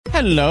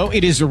Hello,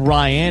 it is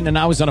Ryan, and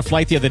I was on a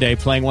flight the other day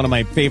playing one of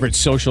my favorite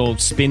social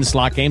spin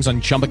slot games on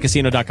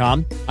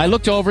ChumbaCasino.com. I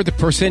looked over at the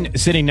person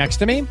sitting next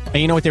to me, and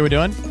you know what they were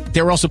doing?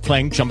 They were also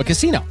playing Chumba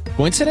Casino.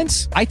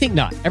 Coincidence? I think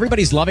not.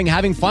 Everybody's loving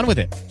having fun with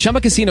it.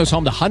 Chumba Casino is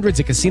home to hundreds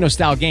of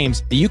casino-style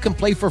games that you can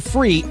play for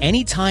free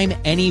anytime,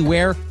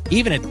 anywhere,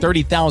 even at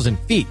 30,000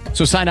 feet.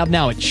 So sign up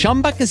now at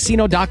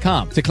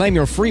ChumbaCasino.com to claim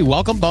your free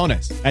welcome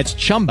bonus. That's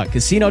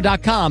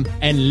ChumbaCasino.com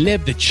and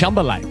live the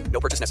Chumba life.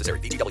 No purchase necessary.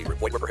 VGW.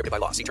 Void where prohibited by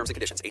law. See terms and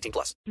conditions. 18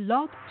 plus.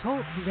 Blog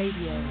Talk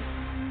Radio.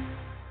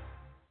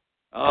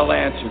 I'll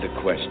answer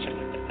the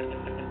question.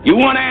 You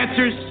want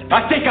answers?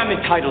 I think I'm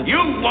entitled. You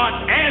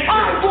want answers?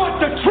 I want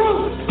the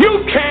truth.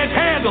 You can't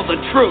handle the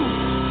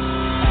truth.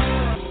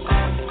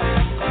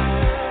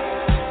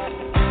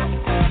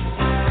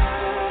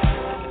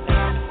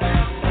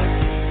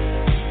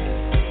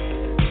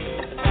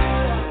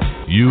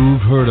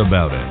 You've heard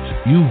about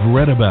it. You've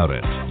read about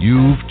it.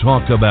 You've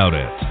talked about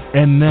it.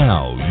 And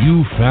now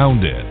you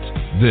found it.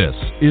 This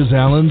is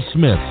Alan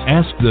Smith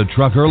Ask the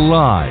Trucker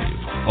Live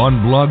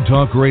on Blog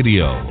Talk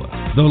Radio,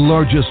 the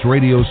largest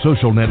radio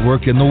social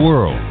network in the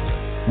world,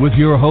 with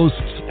your hosts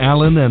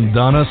Alan and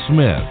Donna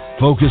Smith,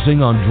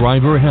 focusing on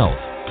driver health,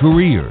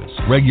 careers,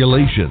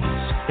 regulations,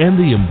 and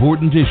the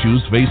important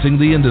issues facing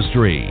the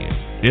industry.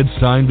 It's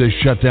time to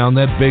shut down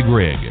that big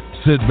rig,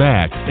 sit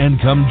back, and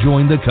come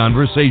join the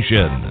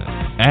conversation.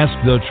 Ask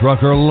the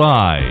Trucker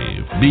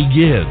Live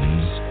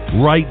begins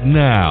right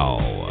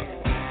now.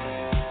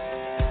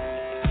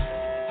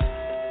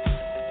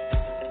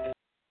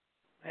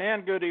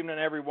 And good evening,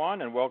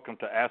 everyone, and welcome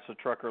to Ask the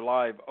Trucker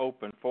Live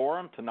Open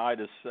Forum. Tonight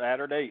is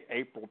Saturday,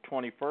 April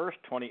 21st,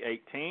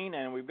 2018,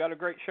 and we've got a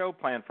great show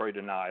planned for you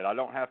tonight. I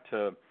don't have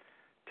to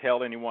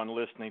tell anyone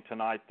listening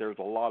tonight there's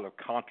a lot of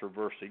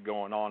controversy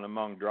going on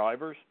among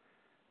drivers.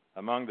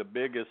 Among the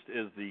biggest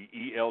is the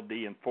ELD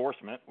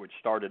enforcement, which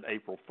started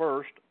April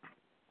 1st,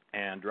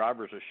 and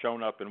drivers have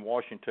shown up in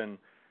Washington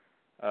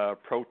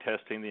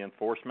protesting the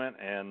enforcement,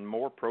 and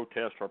more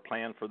protests are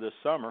planned for this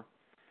summer.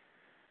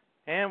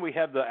 And we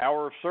have the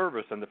hour of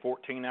service and the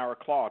 14-hour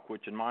clock,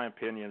 which in my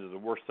opinion is the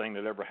worst thing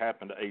that ever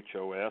happened to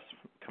HOS.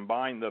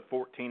 Combine the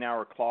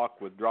 14-hour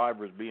clock with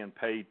drivers being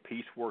paid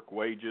piecework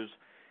wages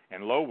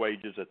and low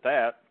wages at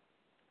that,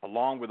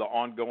 along with the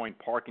ongoing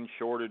parking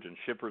shortage and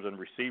shippers and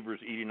receivers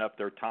eating up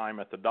their time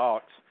at the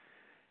docks,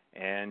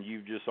 and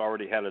you've just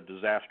already had a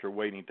disaster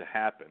waiting to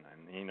happen.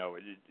 And, you know,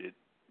 it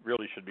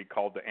really should be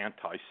called the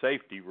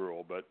anti-safety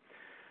rule. But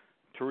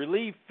to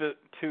relieve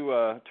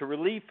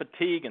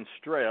fatigue and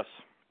stress,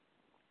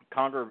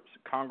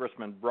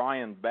 Congressman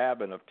Brian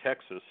Babin of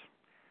Texas,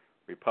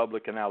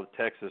 Republican out of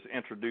Texas,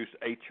 introduced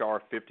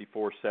H.R.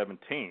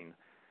 5417,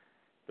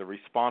 the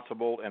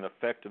Responsible and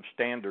Effective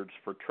Standards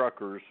for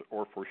Truckers,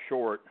 or for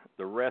short,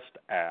 the REST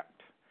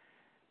Act.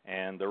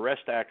 And the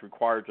REST Act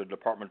requires the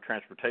Department of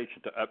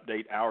Transportation to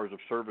update hours of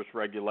service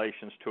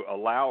regulations to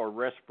allow a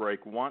rest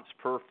break once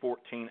per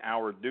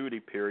 14-hour duty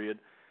period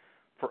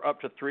for up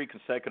to 3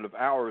 consecutive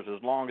hours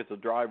as long as the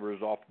driver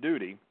is off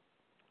duty,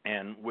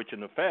 and which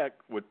in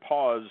effect would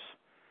pause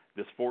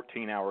this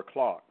 14-hour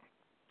clock.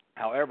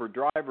 However,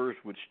 drivers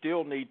would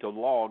still need to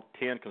log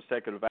 10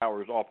 consecutive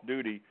hours off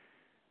duty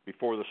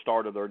before the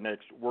start of their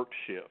next work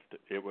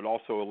shift. It would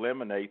also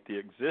eliminate the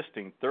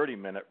existing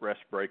 30-minute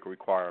rest break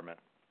requirement.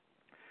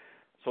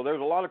 So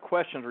there's a lot of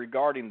questions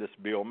regarding this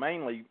bill.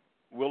 Mainly,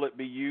 will it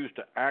be used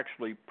to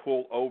actually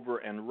pull over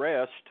and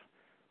rest,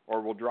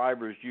 or will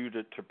drivers use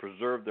it to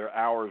preserve their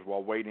hours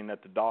while waiting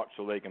at the dock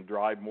so they can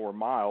drive more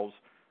miles,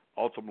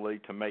 ultimately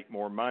to make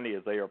more money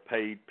as they are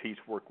paid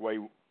piecework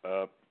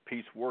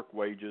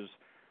wages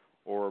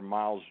or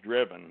miles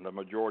driven? The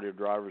majority of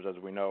drivers,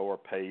 as we know, are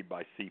paid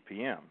by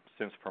CPM,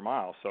 cents per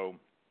mile. So,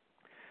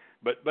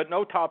 but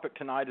no topic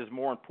tonight is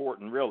more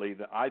important, really,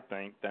 I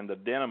think, than the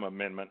Denham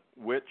Amendment,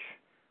 which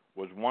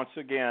was once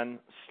again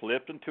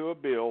slipped into a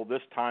bill,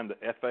 this time the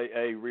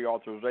FAA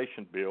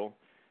reauthorization bill,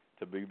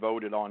 to be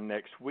voted on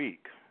next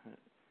week.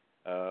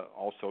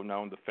 Also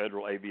known the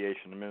Federal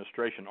Aviation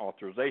Administration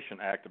Authorization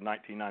Act of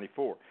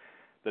 1994.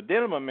 The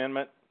Denham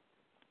Amendment,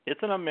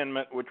 it's an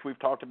amendment which we've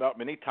talked about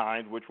many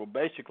times, which will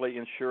basically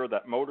ensure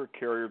that motor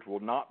carriers will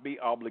not be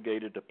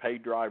obligated to pay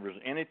drivers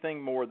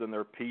anything more than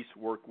their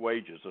piecework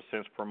wages, a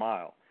cents per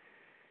mile.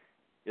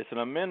 It's an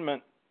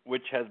amendment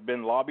which has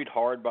been lobbied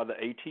hard by the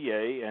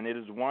ATA, and it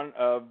is one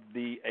of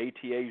the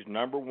ATA's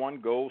number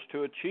one goals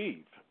to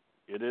achieve.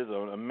 It is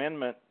an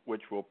amendment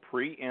which will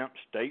preempt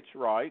states'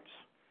 rights,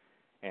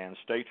 and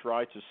states'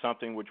 rights is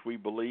something which we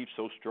believe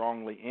so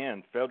strongly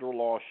in. Federal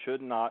law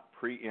should not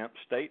preempt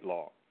state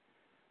law.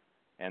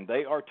 And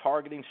they are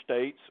targeting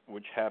states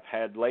which have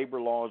had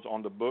labor laws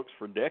on the books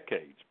for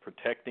decades,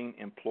 protecting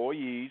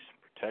employees,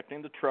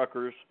 protecting the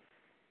truckers,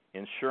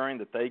 ensuring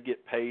that they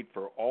get paid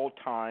for all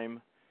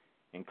time,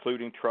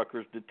 including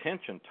truckers'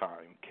 detention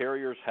time.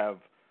 Carriers have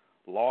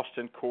lost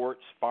in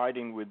courts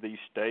fighting with these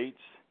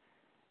states,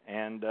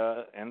 and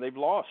they've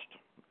lost.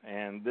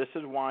 And this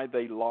is why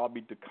they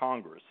lobbied to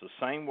Congress, the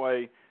same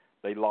way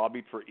they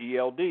lobbied for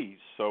ELDs.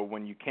 So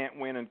when you can't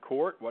win in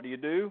court, what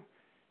do?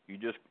 You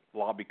just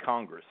lobby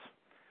Congress.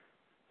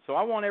 So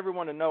I want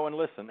everyone to know and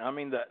listen. I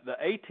mean, the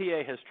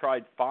ATA has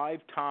tried 5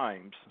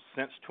 times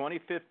since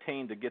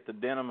 2015 to get the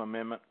Denham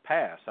Amendment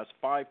passed. That's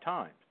 5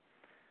 times.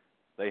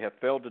 They have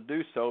failed to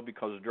do so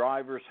because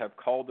drivers have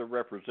called their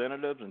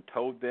representatives and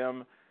told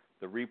them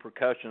the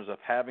repercussions of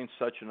having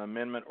such an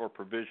amendment or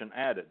provision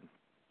added.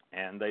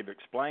 And they've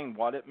explained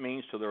what it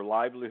means to their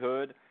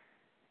livelihood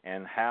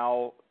and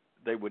how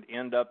they would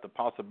end up the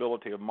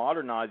possibility of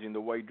modernizing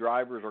the way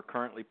drivers are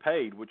currently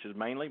paid, which is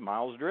mainly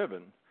miles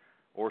driven,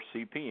 or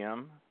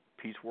CPM,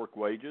 piecework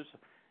wages,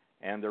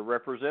 and their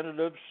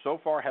representatives so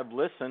far have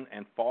listened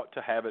and fought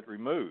to have it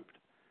removed.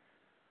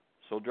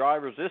 So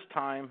drivers this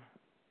time,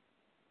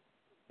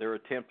 their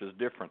attempt is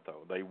different,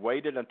 though. They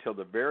waited until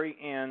the very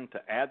end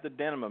to add the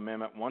Denham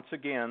Amendment. Once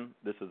again,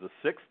 this is the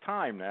 6th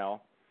time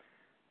now.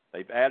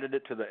 They've added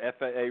it to the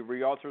FAA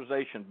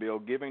reauthorization bill,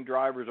 giving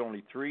drivers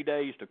only 3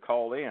 days to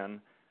call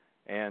in.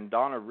 And,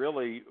 Donna,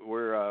 really,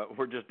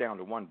 we're just down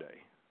to 1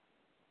 day.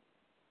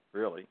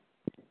 Really,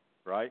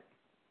 right?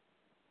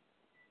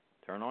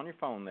 Turn on your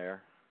phone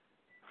there.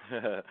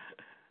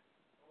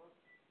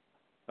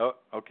 Oh,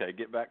 okay,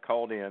 get back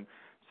called in.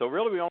 So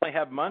really we only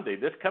have Monday,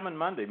 this coming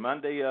Monday,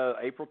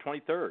 April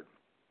 23rd.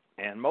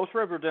 And most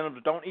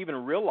representatives don't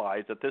even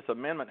realize that this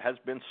amendment has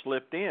been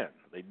slipped in.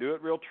 They do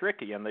it real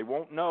tricky, and they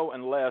won't know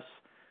unless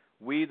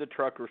we, the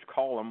truckers,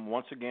 call them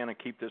once again and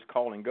keep this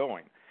calling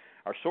going.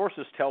 Our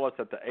sources tell us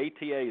that the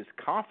ATA is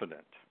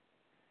confident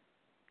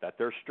that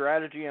their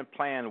strategy and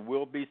plan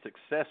will be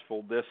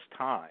successful this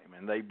time,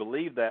 and they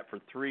believe that for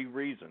 3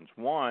 reasons.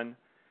 1,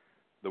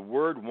 the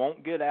word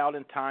won't get out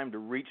in time to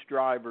reach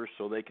drivers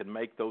so they can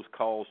make those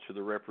calls to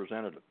the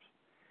representatives.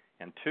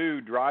 And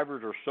 2,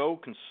 drivers are so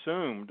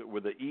consumed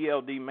with the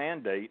ELD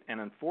mandate and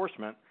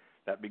enforcement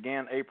that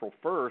began April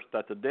 1st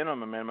that the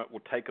Denham Amendment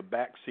will take a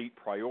backseat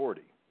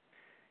priority.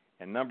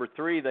 And number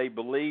 3, they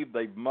believe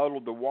they've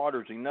muddled the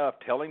waters enough,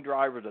 telling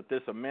drivers that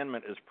this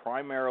amendment is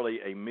primarily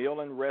a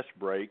meal and rest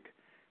break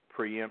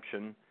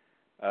preemption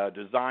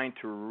designed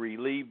to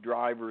relieve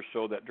drivers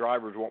so that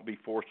drivers won't be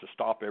forced to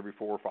stop every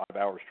 4 or 5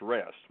 hours to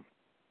rest.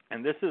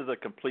 And this is a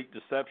complete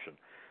deception.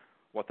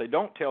 What they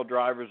don't tell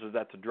drivers is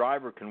that the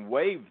driver can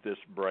waive this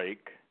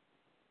break,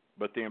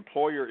 but the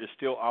employer is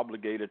still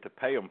obligated to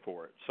pay them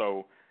for it.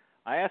 So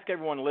I ask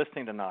everyone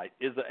listening tonight,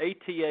 is the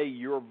ATA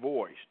your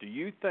voice? Do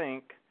you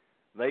think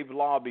they've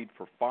lobbied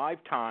for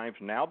 5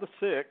 times, now the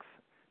 6th,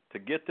 to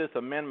get this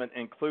amendment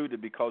included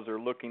because they're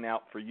looking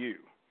out for you?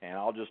 And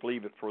I'll just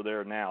leave it for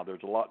there now.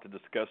 There's a lot to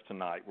discuss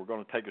tonight. We're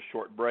going to take a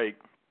short break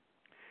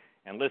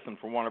and listen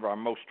from one of our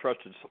most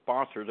trusted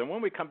sponsors. And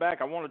when we come back,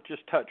 I want to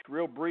just touch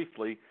real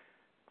briefly.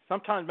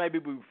 Sometimes maybe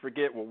we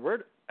forget, well,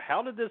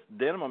 how did this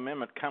Denham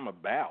Amendment come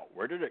about?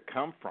 Where did it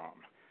come from?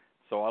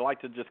 So I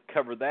like to just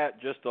cover that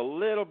just a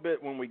little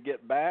bit when we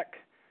get back.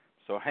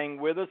 So hang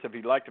with us. If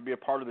you'd like to be a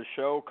part of the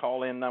show,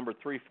 call in number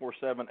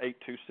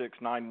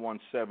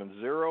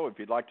 347-826-9170. If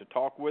you'd like to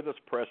talk with us,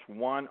 press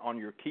 1 on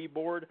your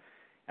keyboard,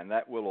 and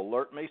that will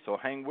alert me. So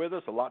hang with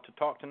us. A lot to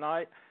talk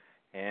tonight,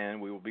 and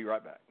we will be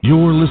right back.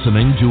 You're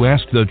listening to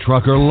Ask the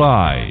Trucker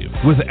Live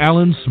with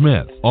Alan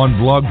Smith on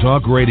Blog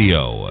Talk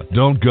Radio.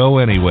 Don't go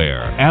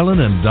anywhere. Alan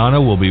and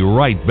Donna will be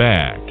right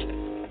back.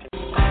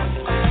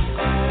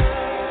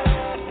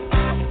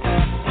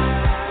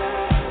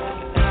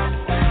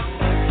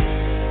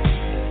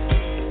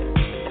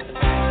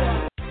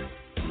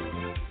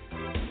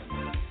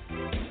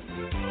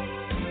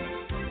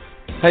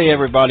 Hey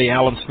everybody,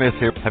 Alan Smith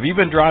here. Have you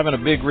been driving a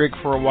big rig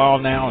for a while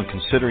now and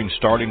considering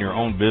starting your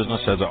own business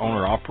as an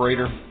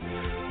owner-operator?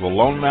 Well,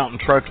 Lone Mountain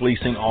Truck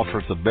Leasing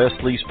offers the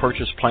best lease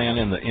purchase plan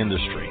in the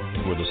industry.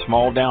 With a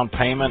small down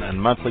payment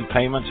and monthly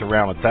payments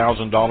around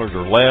 $1,000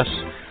 or less,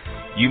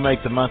 you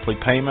make the monthly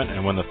payment,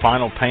 and when the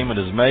final payment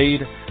is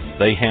made,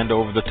 they hand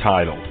over the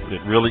title.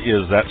 It really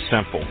is that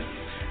simple.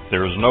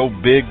 There is no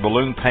big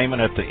balloon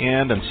payment at the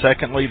end, and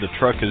secondly, the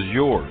truck is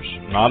yours,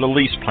 not a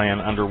lease plan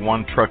under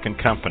one trucking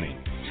company.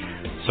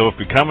 So if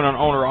becoming an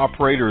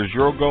owner-operator is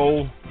your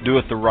goal, do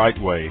it the right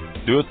way.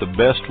 Do it the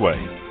best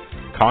way.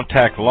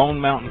 Contact Lone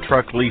Mountain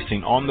Truck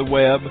Leasing on the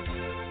web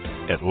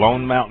at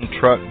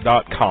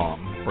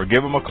lonemountaintruck.com or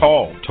give them a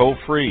call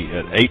toll-free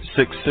at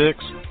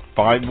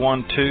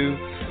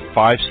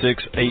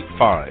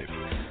 866-512-5685.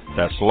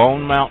 That's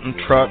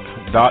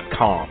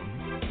lonemountaintruck.com.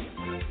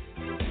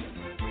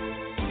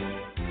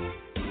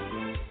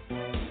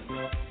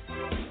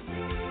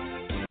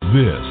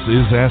 This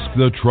is Ask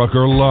the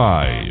Trucker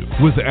Live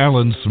with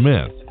Alan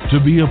Smith. To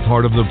be a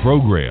part of the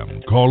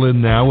program, call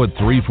in now at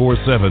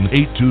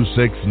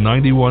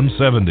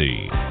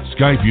 347-826-9170.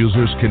 Skype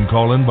users can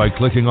call in by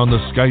clicking on the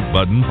Skype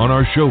button on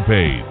our show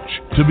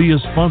page. To be a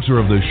sponsor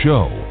of the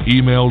show,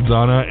 email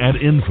Donna at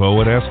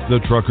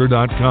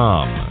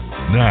info@askthetrucker.com.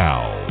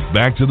 Now,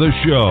 back to the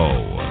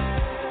show.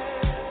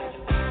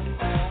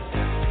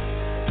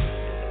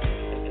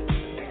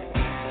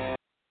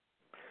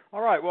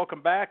 All right,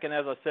 welcome back. And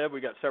as I said,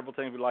 we got several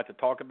things we'd like to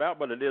talk about,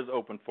 but it is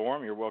open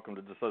forum. You're welcome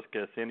to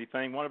discuss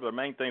anything. One of the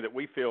main things that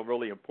we feel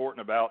really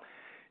important about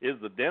is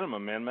the Denham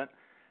Amendment.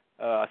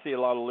 I see a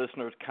lot of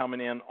listeners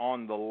coming in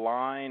on the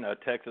line,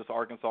 Texas,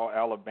 Arkansas,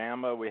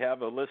 Alabama. We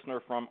have a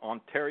listener from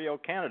Ontario,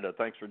 Canada.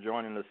 Thanks for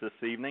joining us this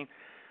evening.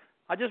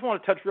 I just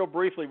want to touch real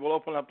briefly. We'll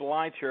open up the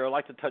lines here. I'd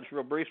like to touch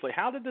real briefly.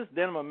 How did this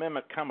Denham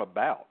Amendment come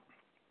about?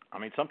 I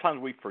mean,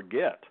 sometimes we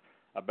forget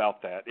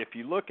about that. If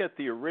you look at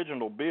the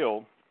original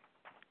bill,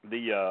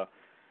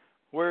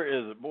 where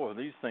is it? Boy,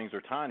 these things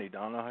are tiny,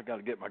 Donna. I got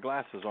to get my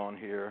glasses on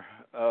here.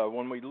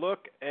 When we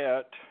look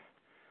at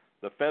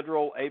the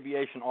Federal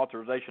Aviation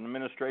Authorization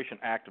Administration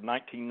Act of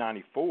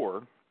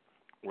 1994,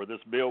 where this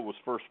bill was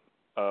first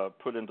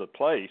put into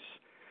place,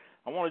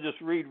 I want to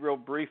just read real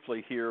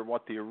briefly here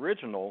what the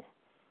original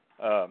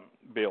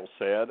bill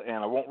said, and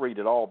I won't read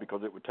it all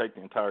because it would take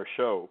the entire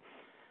show.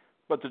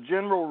 But the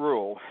general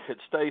rule, it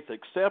states,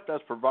 except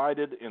as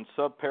provided in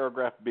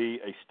subparagraph B,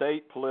 a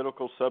state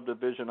political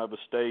subdivision of a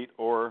state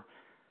or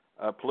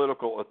a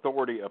political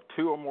authority of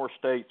two or more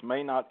states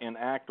may not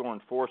enact or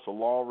enforce a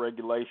law,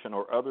 regulation,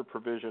 or other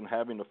provision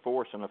having the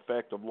force and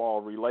effect of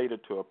law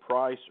related to a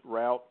price,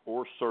 route,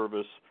 or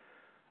service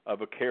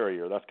of a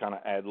carrier. That's kind of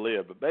ad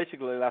lib, but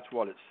basically that's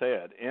what it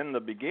said. In the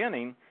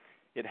beginning,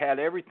 it had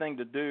everything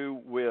to do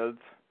with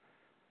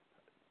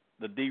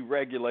the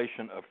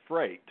deregulation of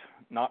freight,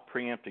 not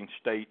preempting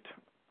state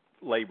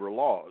labor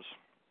laws.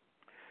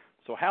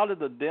 So how did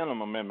the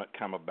Denham Amendment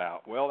come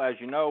about? Well, as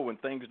you know, when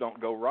things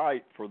don't go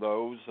right for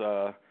those,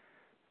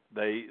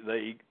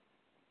 they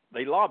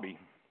lobby.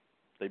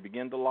 They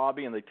begin to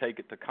lobby and they take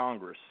it to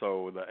Congress.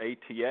 So the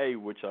ATA,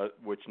 which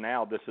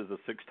now this is the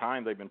sixth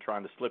time they've been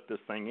trying to slip this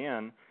thing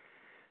in,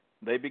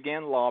 they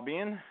began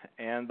lobbying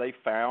and they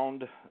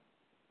found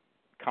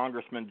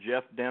Congressman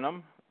Jeff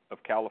Denham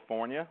of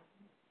California,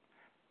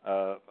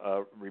 a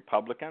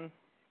Republican,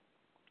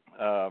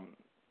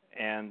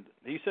 and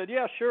he said,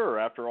 yeah, sure,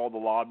 after all the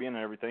lobbying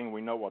and everything,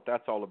 we know what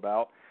that's all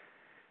about.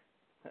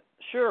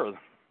 Sure,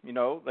 you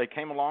know, they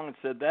came along and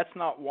said that's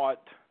not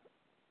what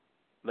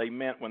they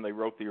meant when they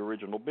wrote the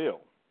original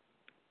bill.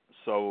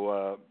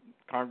 So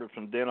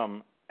Congressman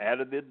Denham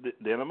added the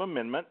Denham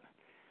Amendment,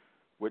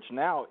 which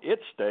now it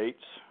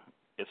states,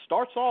 it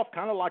starts off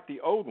kind of like the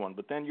old one,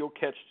 but then you'll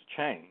catch the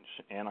change.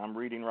 And I'm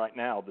reading right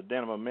now the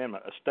Denham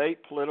Amendment. A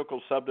state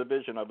political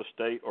subdivision of a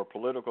state or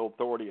political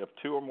authority of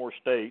two or more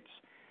states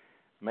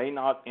may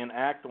not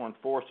enact or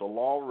enforce a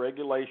law,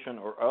 regulation,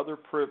 or other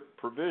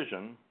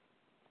provision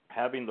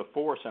having the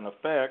force and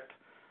effect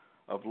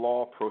of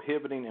law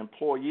prohibiting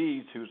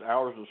employees whose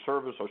hours of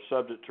service are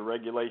subject to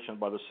regulation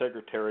by the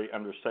Secretary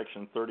under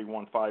Section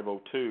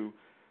 31502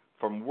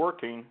 from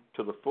working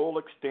to the full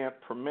extent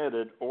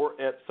permitted or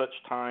at such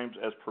times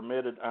as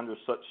permitted under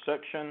such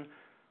section,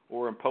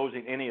 or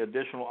imposing any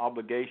additional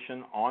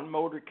obligation on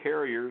motor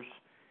carriers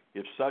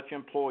if such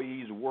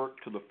employees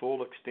work to the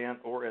full extent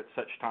or at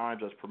such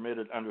times as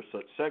permitted under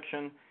such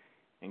section,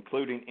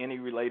 including any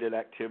related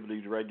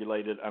activities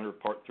regulated under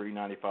Part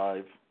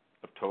 395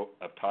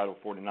 of Title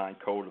 49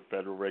 Code of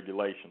Federal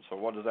Regulations. So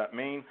what does that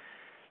mean?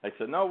 They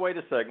said, no, wait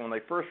a second. When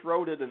they first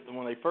wrote it,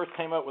 when they first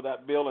came up with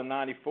that bill in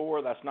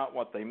 94, that's not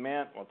what they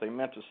meant. What they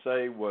meant to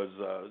say was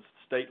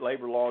state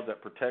labor laws that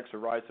protects the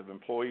rights of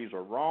employees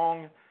are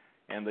wrong,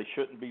 and they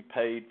shouldn't be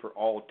paid for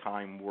all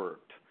time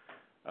worked.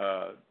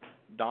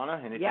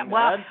 Donna, anything to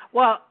add?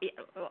 Well,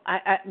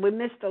 we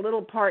missed a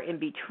little part in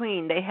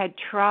between. They had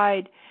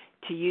tried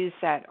to use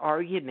that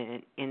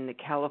argument in the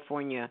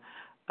California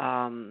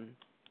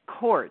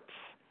courts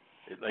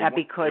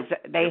because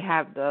they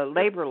have the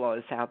labor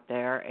laws out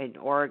there in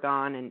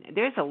Oregon, and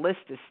there's a list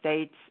of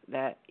states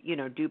that, you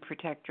know, do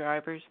protect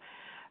drivers.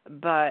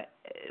 But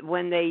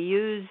when they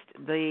used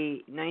the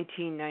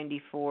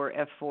 1994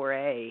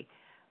 F4A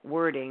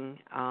wording,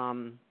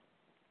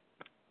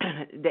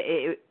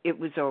 it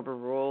was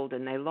overruled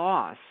and they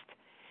lost.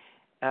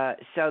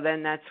 So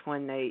then that's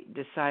when they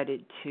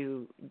decided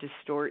to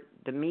distort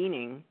the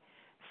meaning,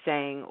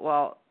 saying,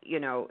 well, you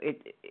know,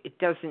 it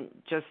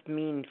doesn't just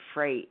mean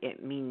freight,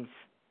 it means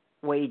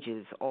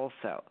wages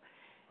also.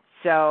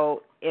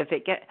 So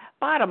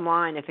bottom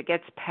line, if it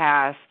gets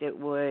passed, it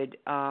would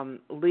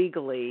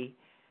legally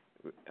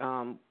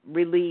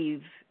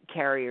relieve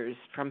carriers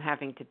from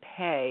having to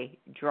pay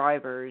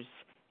drivers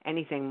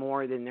anything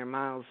more than their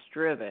miles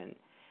driven.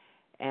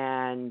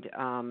 And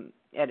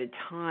at a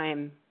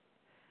time,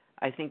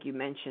 I think you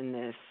mentioned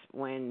this,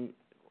 when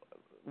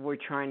we're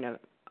trying to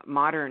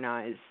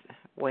modernize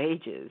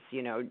wages,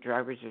 you know,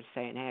 drivers are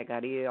saying, hey, I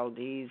got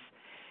ELDs,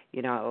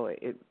 you know,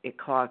 it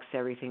clocks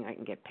everything I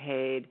can get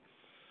paid.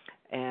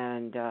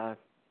 And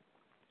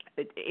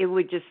it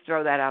would just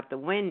throw that out the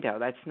window.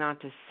 That's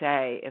not to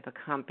say if a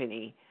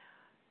company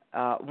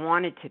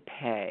wanted to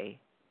pay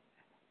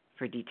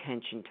for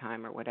detention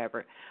time or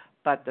whatever,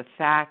 but the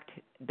fact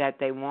that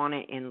they want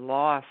it in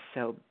law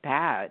so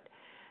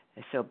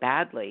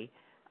badly,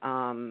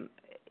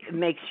 it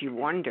makes you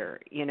wonder,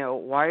 you know,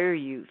 why are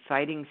you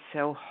fighting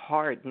so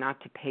hard not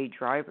to pay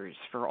drivers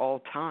for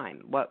all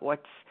time?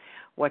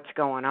 What's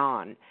going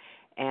on?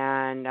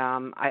 And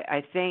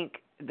I think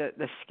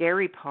the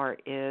scary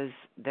part is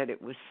that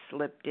it was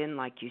slipped in,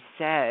 like you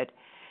said,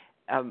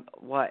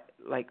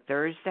 like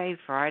Thursday,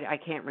 Friday? I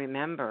can't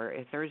remember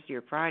if Thursday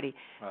or Friday.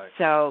 Right.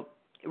 So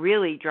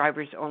really,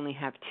 drivers only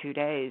have 2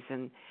 days,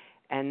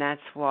 and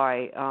that's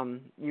why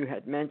you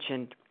had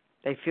mentioned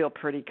they feel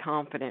pretty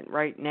confident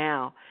right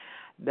now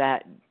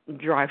that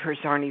drivers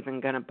aren't even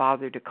going to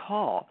bother to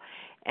call.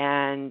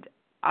 And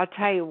I'll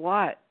tell you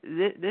what,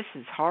 this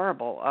is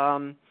horrible.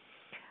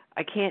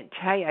 I can't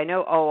tell you. I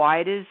know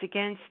OIDA's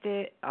against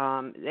it.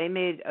 They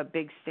made a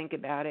big stink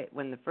about it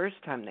when the first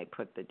time they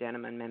put the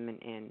Denham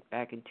Amendment in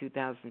back in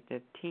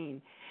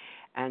 2015.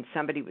 And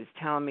somebody was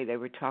telling me they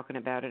were talking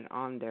about it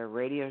on their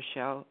radio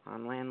show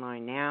on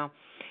Landline Now.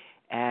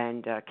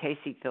 And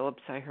Casey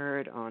Phillips, I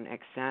heard, on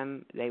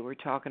XM, they were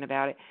talking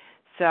about it.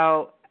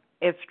 So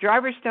if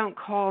drivers don't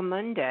call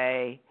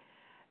Monday,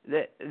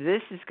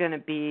 this is going to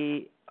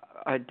be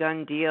a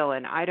done deal,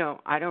 and I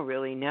don't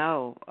really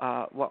know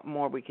what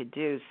more we could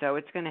do. So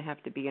it's going to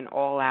have to be an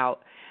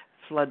all-out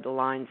flood the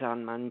lines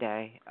on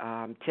Monday.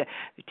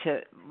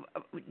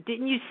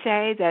 Didn't you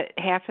say that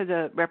half of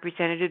the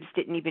representatives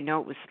didn't even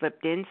know it was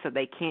slipped in, so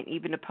they can't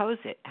even oppose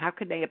it? How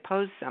could they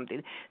oppose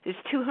something? There's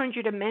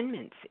 200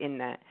 amendments in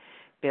that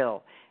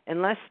bill.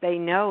 Unless they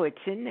know it's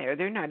in there,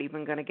 they're not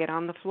even going to get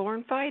on the floor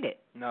and fight it.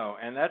 No,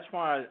 and that's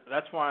why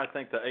I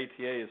think the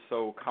ATA is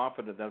so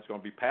confident that it's going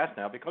to be passed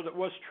now, because it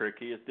was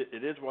tricky.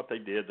 It is what they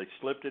did. They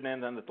slipped it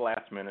in at the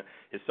last minute.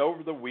 It's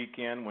over the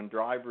weekend when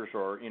drivers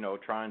are,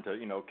 trying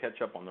to,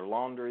 catch up on their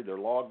laundry, their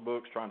log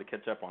books, trying to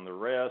catch up on their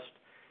rest.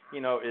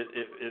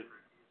 It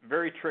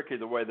very tricky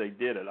the way they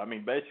did it. I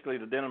mean, basically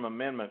the Denham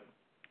Amendment,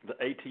 the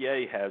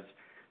ATA has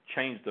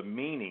changed the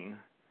meaning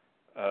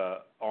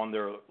on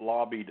their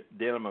lobbied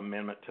Denham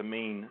Amendment to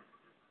mean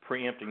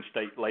preempting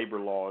state labor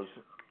laws,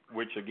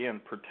 which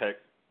again protect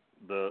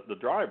the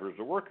drivers,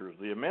 the workers.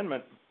 The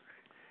amendment,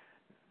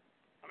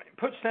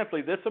 put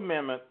simply, this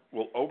amendment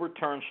will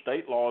overturn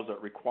state laws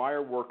that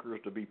require workers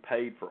to be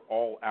paid for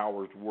all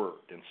hours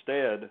worked.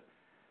 Instead,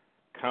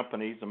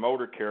 companies, the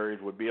motor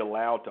carriers, would be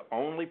allowed to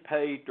only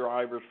pay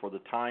drivers for the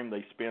time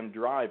they spend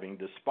driving,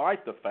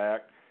 despite the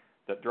fact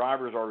that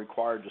drivers are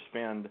required to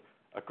spend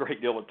a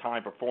great deal of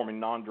time performing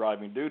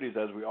non-driving duties,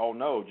 as we all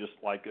know, just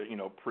like,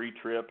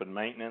 pre-trip and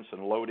maintenance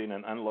and loading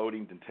and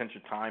unloading,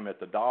 detention time at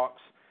the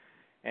docks.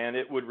 And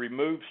it would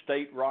remove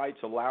state rights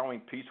allowing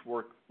piece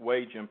work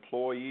wage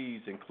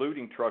employees,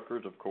 including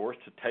truckers, of course,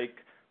 to take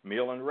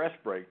meal and rest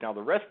breaks. Now,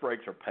 the rest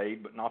breaks are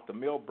paid, but not the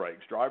meal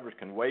breaks. Drivers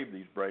can waive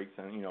these breaks,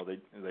 and,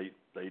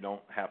 they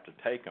don't have to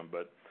take them.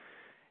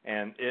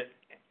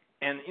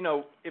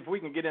 If we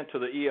can get into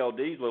the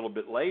ELDs a little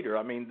bit later,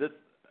 I mean, this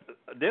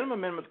Denham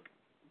Amendment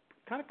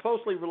kind of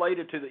closely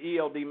related to the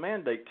ELD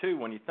mandate, too,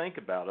 when you think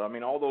about it. I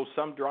mean, although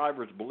some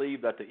drivers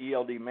believe that the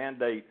ELD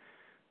mandate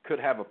could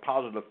have a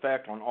positive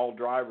effect on all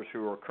drivers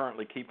who are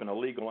currently keeping a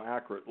legal and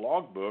accurate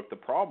logbook, the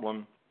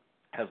problem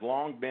has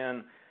long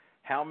been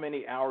how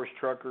many hours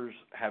truckers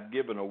have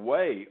given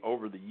away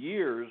over the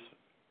years,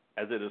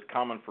 as it is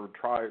common for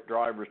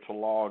drivers to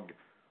log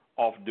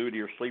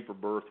off-duty or sleeper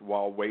berth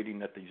while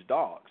waiting at these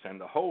docks.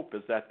 And the hope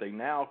is that they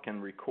now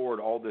can record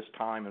all this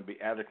time and be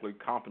adequately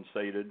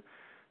compensated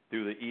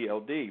through the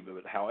ELD.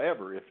 But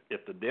however,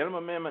 if the Denham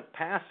Amendment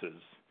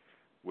passes,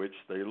 which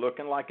they're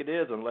looking like it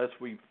is, unless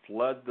we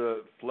flood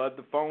the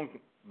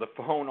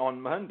phone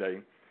on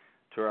Monday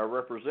to our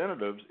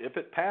representatives, if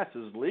it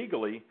passes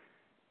legally,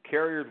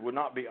 carriers would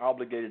not be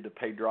obligated to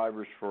pay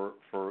drivers for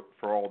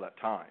all that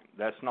time.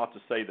 That's not to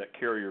say that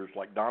carriers,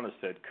 like Donna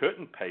said,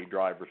 couldn't pay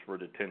drivers for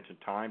detention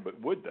time, but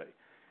would they?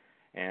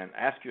 And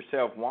ask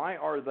yourself, why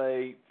are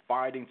they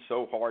fighting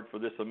so hard for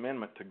this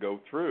amendment to go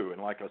through?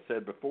 And like I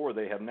said before,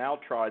 they have now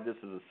tried, this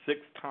is the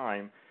sixth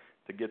time,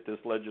 to get this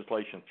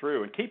legislation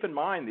through. And keep in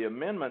mind, the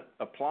amendment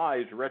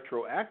applies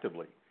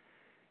retroactively.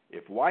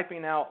 If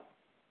wiping out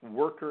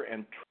worker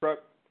and truck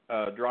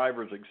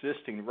drivers'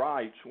 existing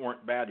rights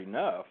weren't bad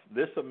enough,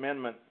 this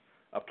amendment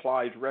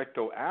applies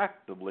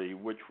retroactively,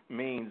 which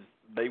means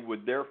they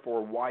would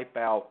therefore wipe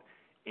out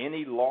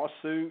any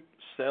lawsuit,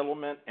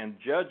 settlement, and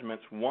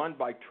judgments won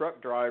by truck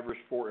drivers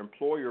for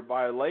employer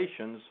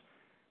violations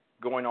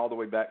going all the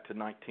way back to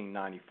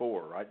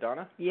 1994, right,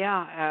 Donna?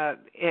 Yeah.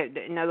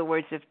 In other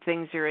words, if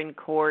things are in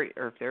court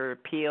or if they're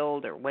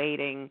appealed or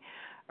waiting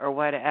or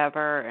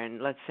whatever,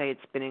 and let's say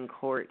it's been in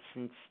court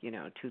since,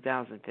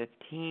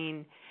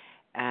 2015,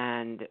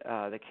 and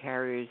the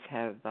carriers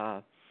have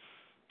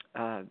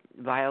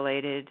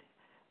violated,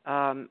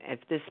 if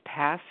this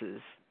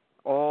passes,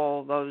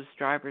 all those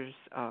drivers,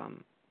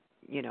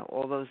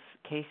 all those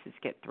cases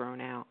get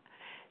thrown out.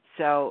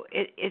 So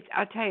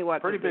I'll tell you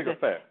what. Pretty big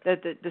effect.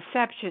 The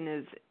deception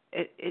is,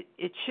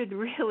 it should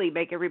really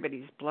make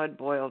everybody's blood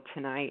boil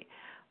tonight.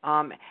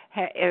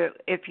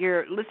 If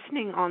you're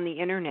listening on the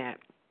internet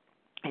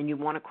and you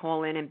want to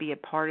call in and be a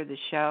part of the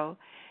show,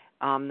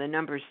 the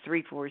number is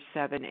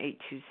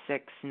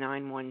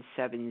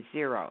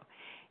 347-826-9170.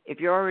 If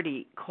you're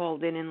already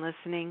called in and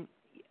listening,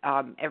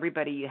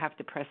 everybody, you have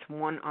to press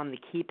 1 on the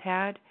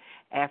keypad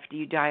after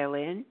you dial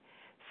in,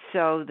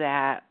 so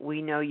that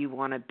we know you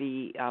want to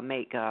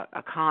make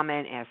a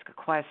comment, ask a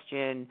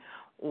question,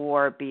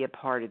 or be a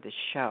part of the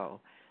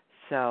show.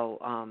 So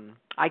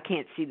I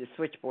can't see the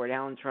switchboard.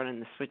 Alan's running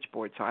the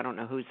switchboard, so I don't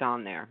know who's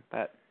on there.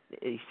 But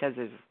he says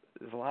there's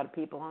a lot of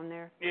people on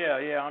there.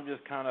 Yeah. I'm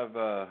just kind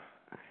of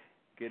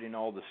getting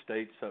all the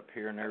states up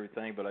here and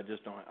everything, but I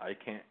just don't. I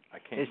can't.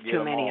 There's get too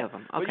them many all. of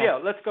them. Okay. But yeah,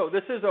 let's go.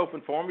 This is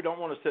open forum. We don't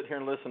want to sit here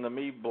and listen to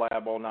me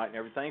blab all night and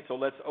everything. So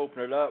let's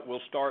open it up.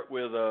 We'll start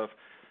with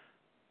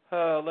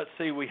let's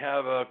see. We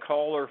have a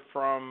caller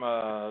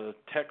from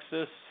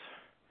Texas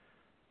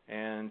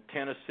and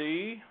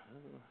Tennessee,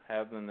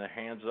 having their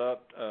hands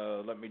up.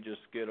 Let me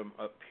just get them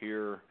up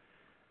here.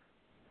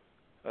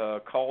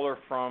 Caller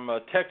from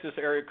Texas,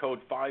 area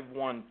code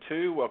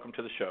 512. Welcome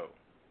to the show.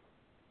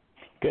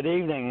 Good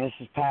evening. This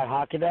is Pat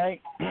Hockaday.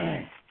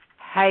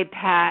 Hi,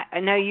 Pat. I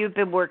know you've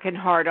been working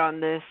hard on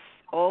this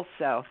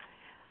also.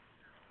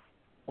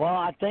 Well,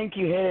 I think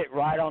you hit it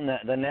right on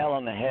the nail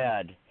on the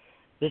head.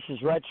 This is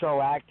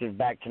retroactive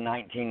back to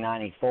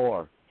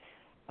 1994.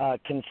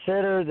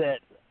 Consider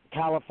that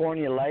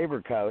California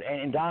Labor Code,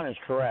 and Don is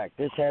correct,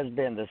 this has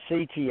been, the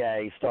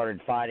CTA started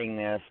fighting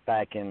this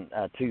back in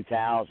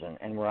 2000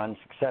 and were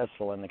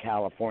unsuccessful in the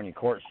California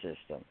court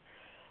system.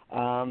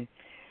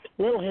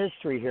 Little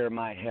history here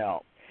might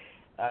help.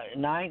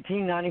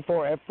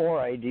 1994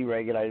 F4A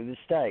deregulated the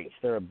states,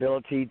 their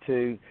ability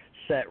to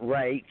set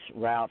rates,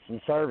 routes,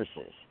 and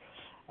services.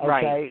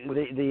 Okay,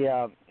 right.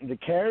 The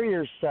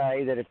carriers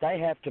say that if they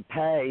have to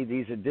pay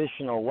these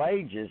additional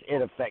wages,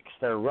 it affects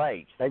their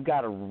rates. They've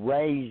got to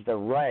raise the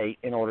rate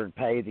in order to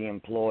pay the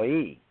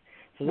employee.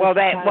 So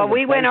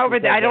we went over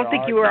that. I don't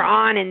think you were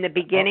on in the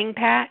beginning,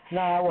 Pat.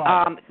 No, I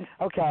wasn't.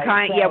 Okay.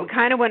 We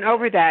kind of went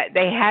over that.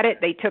 They had it.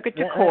 They took it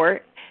to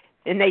court,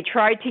 and they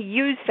tried to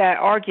use that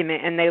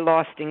argument, and they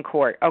lost in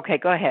court. Okay,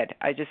 go ahead.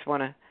 I just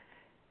want to.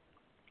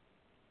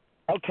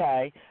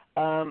 Okay.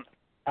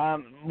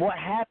 What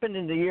happened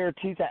in the year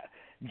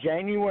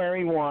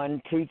January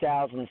 1,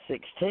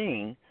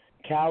 2016,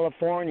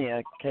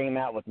 California came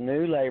out with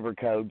new labor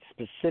codes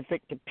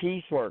specific to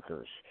piece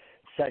workers,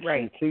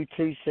 Section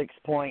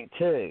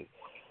 226.2.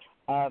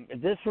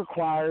 This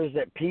requires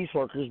that piece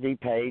workers be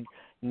paid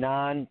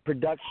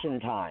non-production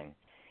time.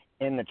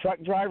 In the truck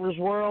driver's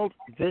world,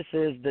 this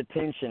is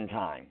detention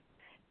time.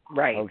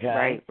 Right,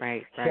 okay?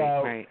 Right.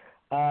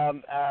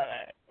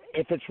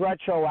 If it's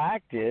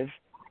retroactive,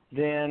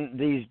 then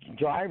these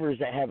drivers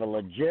that have a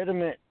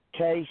legitimate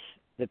case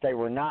that they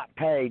were not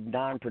paid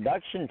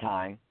non-production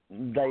time,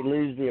 they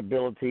lose the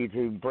ability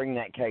to bring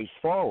that case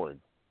forward.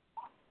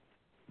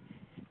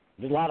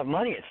 There's a lot of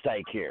money at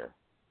stake here.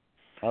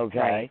 Okay.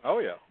 Right. Oh,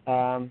 yeah.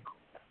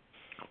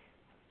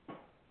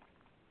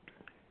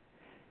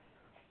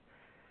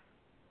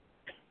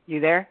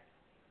 You there?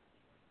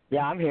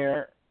 Yeah, I'm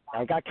here.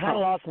 I kind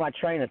of lost my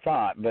train of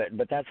thought, but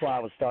that's why I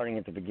was starting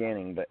at the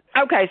beginning. But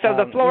okay, so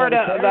the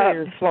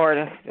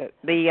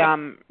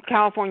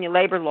California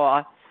labor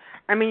law.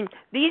 I mean,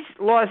 these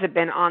laws have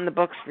been on the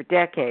books for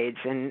decades,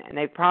 and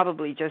they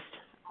probably just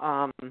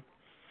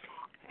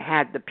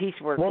had the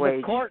piecework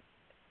wage.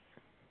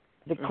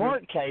 The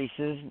court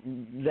cases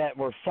that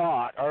were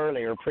fought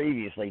earlier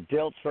previously,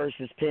 Dilts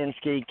versus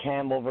Penske,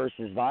 Campbell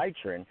versus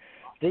Vitron,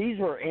 these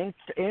were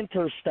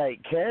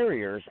interstate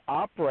carriers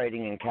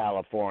operating in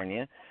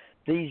California.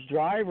 These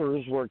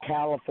drivers were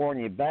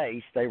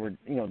California-based. They were,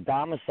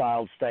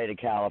 domiciled state of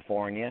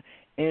California,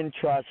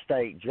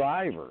 intrastate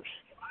drivers.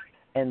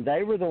 And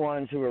they were the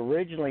ones who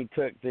originally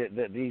took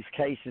these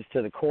cases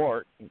to the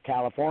court in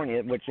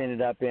California, which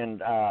ended up in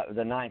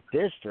the 9th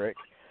District,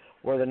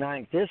 where the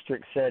 9th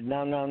District said,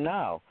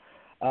 no.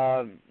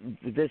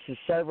 This is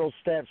several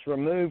steps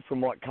removed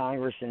from what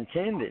Congress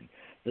intended.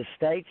 The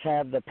states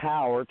have the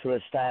power to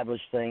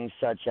establish things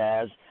such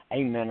as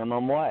a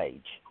minimum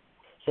wage.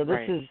 So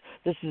this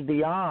is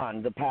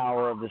beyond the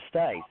power of the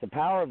states. The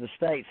power of the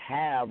states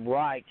have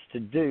rights to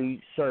do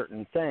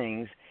certain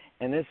things,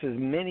 and this is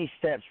many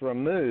steps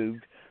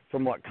removed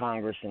from what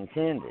Congress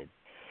intended.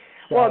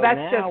 So well, that's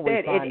now just we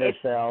it. find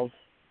ourselves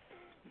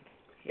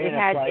in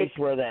a place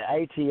where the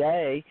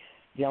ATA,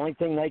 the only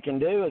thing they can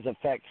do is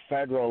affect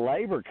federal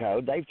labor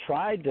code. They've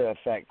tried to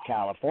affect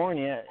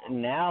California.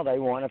 Now they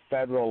want a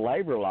federal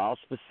labor law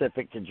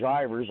specific to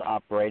drivers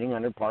operating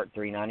under Part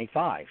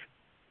 395.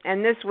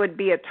 And this would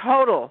be a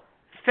total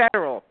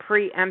federal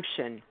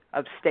preemption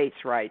of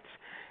states' rights.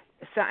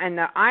 So, and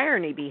the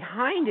irony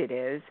behind it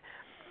is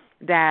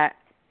that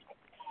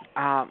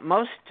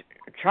most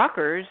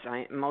truckers,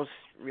 most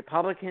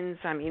Republicans,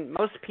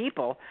 most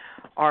people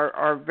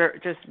are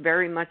just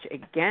very much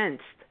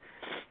against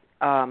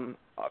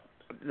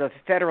the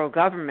federal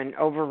government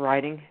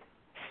overriding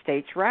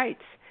states'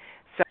 rights.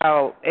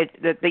 So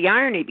the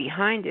irony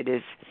behind it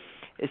is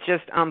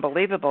just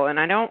unbelievable. And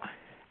I'm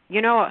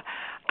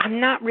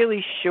not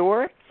really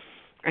sure.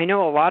 I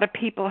know a lot of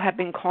people have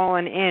been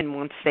calling in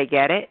once they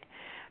get it,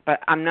 but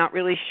I'm not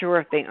really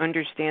sure if they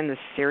understand the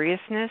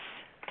seriousness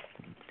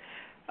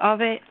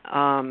of it.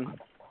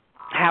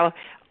 How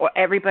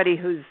everybody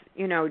who's,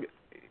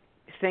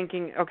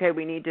 thinking, okay,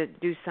 we need to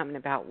do something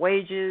about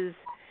wages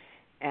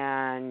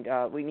and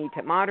we need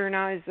to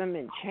modernize them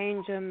and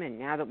change them, and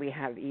now that we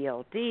have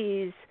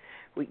ELDs,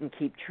 we can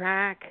keep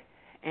track.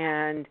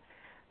 And,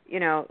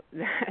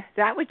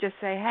 that would just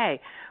say, hey,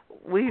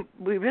 we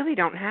really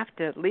don't have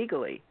to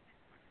legally,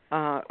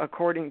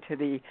 according to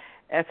the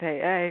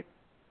FAA,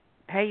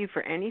 pay you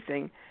for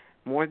anything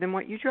more than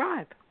what you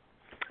drive.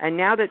 And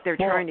now that they're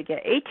trying to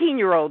get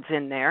 18-year-olds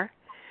in there,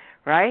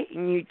 right,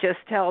 and you just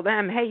tell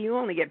them, hey, you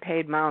only get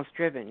paid miles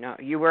driven. No,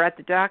 you were at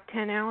the dock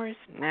 10 hours?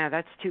 Nah,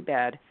 that's too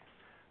bad.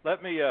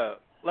 Let me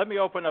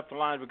open up the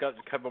lines. We've got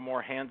a couple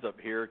more hands up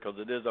here because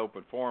it is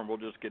open forum. We'll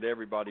just get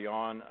everybody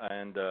on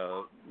and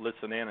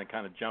listen in and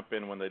kind of jump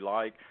in when they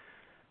like.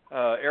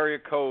 Area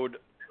code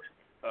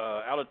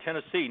out of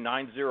Tennessee,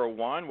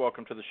 901.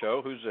 Welcome to the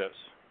show. Who's this?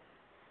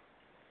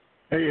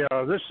 Hey,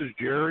 this is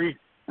Jerry.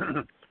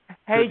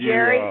 Hey,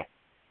 Jerry.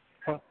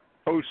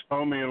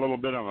 Postpone me a little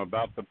bit. I'm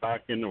about to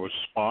back into a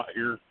spot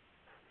here,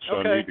 so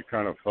Okay. I need to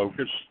kind of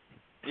focus.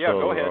 Yeah,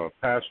 so, go ahead.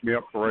 Pass me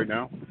up for right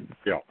now.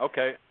 Yeah.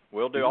 Okay,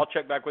 will do. I'll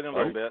check back with him a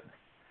little bit.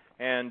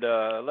 And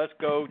let's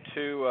go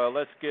to,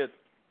 let's get,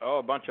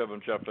 a bunch of them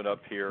jumping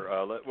up here.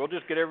 We'll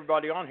just get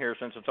everybody on here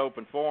since it's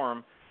open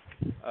forum.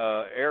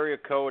 Area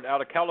code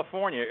out of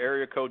California,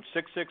 area code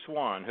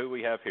 661. Who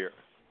we have here?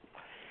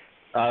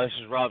 This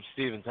is Rob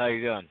Stevens. How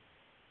you doing?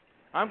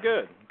 I'm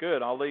good.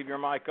 Good. I'll leave your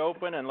mic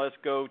open, and let's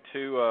go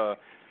to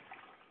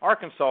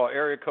Arkansas,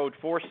 area code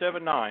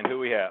 479. Who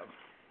we have?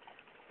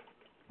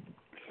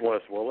 Les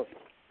Willis.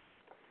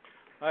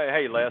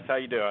 Hey, Les. How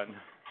you doing? I'm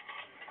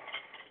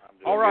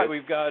doing All right.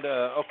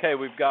 good.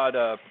 We've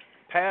got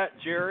Pat,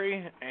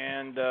 Jerry,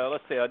 and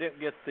let's see. I didn't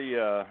get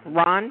the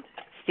Ron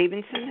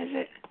Stevenson, is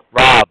it?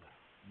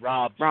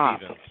 Rob Rob.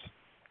 Stevens.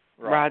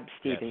 Rod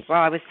Stevens. Yes.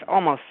 Well, I was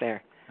almost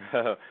there.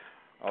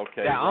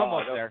 Okay. Yeah, Rod.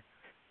 almost there.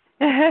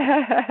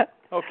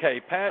 Okay,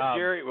 Pat,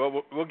 Jerry.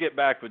 Well, we'll get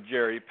back with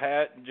Jerry.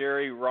 Pat,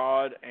 Jerry,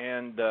 Rod,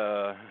 and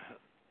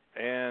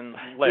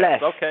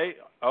Les. Okay.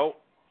 Oh,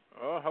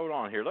 hold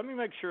on here. Let me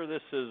make sure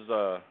this is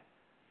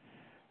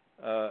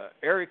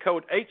area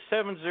code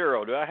 870.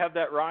 Do I have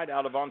that right?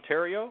 Out of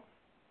Ontario.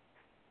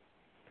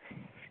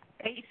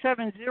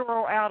 870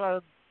 out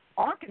of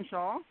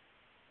Arkansas.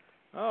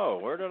 Oh,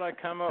 where did I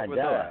come up with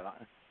Idella.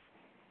 that?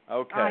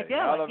 Okay.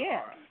 Idella,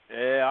 yeah.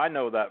 Yeah, I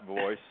know that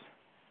voice.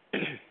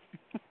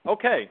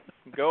 Okay,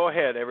 go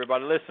ahead,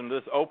 everybody. Listen,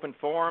 this open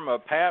forum.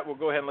 Pat, we'll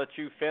go ahead and let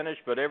you finish,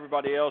 but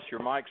everybody else, your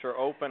mics are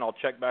open. I'll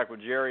check back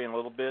with Jerry in a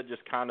little bit.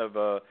 Just kind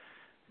of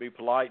be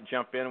polite,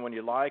 jump in when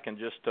you like, and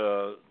just,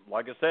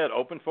 like I said,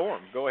 open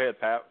forum. Go ahead,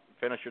 Pat.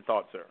 Finish your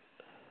thoughts there.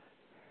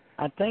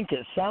 I think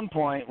at some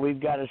point we've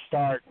got to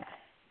start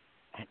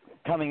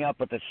coming up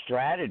with a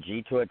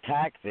strategy to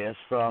attack this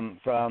from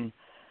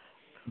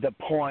the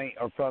point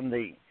or from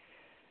the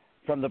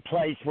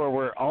place where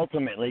we're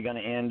ultimately going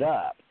to end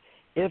up.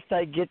 If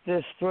they get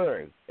this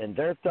through and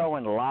they're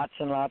throwing lots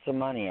and lots of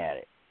money at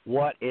it,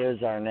 what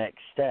is our next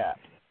step?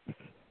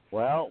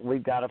 Well,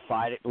 we've got to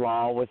fight it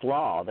law with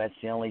law. That's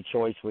the only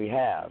choice we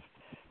have.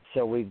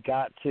 So we've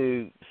got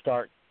to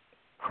start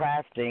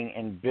crafting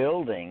and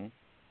building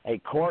a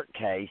court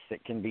case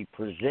that can be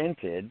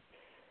presented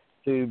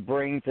to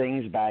bring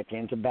things back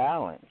into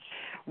balance.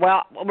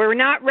 Well, we're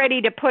not ready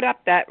to put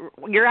up that.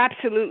 You're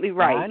absolutely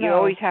right. I know. You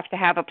always have to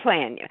have a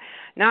plan.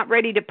 Not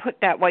ready to put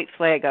that white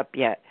flag up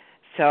yet.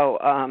 So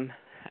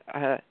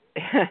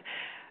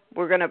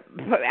we're going to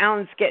put,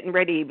 Alan's getting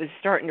ready. He was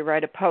starting to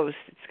write a post.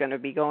 It's going to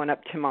be going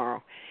up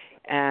tomorrow.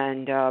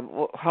 And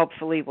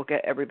hopefully we'll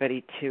get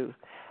everybody to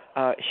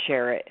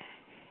share it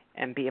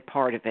and be a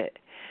part of it.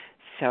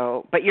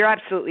 So, but you're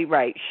absolutely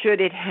right.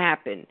 Should it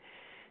happen,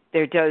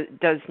 there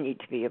does need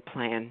to be a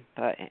plan.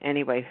 But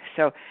anyway,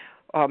 so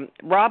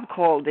Rob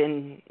called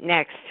in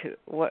next.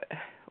 What?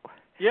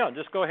 Yeah,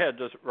 just go ahead,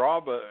 just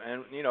Rob,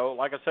 and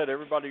like I said,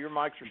 everybody, your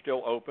mics are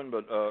still open,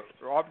 but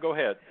Rob, go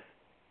ahead.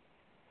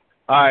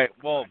 All right.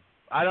 Well,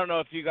 I don't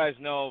know if you guys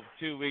know,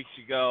 2 weeks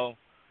ago,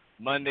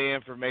 Monday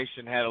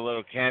Information had a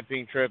little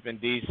camping trip in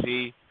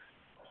D.C.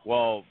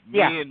 Well, me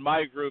and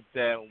my group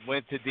that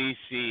went to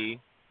D.C.,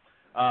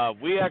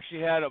 we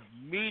actually had a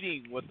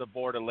meeting with the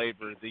Board of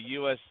Labor, the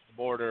U.S.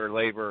 Board of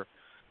Labor.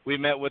 We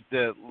met with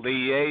the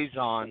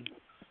liaison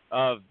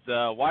of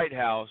the White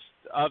House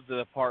of the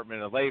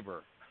Department of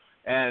Labor.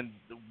 And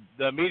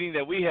the meeting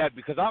that we had,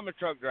 because I'm a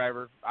truck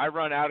driver, I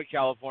run out of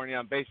California.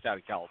 I'm based out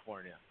of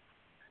California.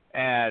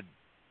 And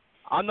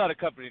I'm not a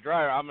company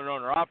driver. I'm an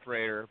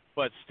owner-operator.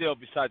 But still,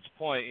 besides the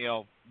point,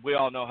 we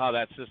all know how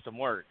that system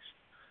works.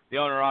 The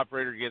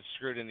owner-operator gets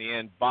screwed in the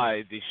end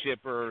by the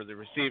shipper or the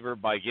receiver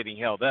by getting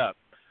held up.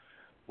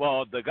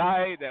 Well, the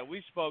guy that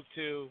we spoke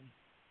to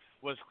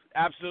was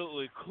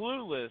absolutely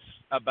clueless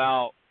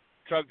about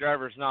truck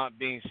drivers not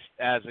being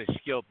as a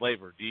skilled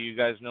labor. Do you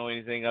guys know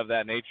anything of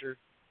that nature?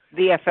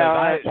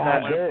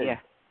 VFL.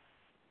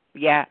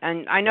 Yeah,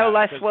 and I know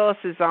Les Willis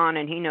is on,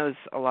 and he knows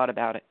a lot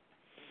about it.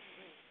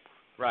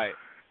 Right.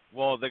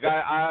 Well, the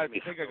guy, I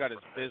think I got his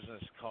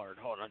business card.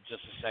 Hold on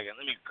just a second.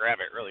 Let me grab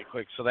it really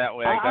quick so that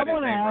way I got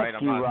his name right. I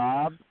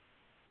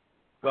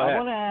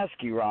want to ask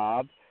you,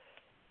 Rob,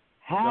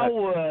 how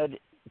would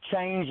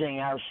changing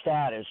our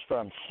status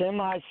from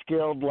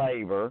semi-skilled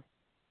labor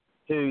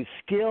to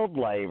skilled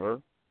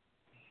labor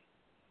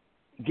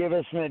give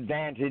us an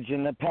advantage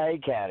in the pay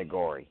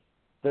category.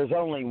 There's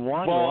only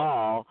one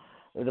law,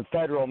 the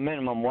federal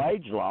minimum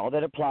wage law,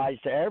 that applies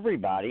to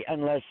everybody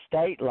unless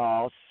state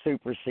law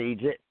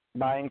supersedes it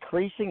by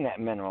increasing that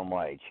minimum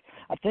wage.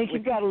 I think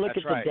you've got to look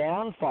at the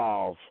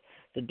downfalls.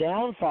 The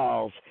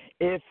downfalls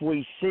if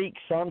we seek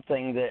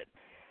something that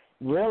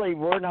really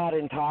we're not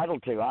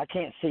entitled to. I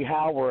can't see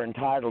how we're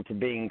entitled to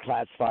being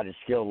classified as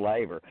skilled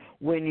labor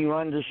when you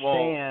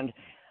understand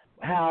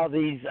how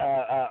these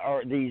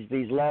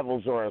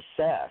levels are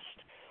assessed.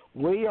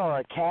 We are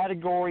a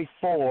Category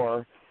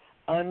 4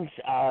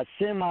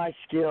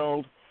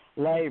 semi-skilled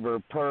labor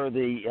per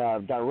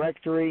the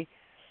directory,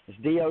 it's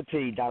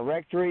DOT,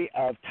 Directory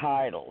of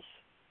Titles.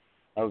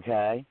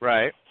 Okay?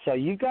 Right. So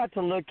you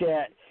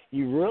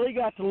really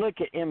got to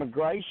look at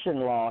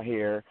immigration law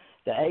here.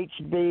 The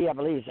HB, I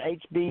believe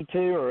it's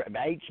HB2 or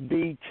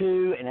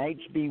HB2 and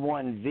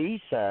HB1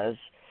 visas.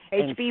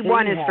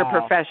 HB1 is for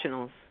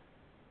professionals.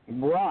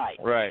 Right.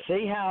 Right.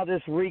 See how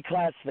this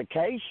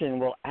reclassification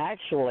will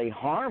actually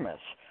harm us.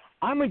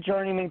 I'm a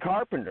journeyman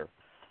carpenter.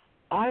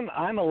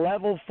 I'm a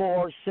level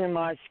 4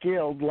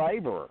 semi-skilled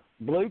laborer,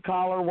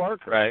 blue-collar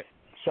worker. Right.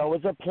 So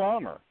is a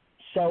plumber.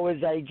 So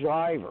is a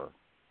driver.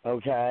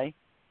 Okay?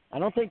 I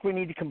don't think we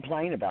need to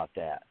complain about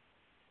that.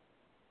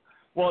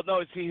 Well,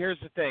 no, see, here's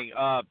the thing.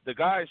 The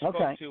guy I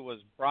spoke to was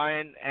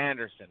Brian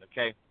Anderson,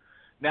 okay?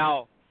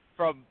 Now,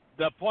 from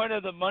the point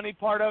of the money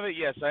part of it,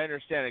 yes, I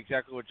understand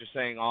exactly what you're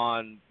saying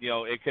on,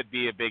 it could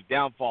be a big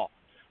downfall.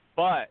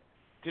 But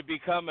to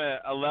become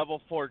a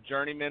level 4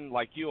 journeyman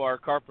like you are,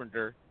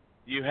 carpenter,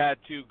 you had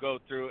to go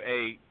through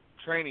a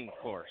training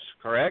course,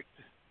 correct?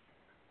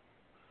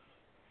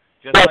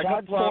 Just like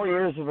a plumber, 4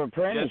 years of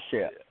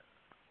apprenticeship.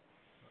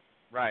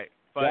 Right.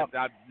 But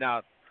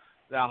now,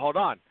 hold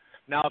on.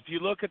 Now, if you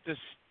look at the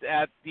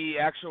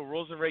actual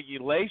rules and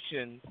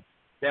regulations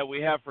that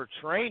we have for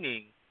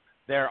training,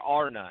 there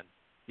are none.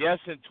 Yes,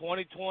 in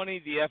 2020,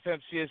 the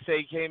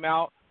FMCSA came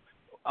out.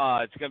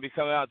 It's going to be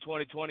coming out in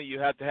 2020. You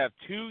have to have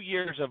 2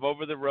 years of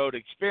over-the-road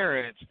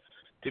experience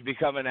to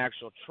become an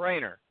actual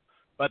trainer.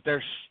 But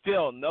there's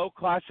still no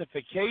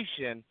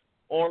classification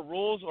or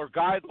rules or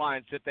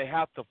guidelines that they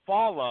have to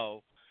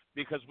follow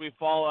because we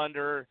fall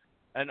under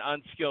an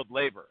unskilled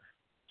labor.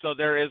 So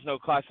there is no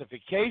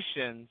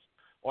classifications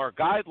or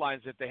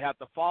guidelines that they have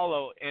to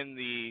follow in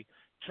the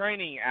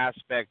training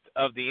aspect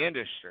of the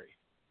industry.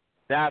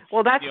 That's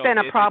been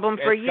a problem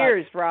for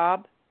years,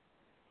 Rob.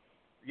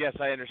 Yes,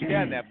 I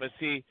understand that. But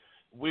see,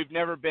 we've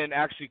never been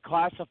actually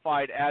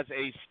classified as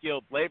a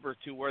skilled labor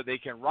to where they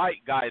can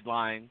write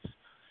guidelines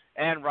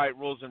and write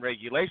rules and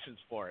regulations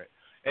for it.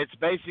 It's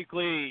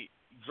basically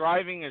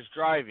driving is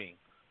driving.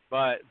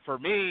 But for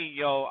me,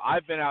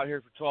 I've been out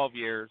here for 12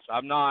 years.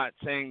 I'm not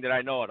saying that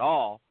I know it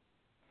all,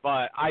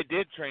 but I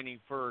did training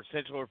for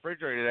Central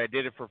Refrigerated. I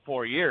did it for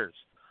 4 years.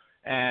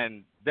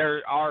 And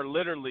there are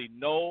literally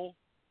no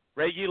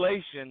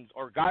regulations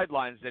or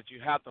guidelines that you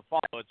have to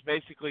follow. It's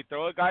basically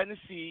throw a guy in the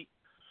seat,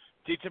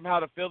 teach him how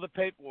to fill the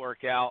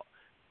paperwork out,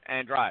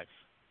 and drive.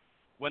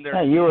 When there's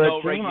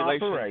no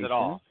regulations at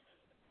all.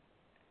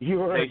 You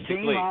were a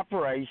team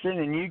operation,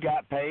 and you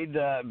got paid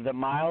the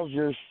miles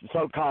your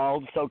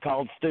so-called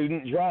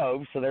student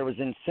drove, so there was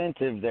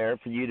incentive there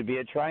for you to be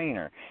a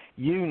trainer.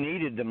 You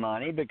needed the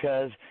money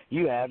because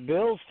you have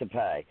bills to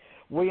pay.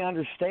 We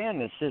understand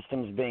the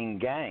system's being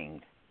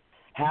gamed.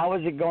 How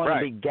is it going to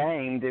be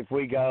gamed if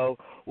we go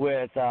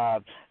with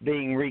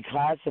being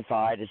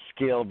reclassified as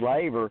skilled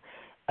labor?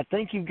 I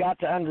think you've got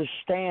to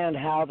understand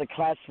how the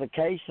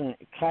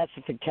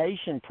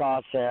classification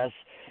process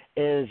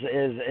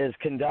is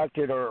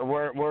conducted, or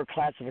where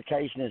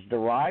classification is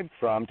derived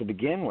from to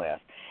begin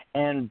with.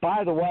 And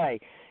by the way,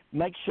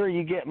 make sure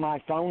you get my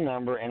phone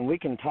number, and we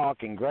can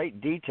talk in great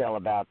detail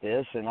about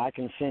this, and I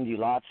can send you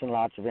lots and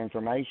lots of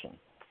information.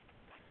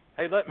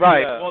 Hey, let me,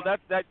 well,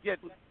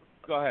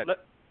 go ahead.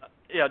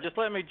 Just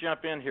let me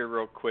jump in here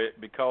real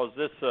quick, because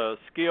this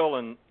skill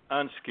and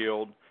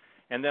unskilled,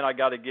 and then I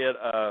got to get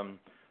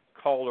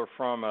caller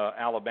from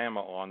Alabama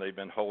on. They've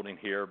been holding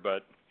here,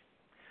 but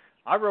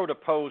I wrote a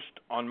post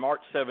on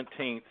March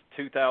 17th,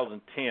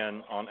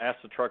 2010 on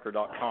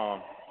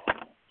AskTheTrucker.com.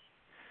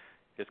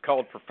 It's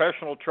called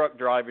Professional Truck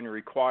Driving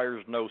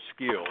Requires No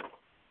Skill.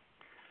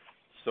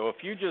 So if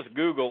you just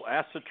Google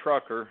Ask the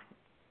Trucker,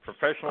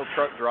 Professional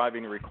Truck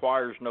Driving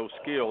Requires No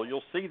Skill,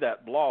 you'll see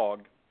that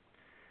blog,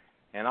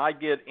 and I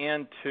get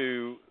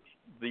into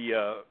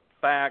the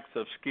facts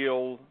of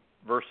skilled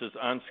versus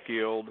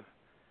unskilled,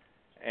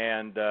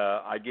 and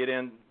I get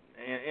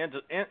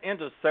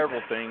into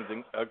several things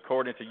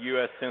according to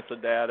U.S. Census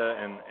data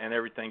and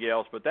everything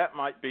else. But that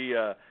might be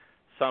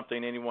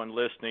something anyone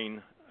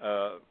listening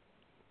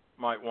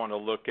might want to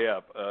look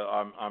up.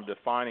 I'm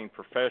defining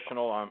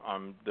professional.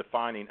 I'm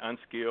defining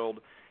unskilled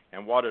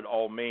and what it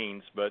all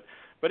means. But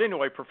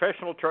anyway,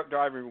 professional truck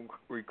driving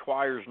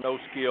requires no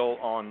skill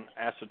on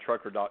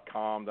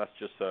AskTheTrucker.com. That's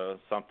just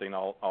something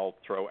I'll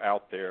throw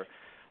out there.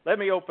 Let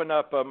me open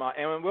up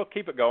and we'll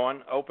keep it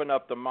going. Open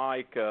up the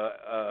mic.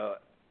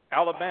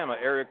 Alabama,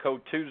 area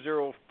code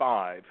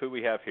 205. Who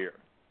we have here?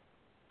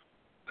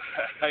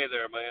 Hey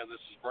there, man.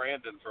 This is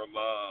Brandon from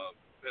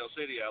Pell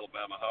City,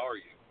 Alabama. How are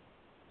you?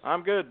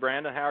 I'm good,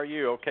 Brandon. How are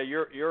you? Okay,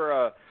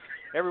 you're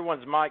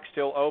everyone's mic's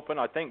still open.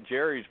 I think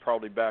Jerry's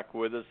probably back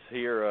with us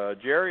here.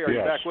 Jerry, are you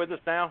back with us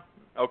now?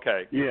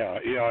 Okay. Yeah,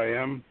 I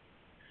am.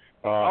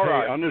 All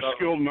right. On this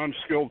skilled and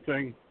unskilled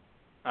thing,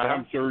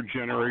 I'm third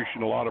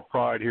generation, a lot of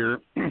pride here.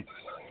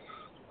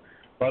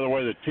 By the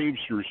way, the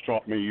Teamsters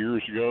taught me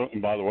years ago,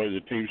 and by the way,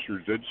 the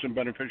Teamsters did some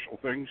beneficial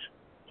things.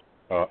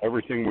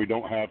 Everything we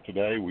don't have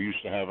today, we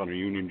used to have on a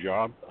union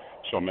job,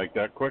 so I'll make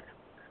that quick.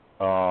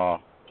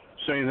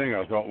 Same thing,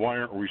 I thought, why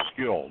aren't we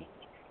skilled?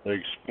 They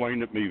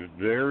explained to me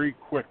very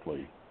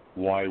quickly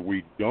why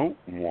we don't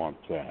want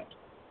that.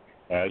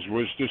 As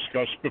was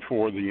discussed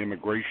before, the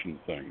immigration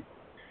thing.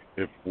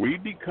 If we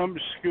become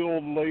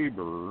skilled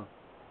labor,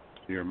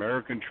 the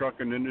American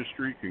trucking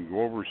industry can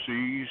go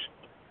overseas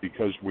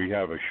because we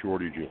have a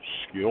shortage of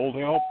skilled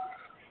help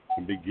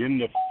and begin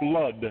to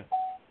flood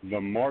the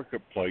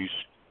marketplace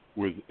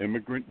with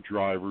immigrant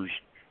drivers,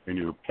 and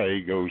your pay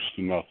goes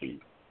to nothing.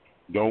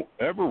 Don't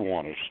ever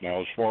want us.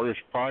 Now, as far as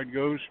pride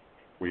goes,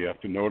 we have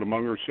to know it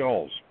among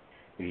ourselves.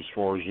 And as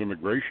far as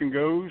immigration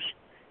goes,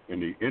 in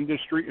the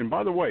industry, and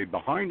by the way,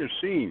 behind the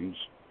scenes,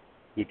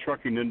 the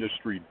trucking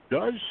industry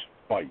does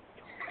fight.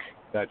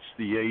 That's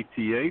the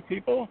ATA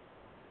people,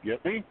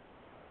 get me?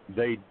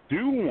 They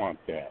do want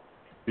that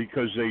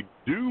because they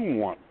do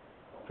want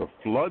to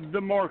flood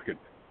the market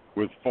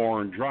with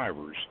foreign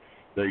drivers.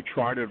 They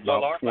tried it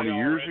about 20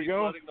 years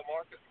ago. The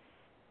market?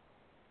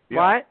 Yeah,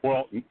 what?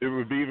 Well, it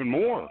would be even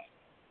more.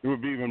 It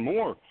would be even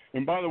more.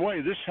 And by the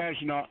way, this has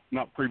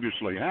not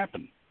previously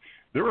happened.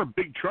 There are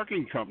big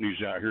trucking companies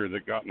out here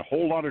that got in a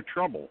whole lot of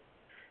trouble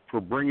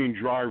for bringing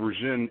drivers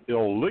in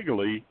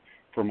illegally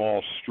from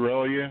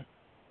Australia,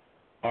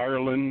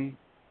 Ireland,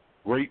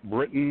 Great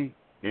Britain,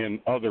 and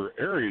other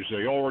areas.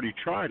 They already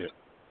tried it,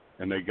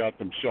 and they got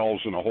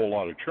themselves in a whole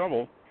lot of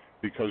trouble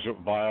because it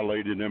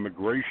violated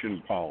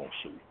immigration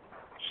policy.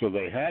 So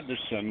they had to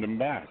send them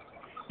back.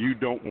 You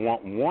don't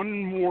want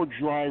one more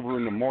driver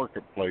in the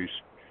marketplace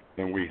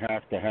than we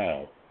have to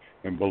have.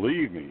 And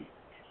believe me,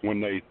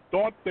 when they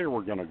thought they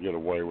were going to get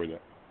away with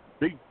it,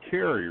 big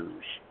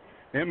carriers,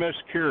 MS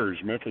Carriers,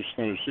 Memphis,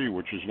 Tennessee,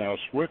 which is now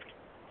Swift,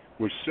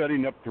 was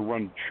setting up to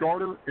run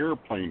charter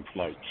airplane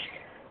flights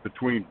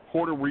between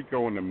Puerto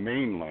Rico and the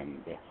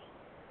mainland,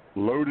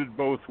 loaded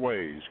both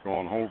ways,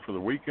 going home for the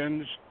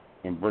weekends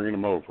and bringing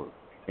them over.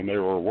 And they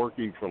were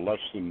working for less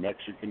than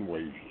Mexican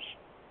wages.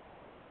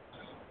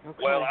 Okay.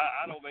 Well,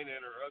 I don't mean to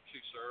interrupt you,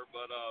 sir,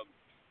 but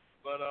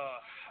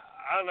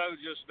I know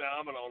just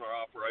now I'm an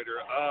owner-operator.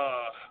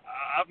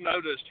 I've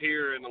noticed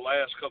here in the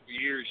last couple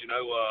of years,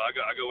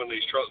 I go in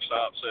these truck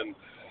stops, and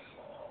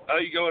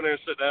you go in there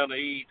and sit down to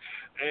eat,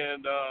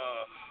 and,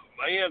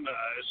 man,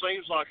 it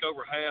seems like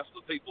over half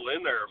the people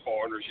in there are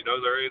foreigners.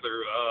 They're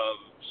either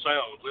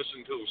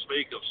listening to them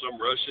speak of some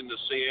Russian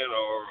descent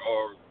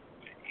or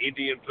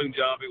Indian,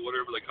 Punjabi,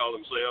 whatever they call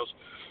themselves,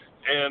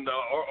 and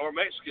or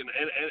Mexican.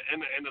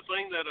 And the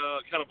thing that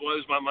kind of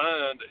blows my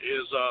mind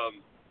is,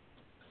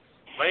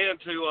 man,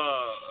 to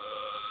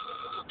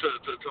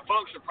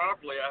function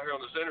properly out here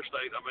on this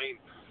interstate, I mean,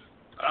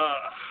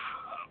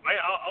 man,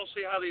 I'll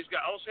see how these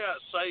guys. I'll see how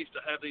it's safe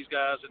to have these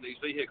guys in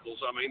these vehicles.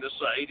 I mean, this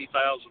is an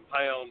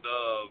 80,000-pound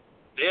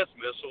death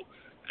missile,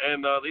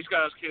 and these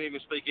guys can't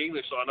even speak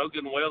English. So I know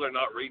good and well they're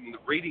not reading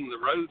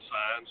the road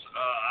signs.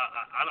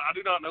 I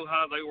do not know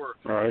how they were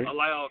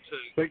allowed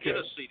to get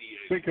a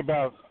CDU. Think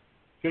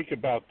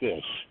about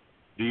this.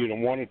 Do you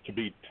want it to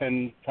be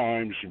 10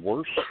 times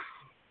worse?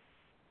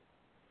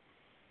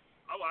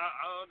 Oh,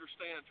 I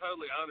understand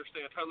totally.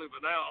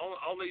 But now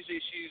on these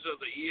issues of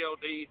the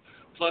ELD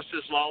plus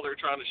this law they're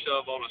trying to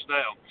shove on us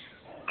now,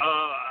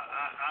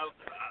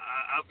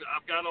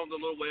 I've got on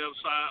the little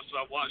websites.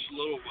 I've watched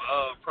little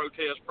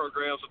protest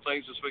programs and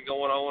things that's been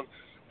going on,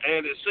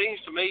 and it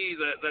seems to me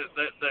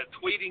that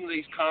tweeting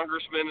these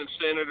congressmen and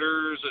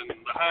senators and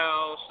the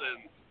House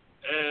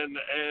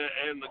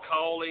and the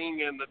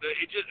calling and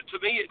to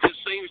me it just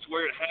seems to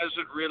where it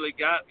hasn't really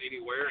gotten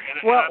anywhere,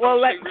 and I don't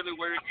see really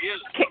where it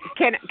is.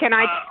 Can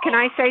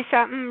I say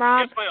something,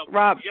 Rob? Yes, ma'am.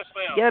 Rob, yes,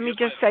 ma'am. let me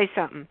just say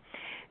something.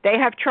 They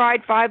have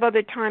tried 5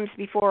 other times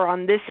before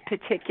on this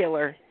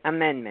particular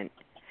amendment.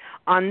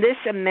 On this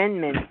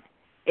amendment,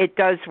 it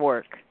does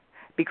work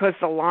because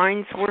the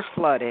lines were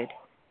flooded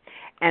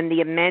and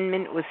the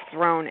amendment was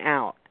thrown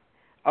out.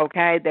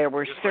 Okay, there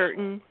were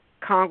certain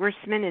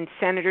congressmen and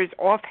senators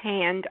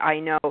offhand. I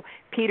know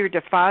Peter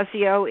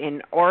DeFazio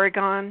in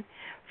Oregon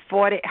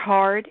fought it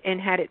hard and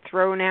had it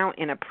thrown out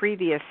in a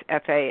previous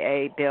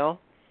FAA bill.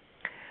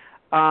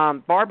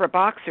 Barbara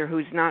Boxer,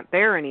 who's not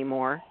there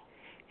anymore,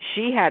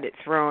 she had it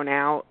thrown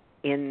out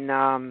in,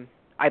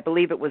 I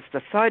believe it was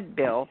the THUD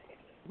bill,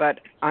 but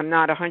I'm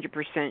not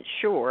 100%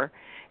 sure.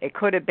 It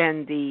could have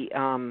been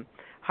the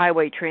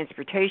Highway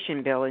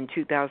Transportation Bill in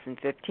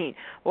 2015.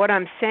 What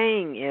I'm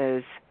saying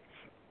is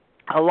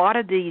a lot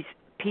of these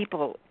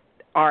people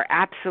are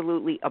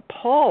absolutely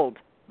appalled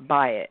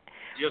by it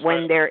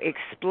when they're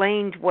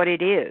explained what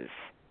it is.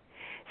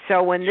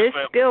 So when this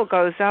bill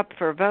goes up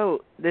for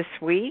vote this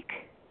week,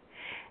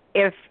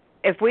 if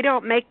we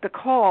don't make the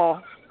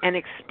call and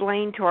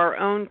explain to our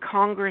own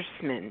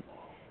congressmen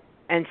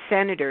and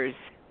senators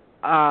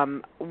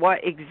what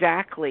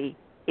exactly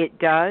it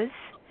does,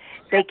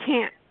 they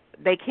can't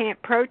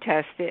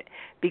protest it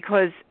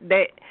because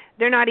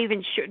they're not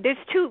even sure. There's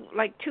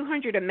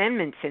 200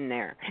 amendments in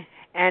there,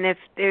 and if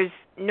there's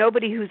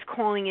nobody who's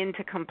calling in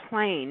to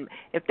complain,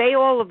 if they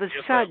all of a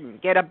sudden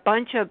get a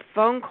bunch of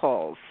phone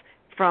calls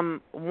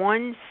from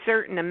one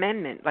certain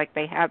amendment like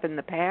they have in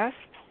the past,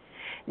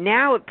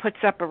 now it puts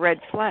up a red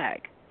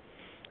flag.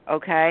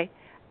 Okay?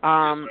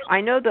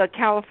 I know the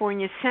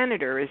California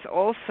senator is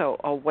also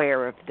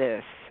aware of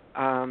this.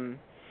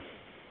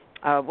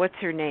 What's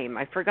her name?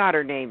 I forgot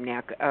her name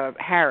now.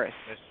 Harris.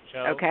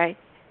 Okay?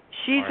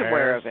 She's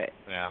aware of it.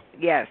 Yeah.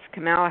 Yes,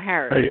 Kamala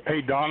Harris.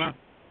 Hey, Donna.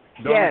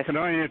 Yes. Can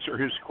I answer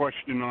his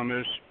question on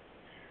this?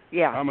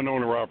 Yeah. I'm an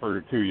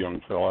owner-operator too, young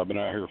fella. I've been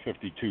out here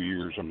 52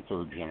 years. I'm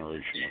third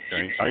generation,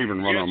 okay? I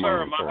even run on my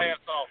own authority. My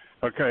hat's off.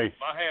 Okay.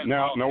 My hat's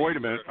Now, off. wait a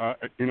minute.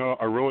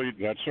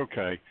 That's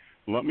okay.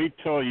 Let me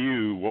tell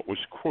you what was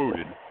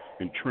quoted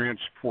in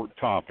Transport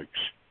Topics.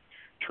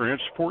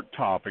 Transport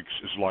Topics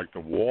is like the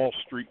Wall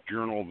Street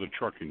Journal of the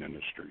trucking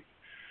industry.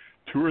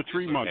 2 or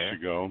 3 months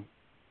ago,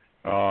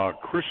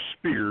 Chris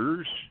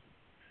Spears,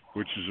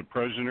 which is the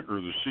president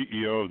or the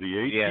CEO of the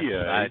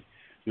ATA,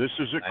 this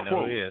is a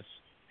quote.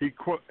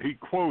 He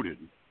quoted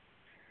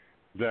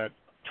that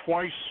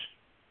twice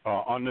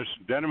on this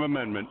Denham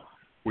Amendment,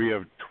 we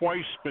have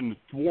twice been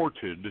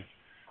thwarted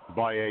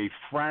by a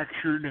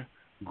fractured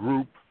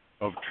group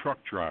of truck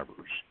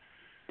drivers.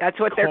 That's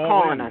what they're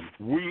calling us.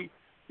 We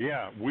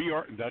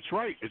are. That's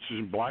right. It's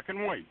in black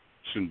and white.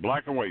 It's in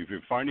black and white. If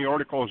you find the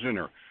article, it's in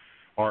there.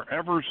 Our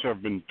efforts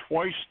have been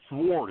twice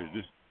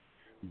thwarted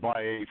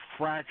by a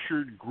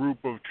fractured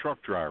group of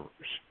truck drivers.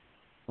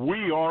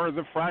 We are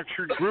the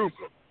fractured group,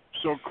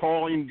 so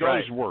calling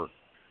does work.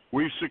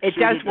 We've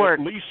succeeded at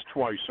least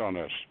twice on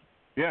this.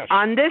 Yes.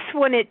 On this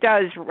one it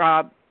does,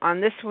 Rob.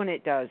 On this one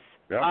it does.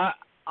 Yep.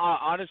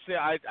 Honestly,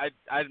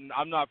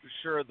 I'm not for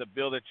sure of the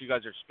bill that you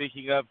guys are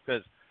speaking of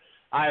because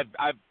I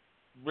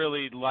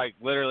really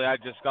literally I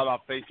just got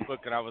off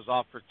Facebook and I was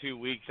off for 2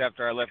 weeks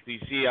after I left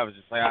DC. I was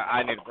just like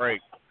I need a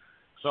break.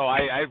 So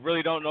I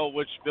really don't know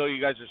which bill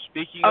you guys are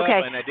speaking of,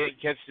 and I didn't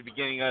catch the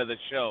beginning of the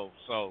show.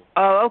 So.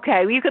 Oh,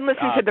 okay. Well, you can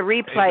listen to the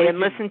replay and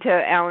listen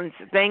to Alan's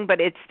thing,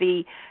 but it's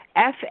the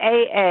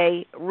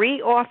FAA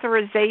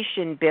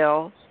reauthorization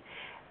bill,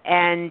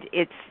 and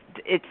it's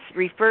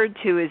referred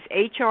to as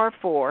HR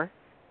 4,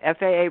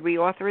 FAA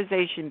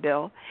reauthorization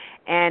bill,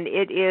 and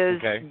it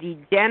is the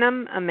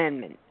Denham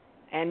Amendment.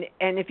 And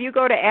if you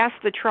go to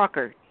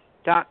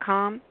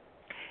AskTheTrucker.com,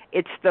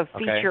 it's the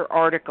feature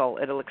article.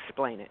 It'll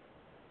explain it.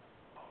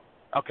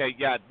 Okay,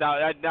 yeah.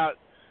 Now,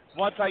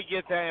 once I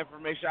get that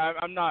information,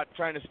 I'm not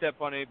trying to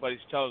step on anybody's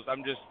toes.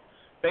 I'm just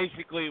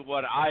basically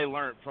what I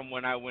learned from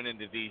when I went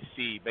into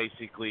D.C.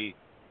 basically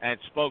and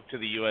spoke to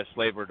the U.S.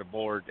 Labor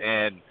Board.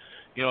 And,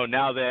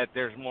 now that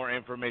there's more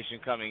information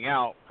coming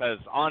out, because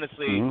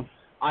honestly,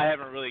 I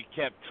haven't really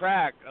kept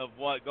track of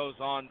what goes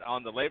on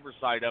the labor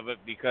side of it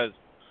because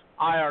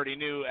I already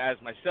knew as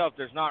myself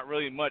there's not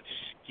really much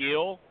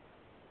skill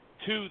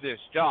to this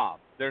job.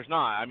 There's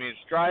not. I mean, it's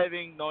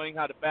driving, knowing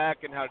how to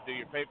back and how to do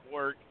your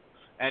paperwork,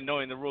 and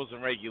knowing the rules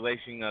and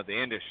regulations of the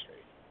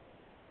industry.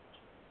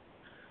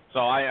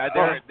 So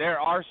there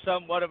are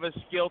somewhat of a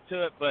skill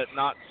to it, but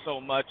not so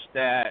much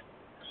that,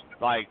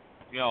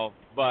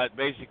 but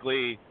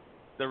basically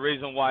the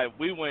reason why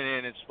we went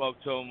in and spoke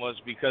to them was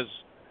because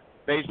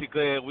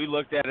basically we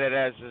looked at it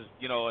as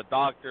a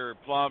doctor,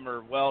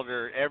 plumber,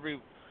 welder,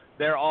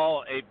 they're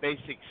all a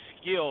basic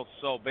skill.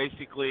 So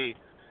basically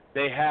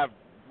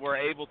we're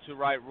able to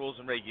write rules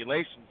and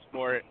regulations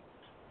for it,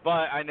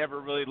 but I never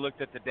really looked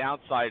at the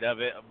downside of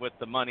it with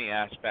the money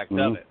aspect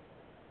of it.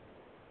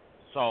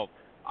 So,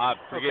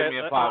 forgive me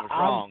if I was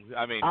wrong.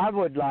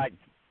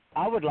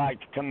 I would like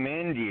to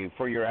commend you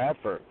for your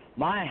effort.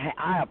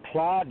 I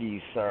applaud you,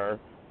 sir.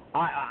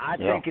 I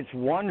think it's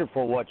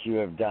wonderful what you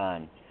have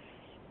done.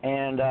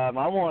 And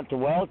I want to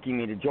welcome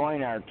you to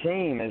join our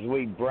team as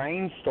we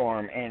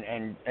brainstorm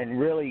and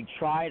really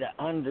try to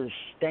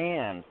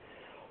understand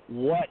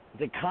what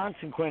the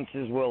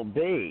consequences will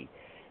be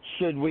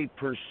should we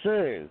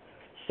pursue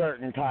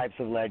certain types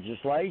of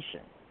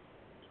legislation.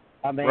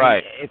 I mean,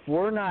 if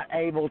we're not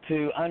able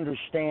to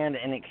understand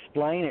and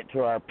explain it to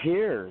our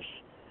peers,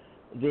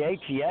 the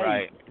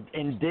ATA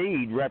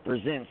indeed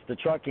represents the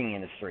trucking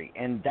industry,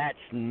 and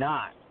that's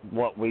not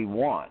what we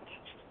want.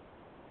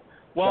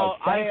 Well,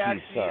 so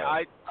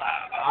I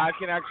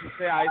can actually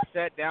say I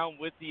sat down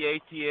with the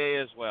ATA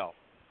as well,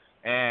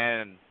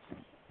 and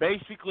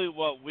basically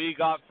what we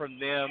got from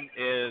them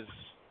is,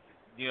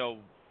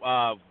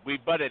 we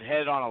butted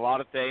head on a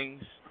lot of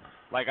things.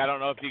 Like, I don't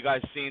know if you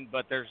guys seen,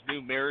 but there's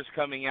new mirrors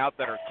coming out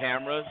that are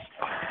cameras,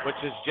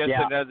 which is just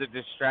another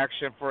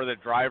distraction for the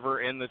driver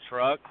in the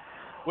truck,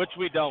 which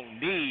we don't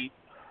need.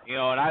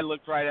 And I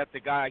looked right at the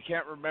guy. I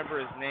can't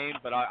remember his name,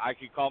 but I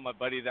could call my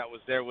buddy that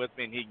was there with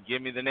me, and he can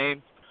give me the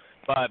name.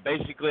 But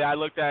basically, I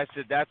looked at it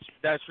and said,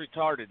 that's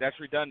retarded. That's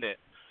redundant.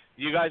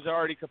 You guys are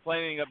already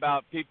complaining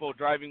about people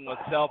driving with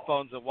cell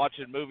phones and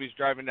watching movies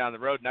driving down the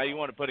road. Now you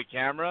want to put a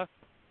camera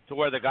to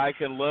where the guy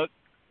can look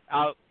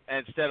out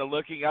instead of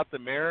looking out the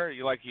mirror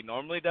like he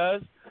normally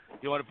does?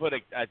 You want to put a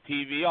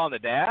TV on the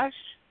dash?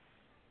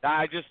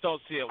 I just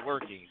don't see it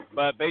working.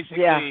 But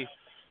basically,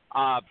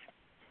 I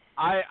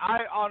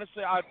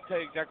honestly, I'll tell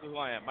you exactly who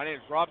I am. My name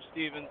is Rob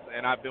Stevens,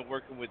 and I've been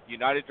working with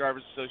United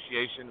Drivers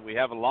Association. We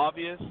have a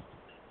lobbyist,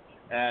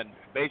 and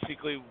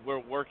basically we're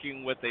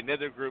working with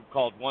another group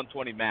called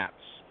 120 Maps.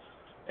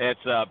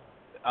 It's a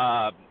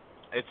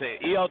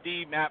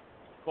ELD map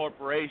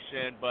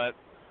corporation, but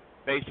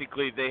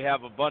basically they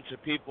have a bunch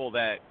of people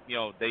that,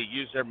 they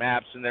use their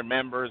maps and their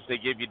members. They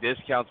give you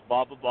discounts,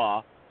 blah, blah,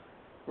 blah.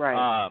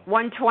 Right.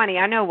 120.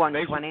 I know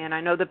 120, and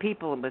I know the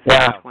people with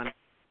 120.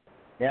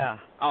 Yeah.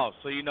 Oh,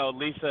 so you know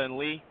Lisa and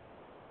Lee?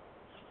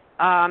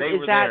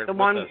 Is that the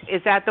one?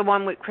 Is that the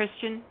one with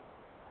Christian?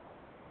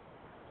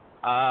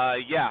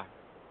 Yeah.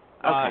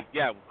 Okay.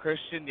 Yeah,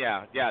 Christian.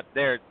 Yeah.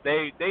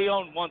 They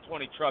own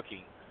 120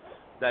 Trucking.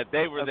 That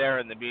they were there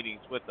in the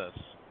meetings with us.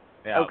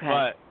 Yeah. Okay.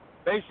 But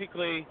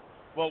basically,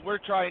 what we're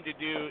trying to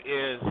do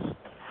is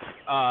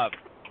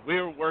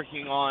we're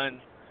working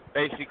on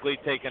basically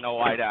taking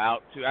OIDA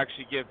out to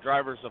actually give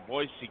drivers a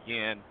voice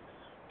again,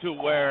 to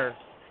where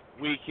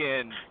we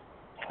can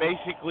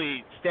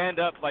basically stand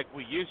up like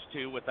we used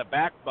to with a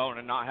backbone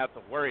and not have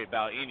to worry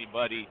about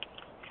anybody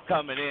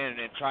coming in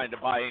and trying to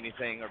buy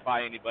anything or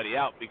buy anybody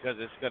out, because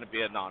it's going to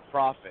be a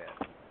non-profit.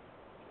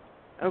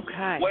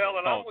 Okay. Well,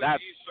 and I'm with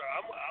you, sir.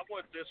 I'm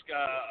with this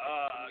guy,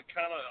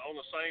 kind of on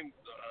the same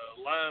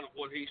line of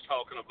what he's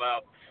talking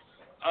about.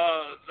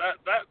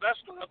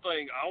 That's the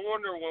thing. I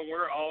wonder when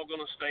we're all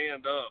going to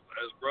stand up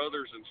as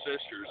brothers and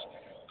sisters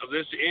of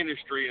this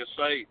industry and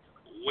say,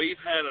 we've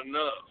had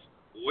enough.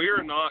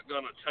 We're not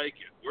going to take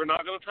it. We're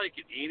not going to take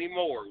it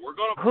anymore. We're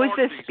going to Who's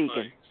this these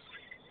speaking? Things.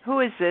 Who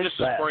is this? This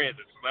is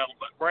Brandon from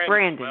Alabama.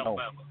 Brandon.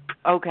 Alabama.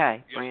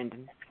 Okay, Yes.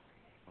 Brandon.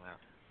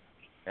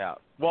 Yeah.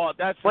 Well,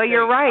 that's the well, thing.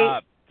 You're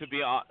right. To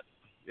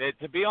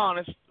be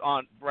honest,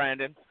 on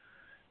Brandon,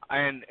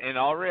 and in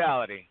all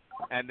reality,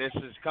 and this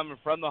is coming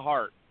from the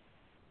heart,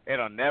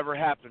 it'll never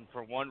happen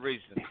for one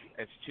reason.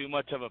 It's too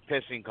much of a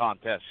pissing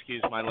contest.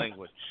 Excuse my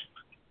language.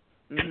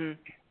 Mhm.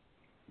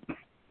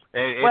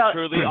 It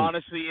truly,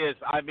 honestly is.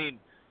 I mean,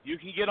 you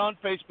can get on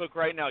Facebook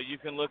right now. You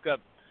can look up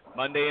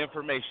Monday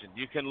information.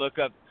 You can look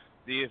up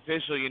the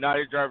official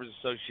United Drivers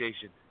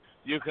Association.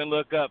 You can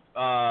look up,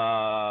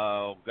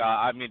 the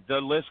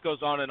list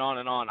goes on and on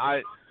and on.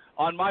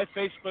 On my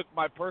Facebook,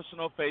 my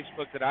personal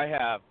Facebook that I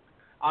have,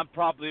 I'm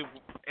probably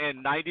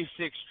in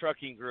 96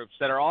 trucking groups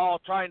that are all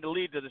trying to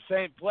lead to the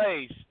same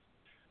place,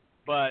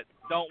 but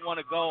don't want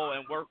to go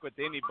and work with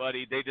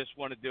anybody. They just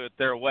want to do it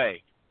their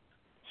way.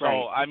 So,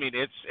 right. I mean,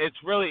 it's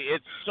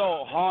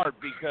so hard,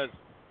 because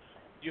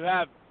you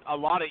have a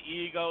lot of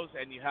egos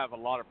and you have a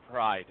lot of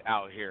pride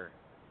out here.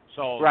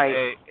 So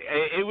right.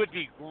 It would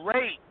be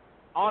great,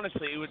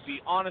 honestly,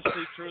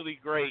 truly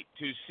great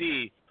to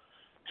see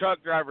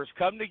truck drivers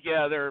come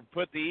together,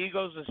 put the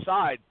egos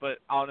aside, but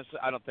honestly,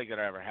 I don't think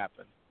it'll ever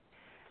happen.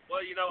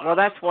 Well,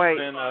 that's why.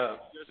 Ben, I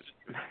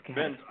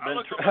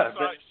look at my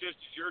sites just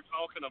as you're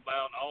talking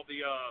about all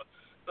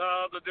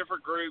the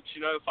different groups,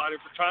 fighting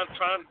for trying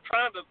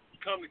to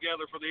come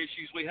together for the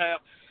issues we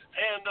have.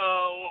 And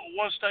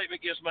one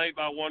statement gets made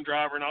by one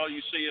driver, and all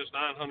you see is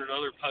 900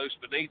 other posts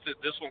beneath it.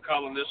 This one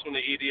calling this one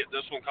an idiot,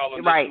 this one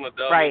calling this one a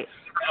dummy. Right.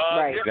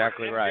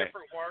 Exactly right.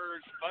 Different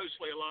words,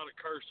 mostly a lot of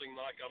cursing,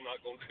 like I'm not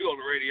going to do on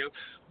the radio.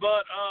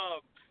 But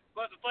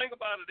the thing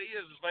about it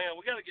is, man,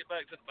 we got to get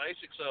back to the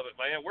basics of it,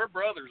 man. We're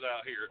brothers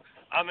out here.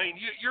 I mean,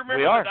 you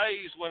remember the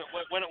days when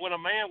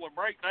a man would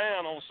break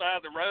down on the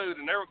side of the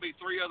road, and there would be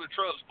 3 other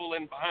trucks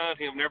pulling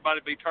behind him, and everybody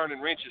would be turning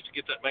wrenches to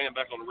get that man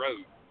back on the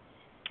road.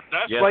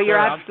 Well, you're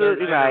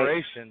absolutely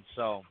right.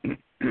 So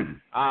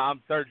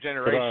I'm third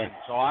generation,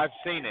 so I've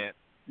seen it.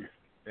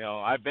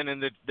 I've been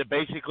in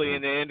basically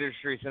in the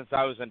industry since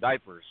I was in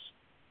diapers.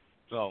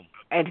 So.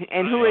 And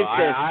who is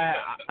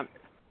this?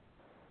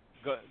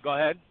 Go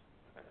ahead.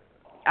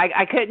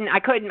 I couldn't.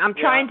 I'm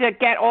trying to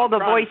get all the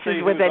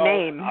voices with a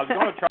name. I was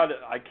going to try to.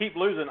 I keep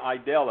losing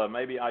Idella.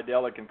 Maybe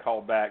Idella can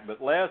call back.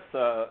 But Les,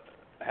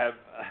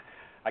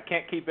 I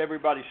can't keep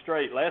everybody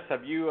straight. Les,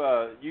 have you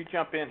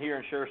jump in here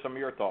and share some of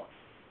your thoughts?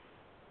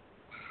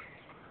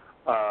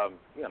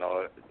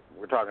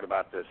 We're talking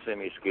about the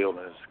semi-skilled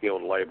and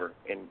skilled labor,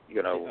 and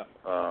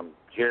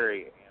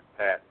Jerry and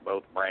Pat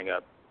both bring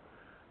up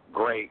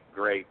great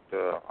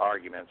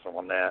arguments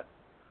on that.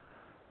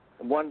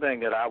 One thing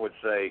that I would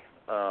say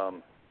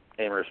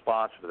in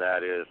response to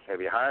that is,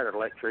 have you hired an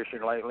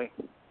electrician lately?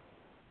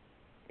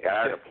 You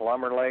hired a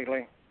plumber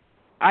lately?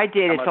 I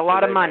did. It's a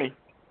lot of money.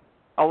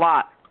 A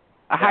lot.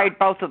 I hired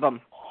both of them.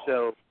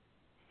 So,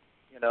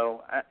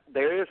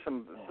 there is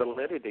some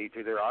validity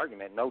to their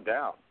argument, no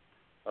doubt.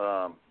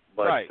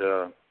 But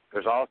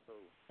there's also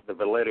the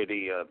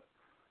validity of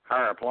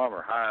hire a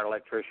plumber, hire an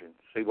electrician,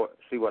 see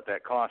what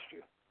that costs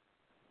you.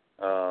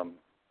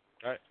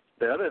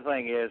 The other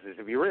thing is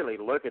if you really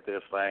look at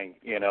this thing,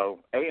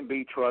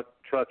 A&B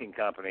Trucking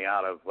Company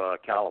out of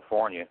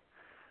California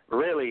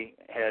really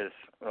has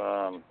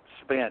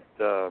spent,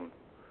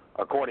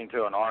 according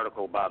to an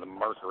article by the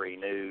Mercury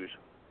News,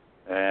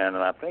 and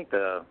I think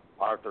the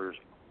author's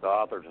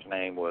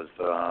name was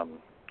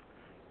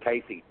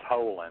Casey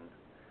Tolan.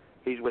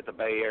 He's with the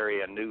Bay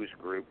Area News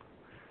Group.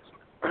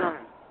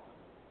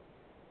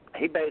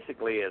 He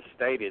basically has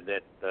stated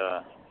that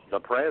the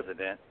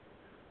president,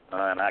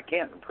 and I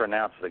can't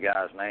pronounce the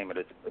guy's name, but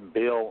it's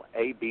Bill,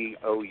 Aboudi.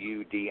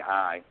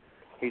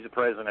 He's the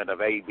president of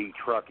AB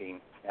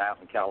Trucking out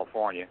in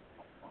California.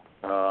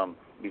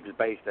 He's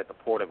based at the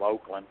Port of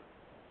Oakland.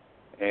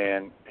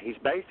 And he's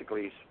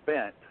basically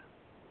spent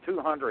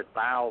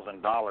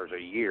 $200,000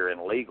 a year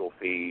in legal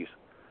fees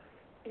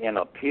in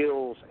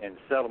appeals and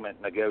settlement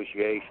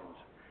negotiations.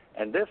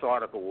 And this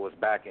article was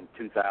back in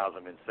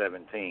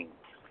 2017.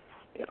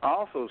 It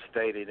also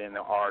stated in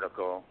the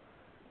article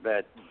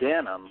that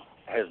Denham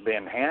has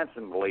been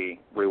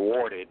handsomely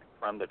rewarded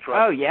from the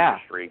trucking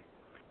industry.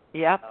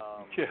 Yep.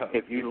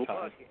 If you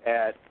look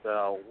at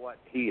what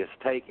he has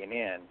taken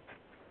in,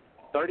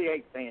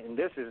 and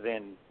this is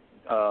in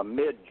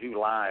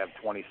mid-July of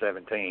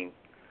 2017,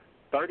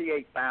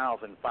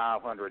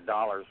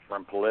 $38,500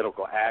 from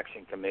political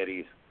action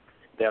committees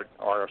that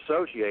are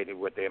associated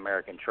with the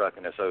American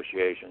Trucking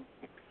Association.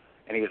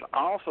 And he's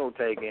also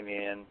taken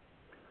in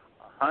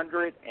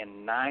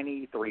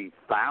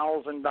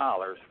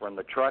 $193,000 from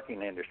the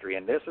trucking industry.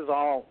 And this is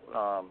all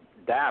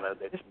data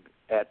that's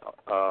at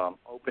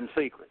Open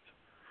Secrets.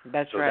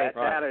 That's so right.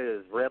 So that data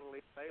is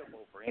readily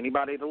available for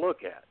anybody to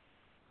look at.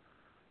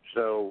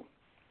 So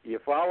you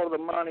follow the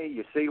money,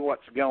 you see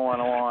what's going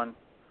on.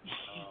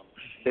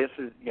 This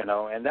is,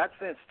 and that's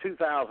since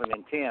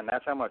 2010.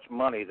 That's how much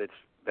money that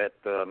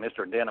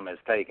Mr. Denham has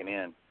taken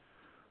in.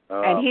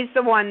 And he's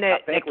the one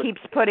that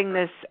keeps putting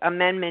this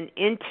amendment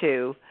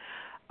into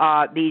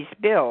these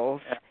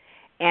bills.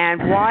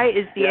 And why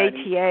is the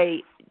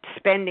ATA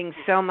spending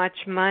so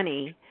much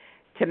money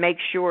to make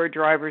sure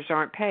drivers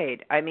aren't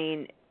paid? I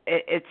mean,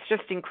 it's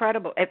just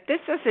incredible. If this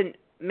doesn't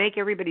make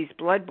everybody's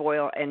blood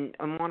boil and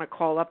want to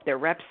call up their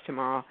reps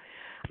tomorrow,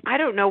 I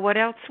don't know what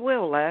else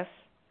will, Les.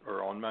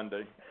 Or on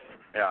Monday.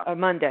 Yeah.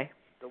 Monday.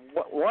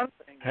 One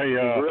thing. Hey,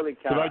 really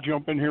could I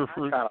jump in here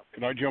for a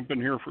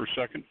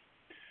second?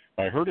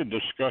 I heard a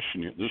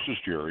discussion. This is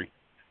Jerry.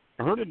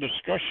 I heard a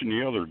discussion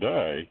the other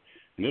day,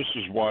 and this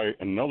is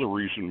another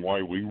reason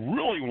why we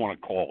really want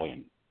to call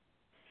in.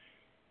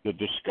 The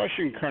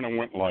discussion kind of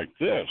went like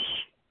this: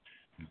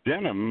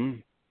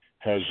 Denham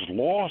has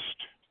lost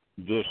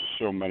this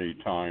so many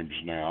times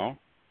now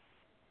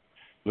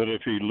that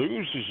if he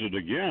loses it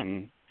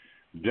again,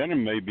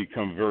 Denham may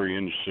become very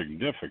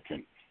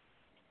insignificant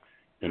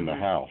in the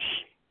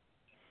House.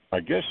 I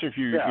guess if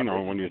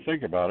when you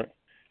think about it,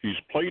 he's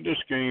played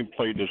this game,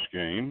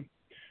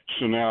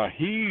 so now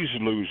he's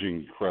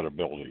losing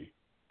credibility.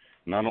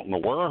 And I don't know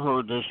where I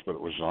heard this, but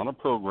it was on a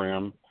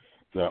program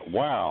that,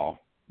 wow,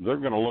 they're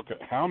going to look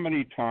at how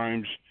many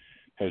times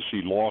has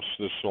he lost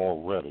this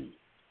already.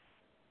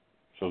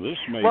 So this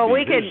may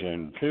be his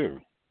end, too.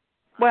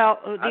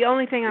 Well, the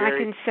only thing I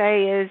can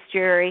say is,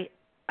 Jerry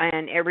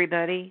and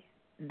everybody,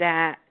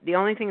 that the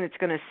only thing that's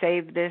going to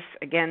save this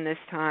again this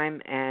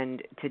time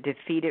and to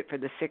defeat it for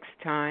the sixth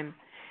time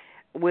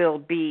will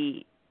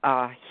be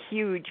a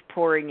huge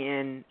pouring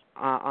in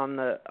on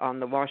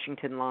the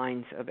Washington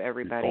lines of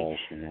everybody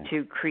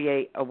to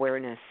create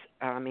awareness.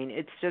 I mean,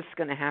 it's just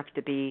going to have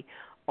to be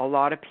a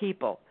lot of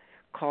people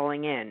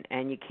calling in,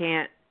 and you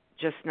can't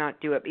just not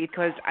do it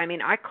because, I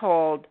mean, I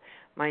called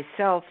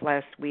myself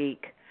last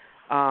week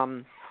as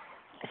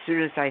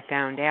soon as I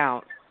found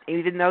out,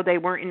 even though they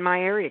weren't in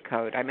my area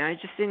code. I mean, I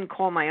just didn't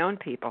call my own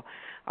people.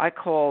 I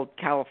called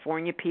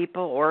California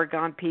people,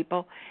 Oregon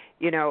people,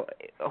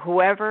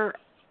 whoever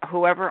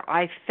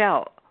I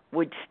felt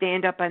would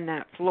stand up on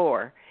that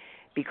floor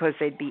because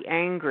they'd be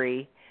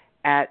angry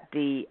at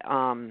the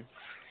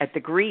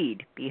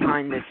greed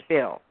behind this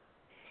bill.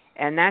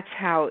 And that's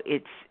how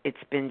it's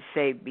been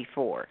saved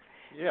before.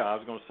 Yeah, I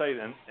was going to say,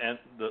 and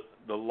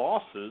the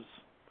losses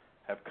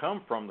have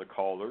come from the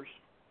callers.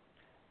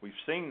 We've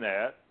seen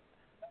that.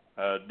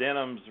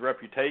 Denham's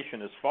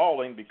reputation is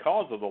falling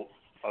because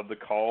of the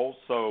calls.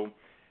 So,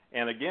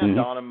 and again,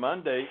 Donna,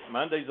 Monday's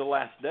the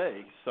last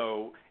day.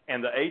 So,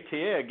 and the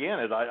ATA, again,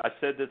 as I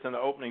said this in the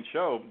opening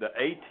show, the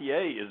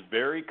ATA is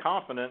very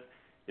confident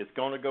it's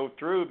going to go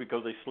through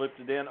because they slipped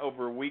it in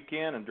over a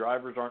weekend and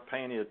drivers aren't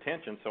paying any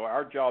attention. So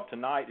our job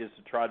tonight is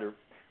to try to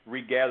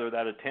regather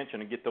that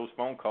attention and get those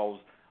phone calls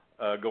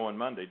going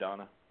Monday,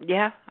 Donna.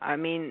 Yeah, I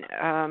mean,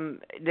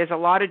 there's a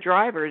lot of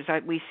drivers.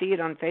 We see it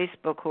on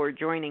Facebook who are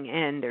joining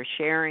in. They're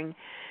sharing,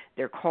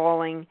 they're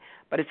calling,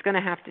 but it's going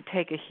to have to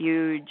take a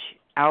huge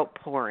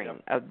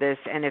outpouring of this.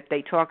 And if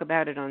they talk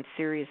about it on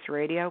Sirius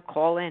Radio,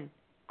 call in,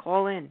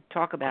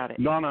 talk about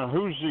it. Donna,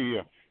 who's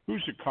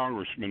the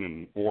congressman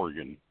in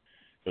Oregon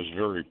that's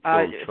very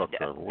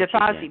pro-trucker?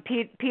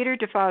 Peter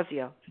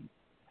DeFazio.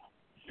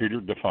 Peter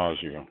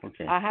DeFazio,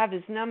 okay. I have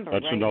his number.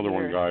 That's right another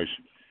here. one, guys.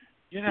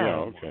 You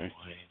know, yeah, okay.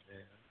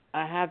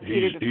 I have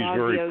Peter He's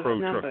very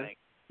DeFazio's number. pro-truck.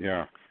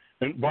 Yeah.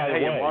 And by the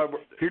way,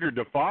 Peter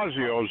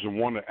DeFazio is the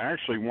one that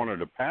actually wanted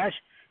to pass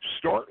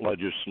start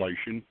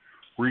legislation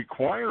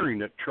requiring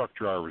that truck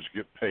drivers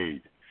get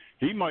paid.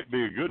 He might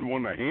be a good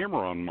one to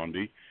hammer on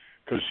Monday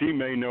because he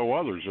may know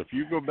others. If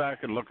you go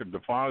back and look at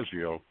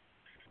DeFazio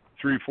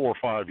 3, 4,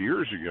 5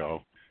 years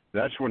ago,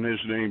 that's when his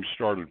name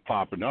started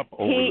popping up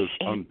over this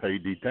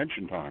unpaid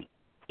detention time.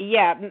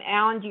 Yeah,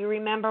 Alan, do you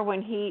remember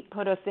when he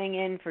put a thing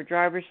in for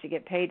drivers to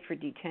get paid for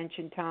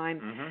detention time?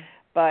 Mm-hmm.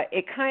 But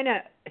it kind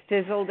of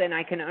fizzled, and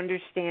I can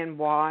understand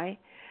why,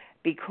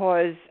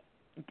 because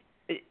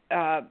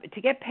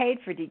to get paid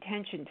for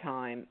detention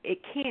time, it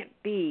can't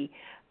be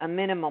a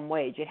minimum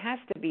wage. It has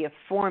to be a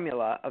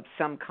formula of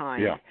some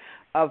kind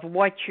of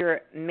what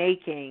you're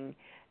making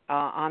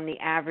on the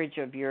average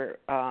of your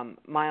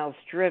miles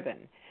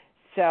driven.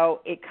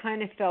 So it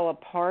kind of fell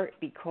apart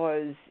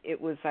because it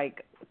was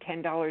like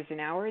 $10 an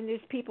hour, and there's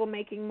people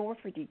making more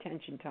for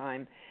detention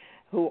time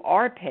who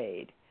are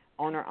paid,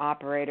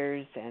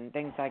 owner-operators and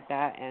things like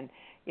that. And,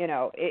 you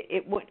know,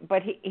 it would,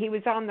 but he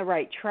was on the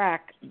right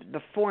track. The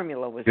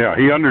formula was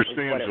he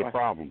understands the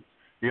problem.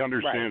 He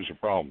understands the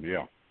problem,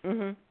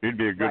 Mm-hmm. He'd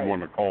be a good one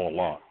to call a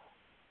lot.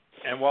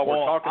 And while we're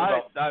talking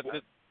about...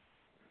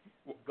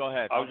 Go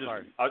ahead.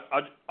 Sorry.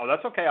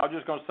 That's okay. I was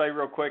just going to say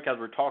real quick, as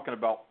we're talking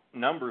about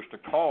numbers to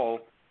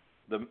call,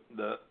 the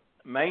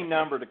main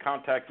number to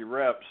contact your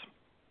reps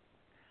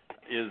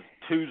is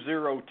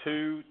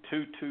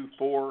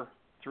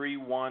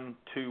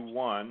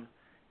 202-224-3121.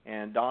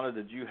 And Donna,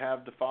 did you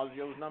have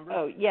DeFazio's number?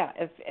 Oh yeah.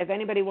 If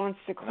anybody wants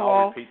to call, and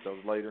I'll repeat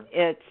those later.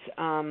 It's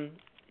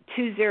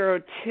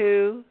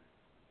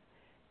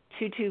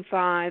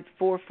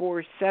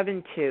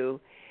 202-225-4472.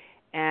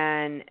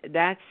 And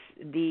that's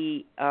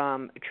the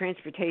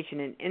transportation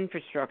and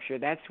infrastructure.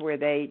 That's where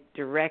they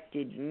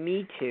directed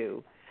me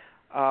to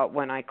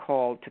when I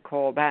called, to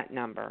call that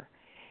number.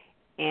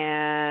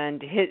 And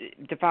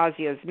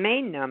DeFazio's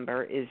main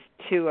number is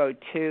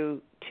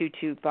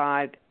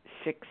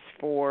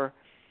 202-225-6416.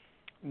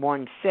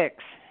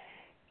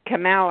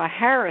 Kamala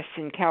Harris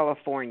in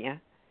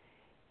California,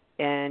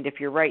 and if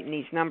you're writing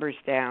these numbers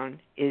down,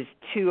 is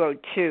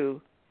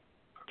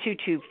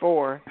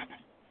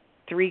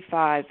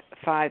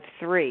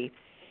 202-224-3553.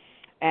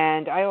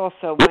 And I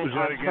also went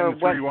on her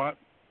website.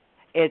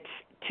 It's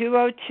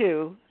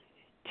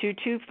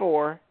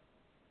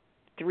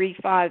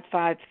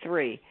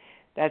 202-224-3553.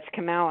 That's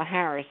Kamala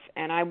Harris.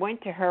 And I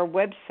went to her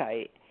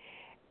website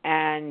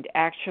and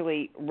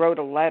actually wrote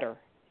a letter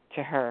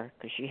to her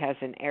because she has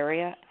an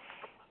area,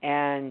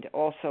 and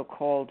also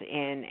called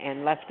in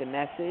and left a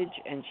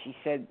message. And she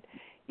said,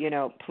 you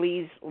know,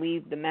 please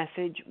leave the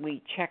message.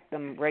 We check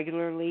them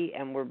regularly,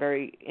 and we're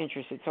very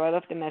interested. So I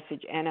left a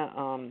message and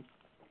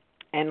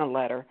a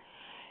letter.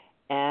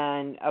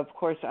 And, of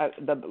course,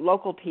 the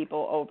local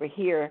people over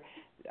here,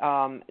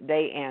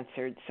 they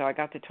answered, so I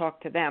got to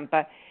talk to them.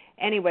 But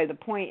anyway, the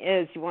point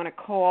is, you want to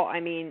call. I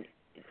mean,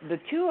 the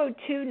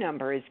 202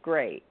 number is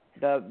great,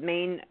 the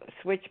main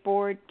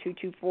switchboard,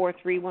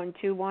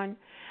 224-3121.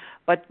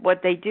 But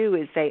what they do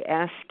is they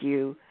ask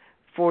you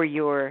for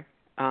your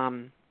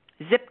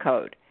zip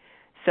code.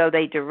 So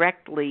they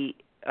directly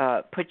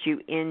put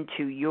you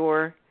into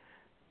your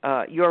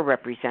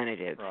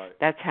representative. Right.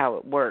 That's how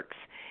it works.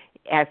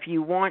 If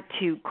you want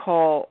to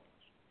call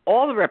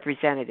all the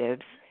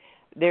representatives,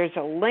 there's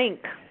a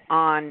link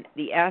on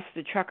the Ask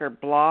the Trucker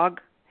blog,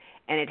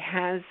 and it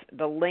has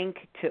the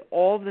link to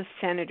all the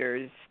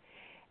senators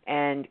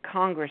and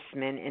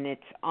congressmen, and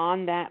it's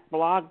on that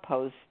blog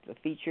post, the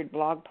featured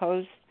blog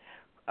post,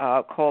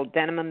 called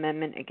Denham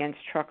Amendment Against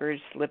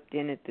Truckers Slipped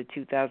In at the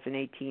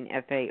 2018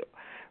 FAA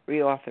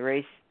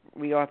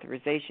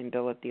Reauthorization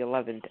Bill at the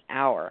 11th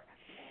hour.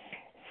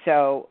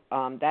 So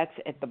that's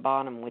at the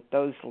bottom with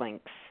those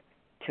links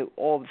to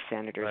all the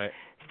senators. Right.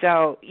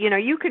 So, you know,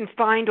 you can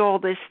find all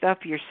this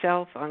stuff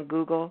yourself on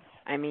Google.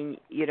 I mean,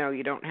 you know,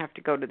 you don't have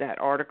to go to that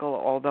article,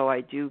 although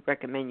I do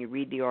recommend you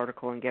read the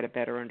article and get a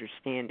better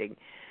understanding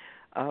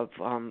of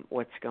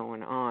what's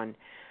going on.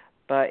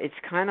 But it's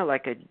kind of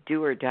like a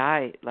do or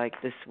die,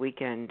 like this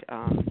weekend,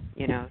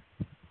 you know,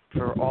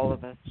 for all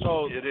of us.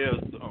 So it is.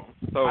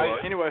 So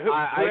anyway,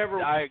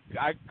 whoever I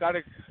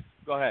gotta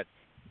go ahead.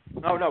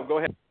 No, go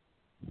ahead.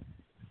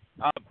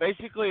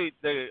 Basically,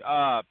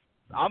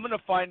 I'm gonna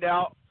find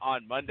out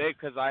on Monday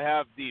because I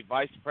have the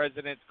vice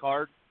president's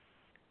card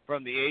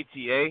from the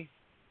ATA,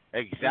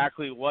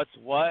 exactly what's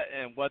what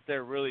and what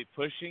they're really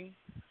pushing.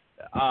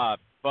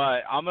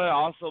 But I'm gonna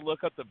also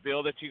look up the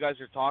bill that you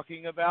guys are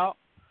talking about.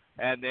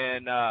 And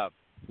then,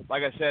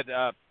 like I said,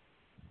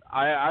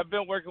 I've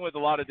been working with a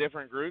lot of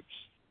different groups,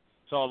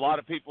 so a lot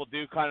of people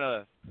do kind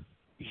of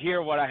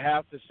hear what I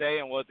have to say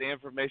and what the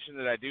information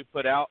that I do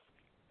put out.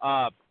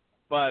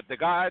 But the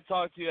guy I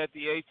talked to at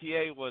the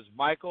ATA was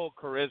Michael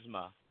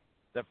Charisma,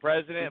 the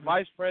president,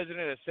 vice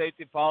president of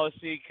Safety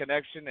Policy,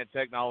 Connection, and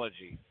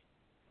Technology.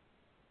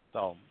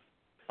 So,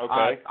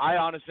 okay. I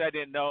honestly I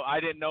didn't know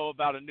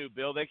about a new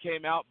bill that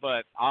came out,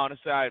 but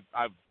honestly I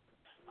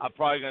I'm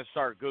probably going to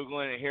start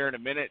Googling it here in a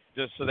minute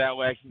just so that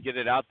way I can get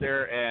it out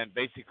there and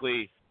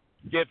basically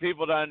get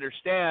people to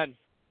understand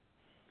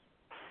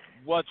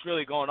what's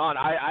really going on.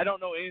 I don't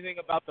know anything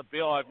about the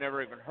bill. I've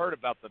never even heard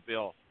about the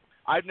bill.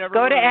 I've never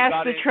Go really to Ask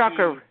got the into,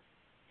 Trucker.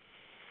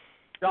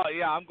 Oh,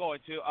 yeah, I'm going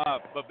to.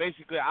 But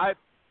basically, I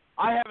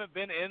haven't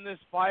been in this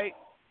fight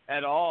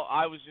at all.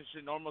 I was just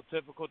a normal,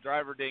 typical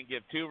driver, didn't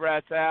give two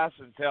rats ass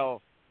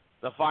until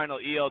the final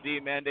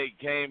ELD mandate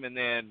came, and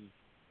then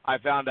I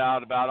found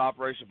out about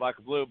Operation Black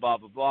and Blue, blah,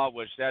 blah, blah,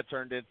 which that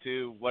turned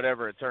into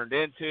whatever it turned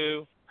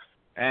into,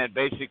 and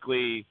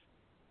basically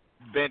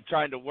been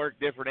trying to work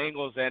different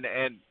angles.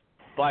 And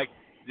like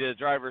the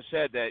driver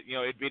said, that, you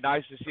know, it'd be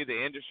nice to see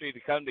the industry to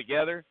come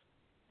together.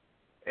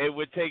 It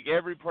would take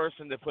every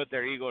person to put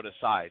their ego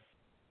aside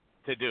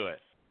to do it.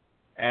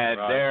 And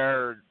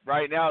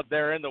right now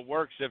they're in the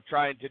works of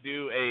trying to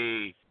do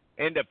a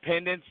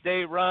Independence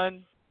Day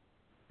run.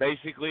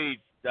 Basically,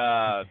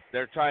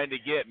 they're trying to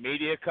get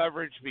media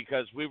coverage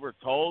because we were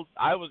told,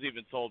 I was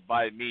even told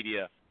by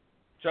media,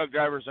 truck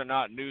drivers are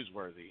not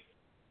newsworthy.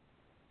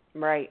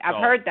 Right. I've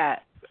heard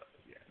that.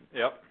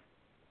 Yep.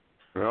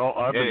 Well,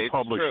 I've been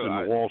published true.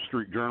 in the Wall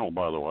Street Journal,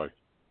 by the way.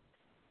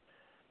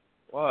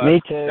 Well,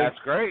 Me too. That's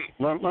great.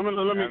 Let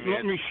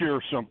me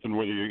share something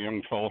with you,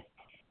 young fellow.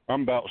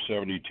 I'm about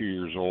 72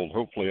 years old.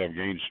 Hopefully I've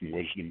gained some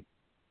wisdom.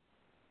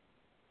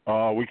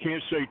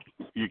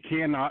 You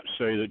cannot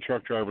say that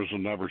truck drivers will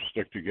never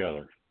stick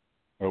together.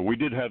 We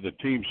did have the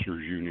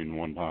Teamsters Union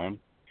one time.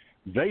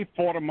 They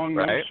fought among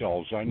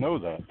themselves. I know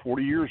that.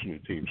 40 years in the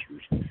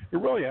Teamsters. They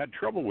really had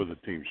trouble with the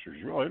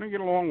Teamsters. Really, they didn't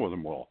get along with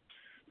them well.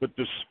 But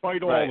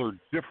despite all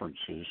their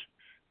differences,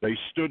 they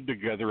stood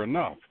together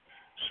enough.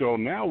 So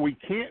now we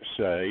can't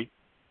say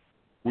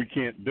we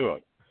can't do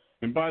it.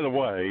 And by the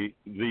way,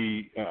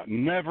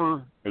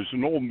 never, as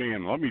an old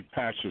man, let me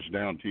pass this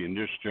down to you in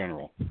just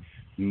general.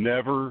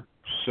 Never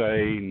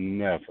say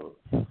never.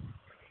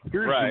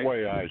 Here's the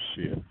way I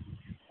see it.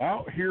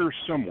 Out here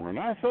somewhere, and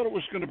I thought it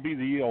was going to be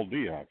the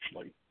ELD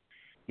actually,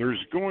 there's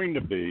going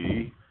to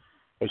be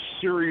a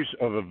series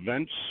of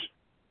events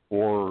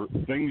or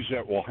things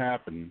that will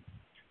happen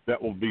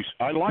that will be,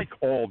 I like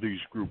all these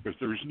groups. If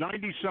there's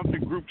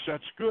 90-something groups,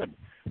 that's good.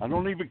 I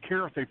don't even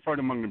care if they fight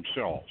among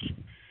themselves.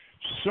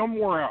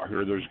 Somewhere out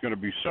here, there's going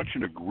to be such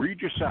an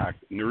egregious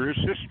act, and there is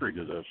history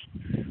to this,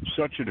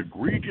 such an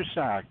egregious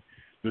act,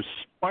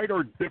 despite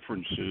our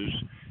differences,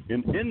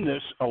 and in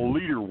this, a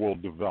leader will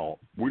develop.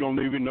 We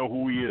don't even know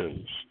who he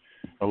is.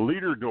 A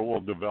leader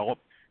will develop,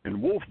 and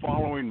we'll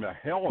follow him to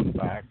hell and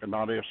back and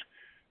not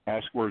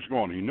ask where he's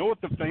going. You know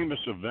what the famous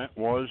event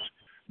was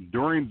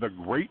during the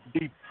Great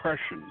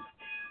Depression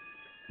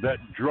that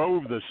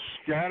drove the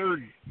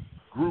scattered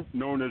group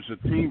known as the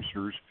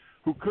Teamsters,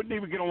 who couldn't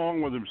even get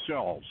along with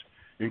themselves,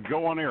 and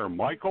go on air.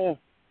 Michael,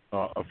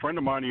 a friend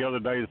of mine the other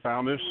day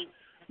found this.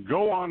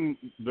 Go on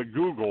the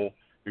Google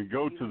and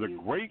go to the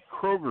Great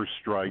Kroger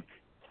Strike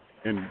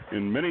in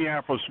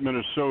Minneapolis,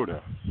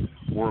 Minnesota,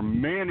 where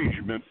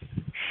management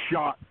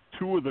shot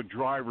two of the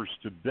drivers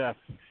to death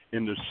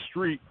in the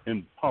street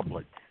in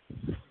public.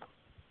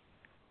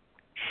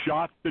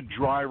 Shot the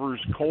drivers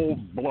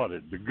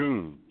cold-blooded, the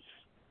goons.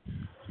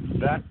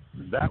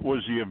 That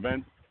was the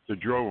event that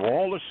drove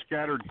all the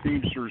scattered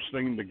Teamsters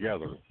thing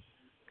together.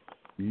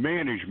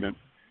 Management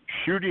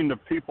shooting the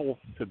people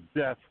to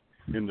death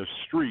in the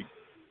street,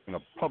 in a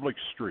public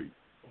street.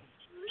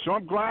 So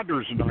I'm glad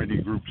there's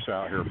 90 groups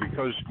out here,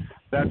 because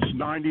that's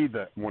 90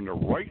 that when the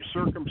right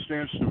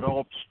circumstance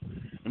develops,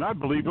 and I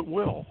believe it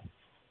will.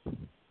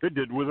 It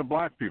did with the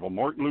black people,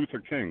 Martin Luther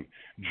King,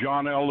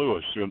 John L.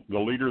 Lewis, the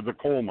leader of the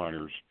coal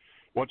miners.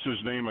 What's his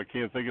name? I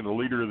can't think of the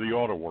leader of the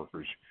auto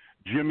workers,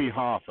 Jimmy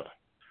Hoffa.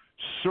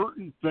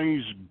 Certain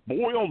things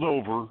boiled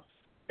over,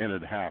 and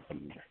it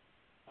happened.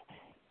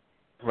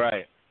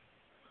 Right.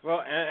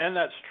 Well, and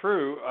that's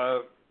true.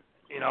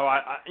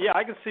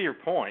 I can see your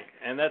point,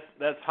 and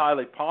that's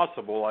highly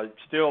possible. I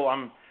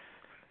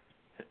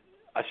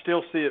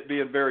still see it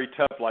being very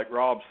tough, like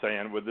Rob's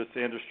saying, with this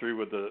industry,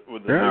 with the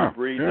new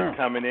breed that's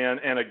coming in.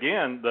 And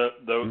again,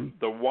 the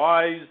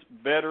wise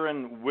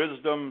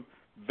wisdom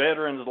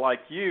veterans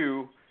like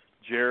you,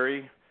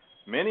 Jerry,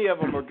 many of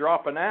them are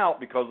dropping out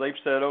because they've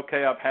said,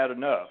 okay, I've had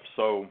enough.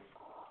 So,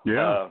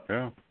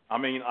 I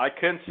mean, I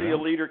can see a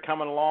leader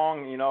coming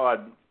along. You know, I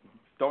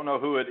don't know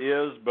who it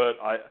is, but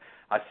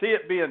I see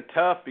it being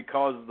tough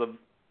because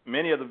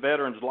many of the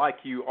veterans like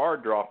you are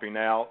dropping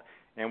out,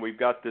 and we've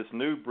got this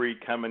new breed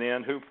coming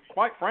in who,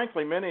 quite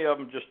frankly, many of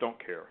them just don't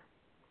care.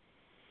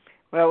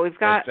 Well, we've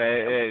got,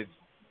 and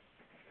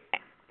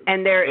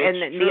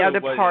the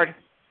other part.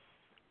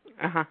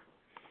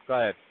 Go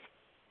ahead.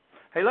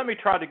 Hey, let me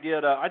try to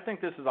get, I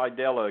think this is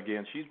Idella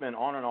again. She's been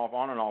on and off.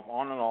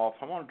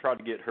 I want to try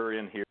to get her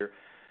in here.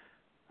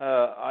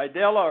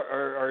 Idella,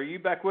 are you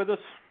back with us?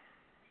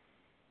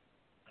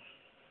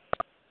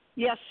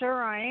 Yes,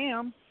 sir, I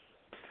am.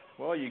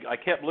 Well, I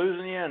kept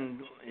losing you, and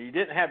you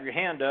didn't have your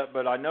hand up,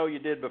 but I know you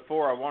did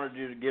before. I wanted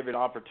you to give you an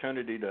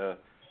opportunity to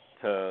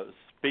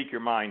speak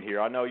your mind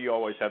here. I know you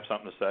always have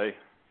something to say.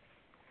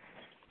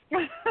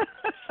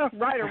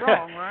 Right or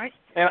wrong, right?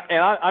 And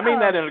I mean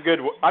that in a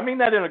good way. I mean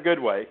that in a good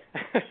way.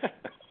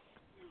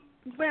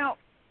 Well,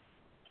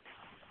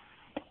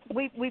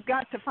 we've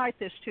got to fight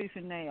this tooth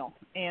and nail,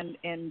 and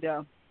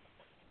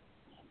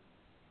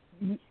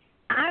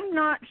I'm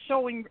not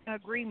so in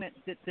agreement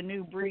that the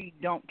new breed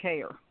don't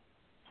care.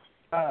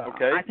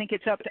 Okay. I think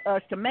it's up to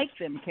us to make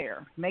them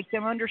care, make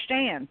them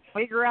understand,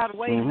 figure out a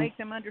way to make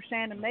them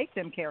understand and make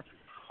them care.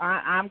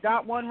 I've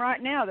got one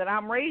right now that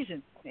I'm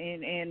raising,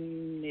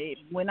 and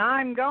when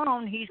I'm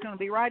gone, he's going to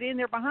be right in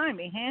there behind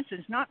me.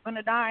 Hanson's not going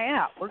to die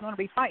out. We're going to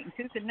be fighting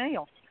tooth and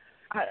nail.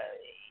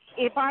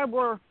 If I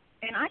were,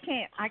 and I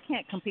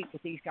can't compete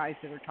with these guys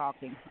that are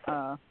talking.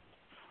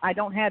 I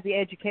don't have the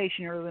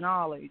education or the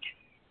knowledge.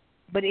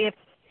 But if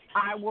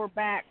I were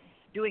back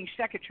doing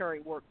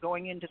secretary work,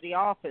 going into the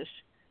office,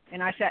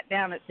 and I sat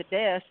down at the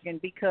desk,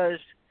 and because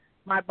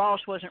my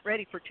boss wasn't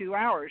ready for 2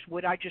 hours,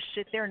 would I just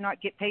sit there and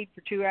not get paid for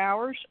 2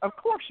 hours? Of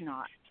course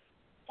not.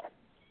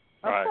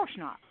 Of course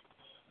not.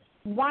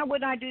 Why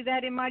would I do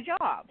that in my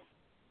job?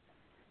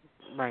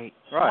 Right.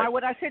 Why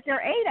would I sit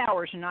there 8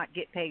 hours and not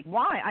get paid?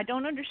 Why? I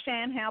don't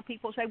understand how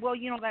people say, well,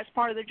 that's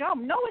part of the job.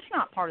 No, it's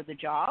not part of the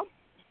job.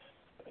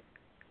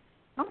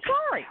 I'm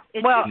sorry.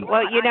 Well,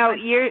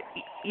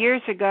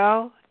 years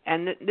ago,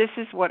 and this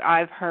is what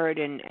I've heard,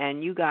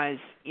 and you guys,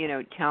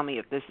 tell me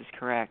if this is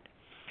correct.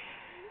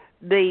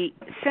 The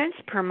cents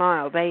per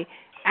mile, they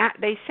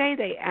say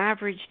they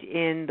averaged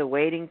in the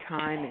waiting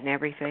time and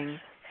everything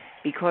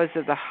because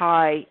of the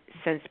high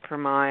cents per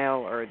mile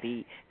or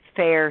the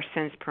fair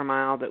cents per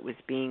mile that was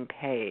being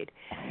paid.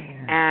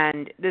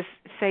 And this,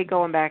 say,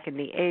 going back in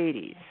the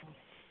 80s.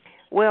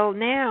 Well,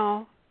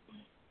 now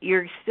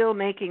you're still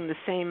making the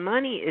same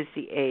money as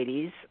the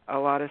 80s. A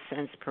lot of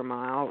cents per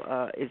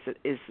mile is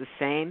the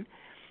same.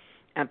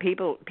 And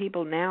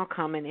people now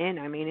coming in,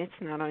 I mean, it's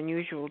not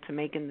unusual to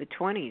make in the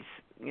 20s,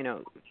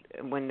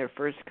 when they're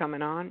first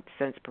coming on,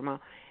 cents per mile.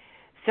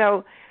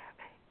 So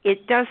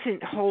it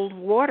doesn't hold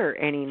water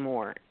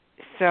anymore.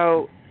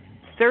 So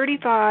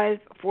 35,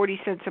 40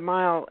 cents a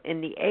mile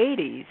in the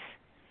 80s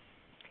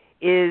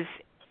is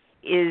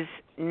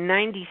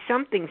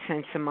 90-something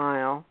cents a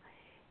mile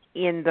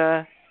in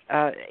the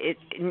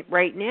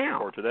right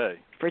now.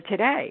 For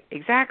today,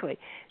 exactly.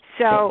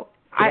 So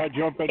Can I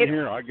jump in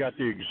here? I got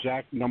the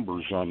exact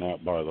numbers on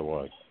that, by the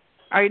way.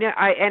 I know,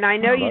 I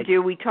know you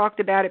do. We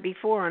talked about it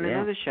before on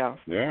another show.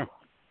 Yeah.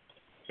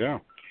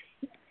 Well,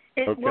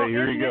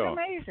 here you go.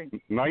 Amazing.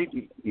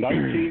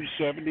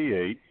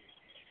 1978,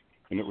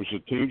 and it was a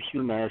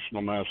Teamster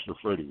National Master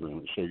Freight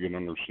Agreement, so you can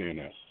understand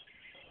that.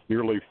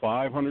 Nearly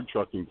 500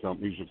 trucking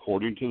companies,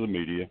 according to the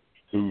media,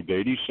 moved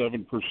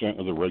 87%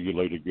 of the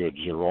regulated goods.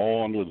 They're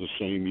all under the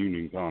same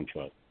union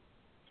contract.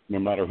 No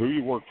matter who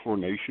you work for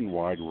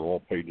nationwide, we're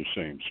all paid the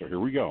same. So here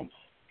we go.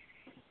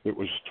 It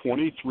was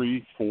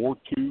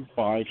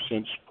 23.425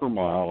 cents per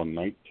mile in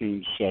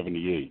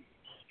 1978.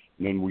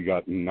 And then we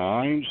got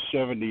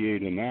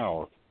 $9.78 an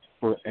hour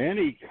for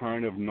any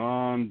kind of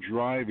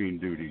non-driving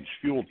duties,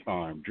 fuel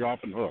time,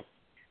 drop and hook,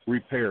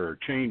 repair,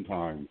 chain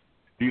time,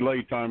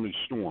 delay time in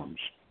storms.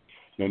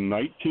 In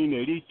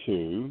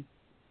 1982,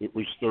 it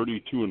was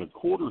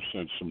 32.25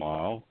 cents a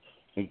mile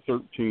and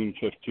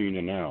 $13.15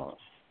 an hour.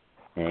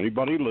 Now,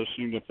 anybody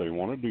listening, if they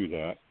want to do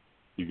that,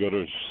 you go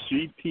to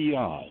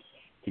CPI,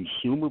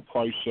 Consumer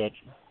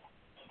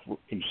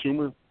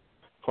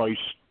Price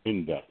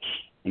Index,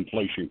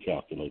 inflation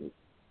calculator,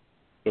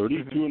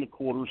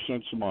 32.25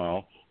 cents a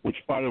mile, which,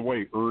 by the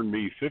way, earned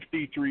me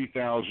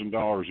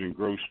 $53,000 in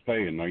gross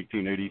pay in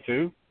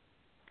 1982.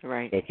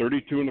 Right. At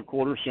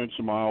 32.25 cents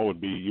a mile would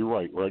be, you're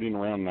right in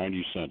around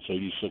 90 cents,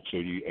 86,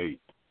 88.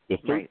 The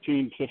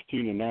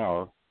 $13.15 an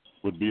hour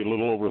would be a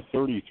little over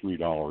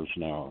 $33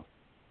 an hour.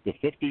 The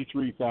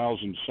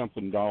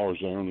 $53,000-something I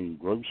earn in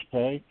gross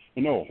pay,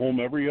 home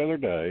every other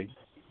day,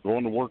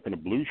 going to work in a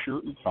blue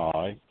shirt and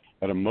tie,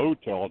 at a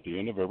motel at the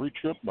end of every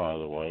trip, by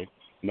the way,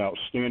 and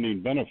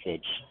outstanding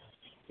benefits,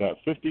 that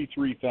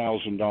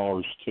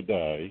 $53,000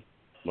 today,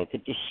 look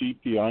at the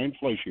CPI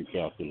inflation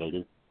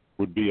calculator,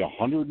 would be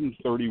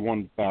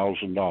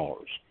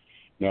 $131,000.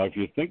 Now, if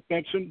you think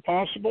that's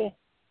impossible,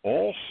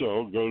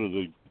 also go to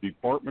the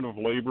Department of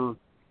Labor,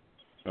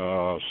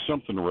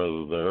 something or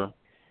other there,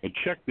 and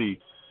check the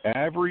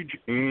average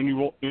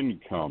annual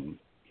income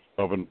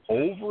of an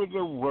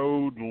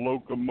over-the-road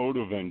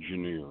locomotive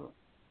engineer.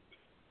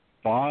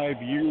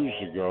 5 years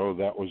ago,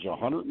 that was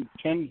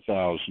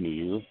 $110,000 a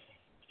year.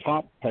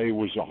 Top pay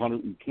was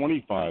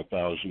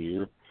 $125,000 a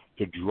year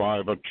to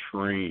drive a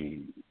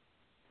train.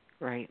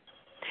 Right.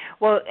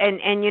 Well,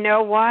 and you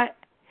know what?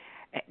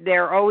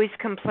 They're always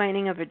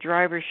complaining of a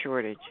driver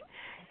shortage.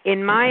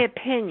 In my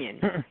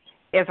opinion,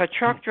 if a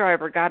truck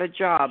driver got a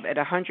job at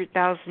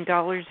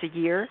 $100,000 a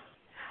year,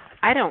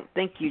 I don't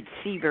think you'd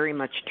see very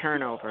much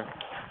turnover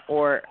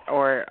or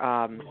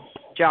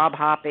job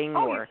hopping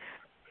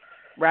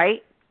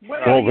right?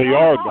 Well, they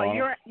are,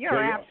 Donna.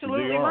 You're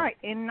absolutely right.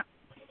 In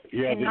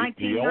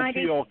 1990, the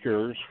LTL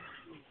carriers,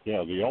 the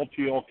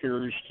LTL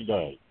carriers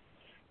today,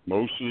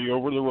 most of the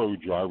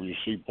over-the-road drivers you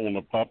see pulling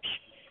the pups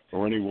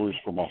are anywhere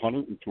from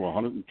 $100,000 to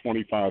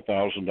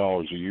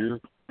 $125,000 a year,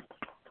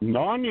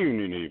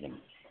 non-union even.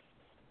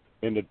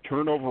 And the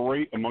turnover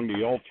rate among the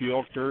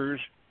LTL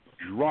carriers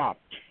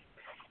dropped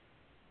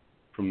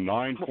from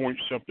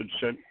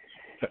 9-point-something%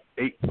 to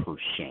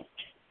 8%.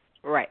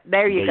 Right.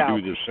 There you go.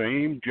 They do the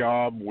same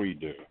job we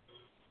do.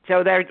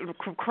 So they're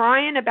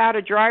crying about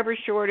a driver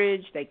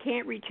shortage. They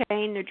can't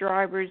retain the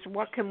drivers.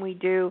 What can we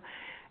do?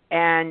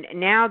 And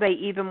now they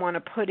even want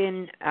to put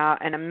in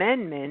an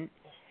amendment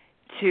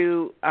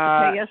to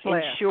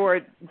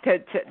ensure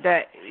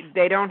that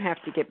they don't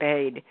have to get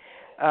paid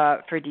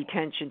for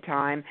detention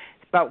time.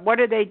 But what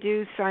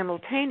do?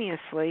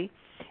 Simultaneously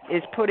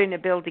is put in a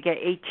bill to get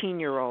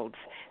 18-year-olds.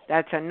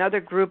 That's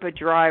another group of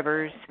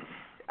drivers,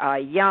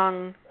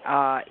 young,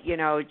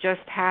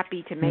 just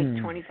happy to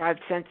make 25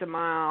 cents a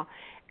mile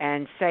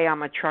and say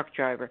I'm a truck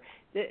driver.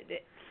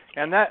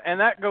 And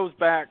that goes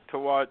back to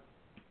what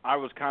I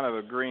was kind of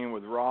agreeing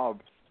with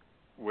Rob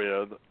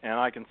with, and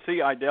I can see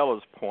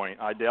Idela's point.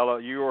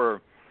 Idela,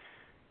 you're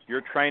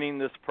training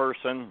this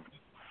person,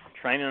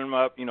 training them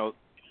up,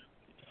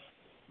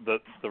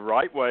 the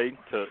right way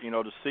to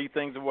see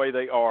things the way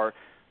they are.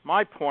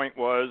 My point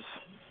was,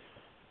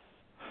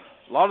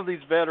 a lot of these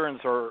veterans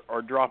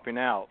are dropping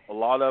out. A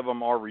lot of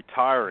them are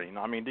retiring.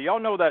 I mean, do y'all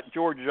know that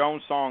George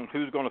Jones song,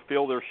 "Who's Gonna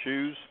Fill Their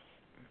Shoes"?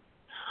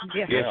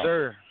 Yes,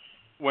 sir.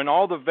 When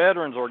all the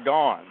veterans are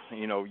gone,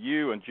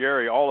 you and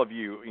Jerry, all of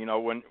you,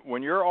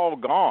 when you're all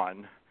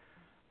gone,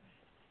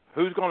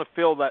 who's going to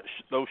fill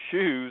those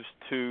shoes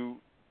to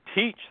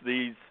teach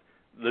the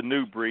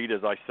new breed,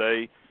 as I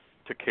say,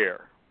 to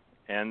care?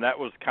 And that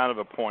was kind of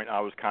a point I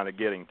was kind of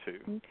getting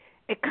to.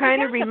 It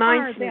kind of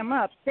reminds me. Them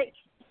up. They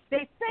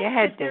think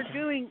that they're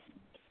doing.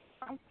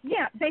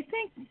 They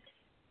think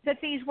that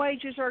these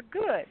wages are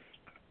good.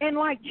 And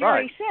like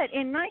Jerry said,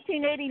 in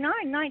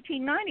 1989,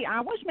 1990,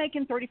 I was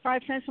making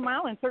 35 cents a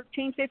mile and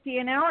 $13.50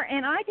 an hour,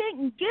 and I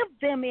didn't give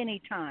them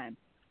any time.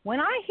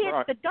 When I hit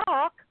the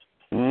dock,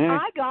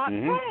 I got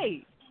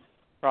paid.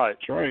 Right.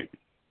 That's right.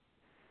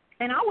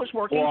 And I was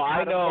working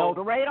out of El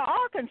Dorado,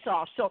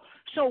 Arkansas.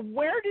 So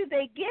where do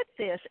they get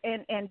this?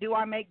 And do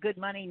I make good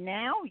money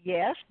now?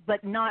 Yes,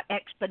 but not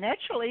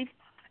exponentially.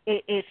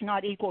 It's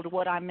not equal to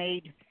what I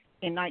made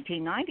in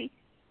 1990.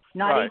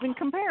 Not even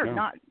compared.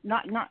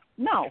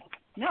 No.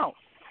 No,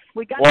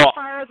 we got to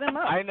fire them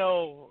up. I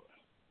know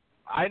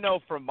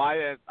from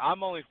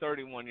I'm only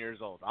 31 years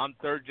old. I'm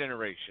third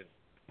generation,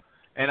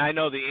 and I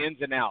know the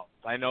ins and outs.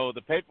 I know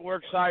the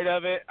paperwork side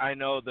of it. I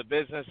know the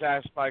business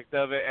aspect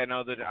of it. And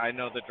I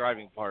know the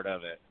driving part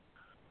of it.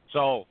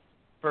 So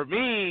for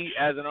me,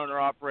 as an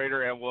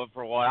owner-operator, and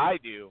for what I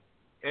do,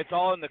 it's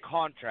all in the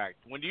contract.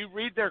 When you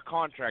read their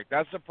contract,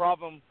 that's the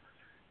problem.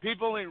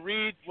 People only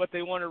read what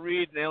they want to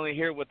read, and they only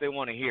hear what they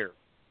want to hear.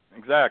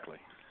 Exactly.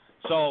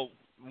 So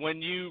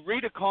when you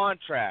read a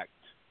contract,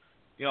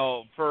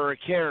 for a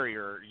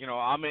carrier,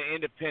 I'm an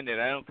independent.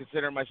 I don't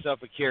consider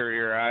myself a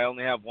carrier. I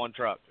only have one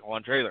truck,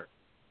 one trailer,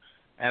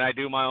 and I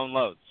do my own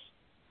loads.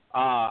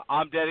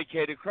 I'm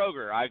dedicated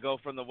Kroger. I go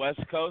from the West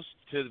Coast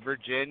to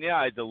Virginia.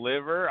 I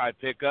deliver. I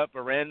pick up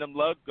a random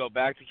load, go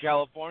back to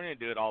California, and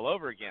do it all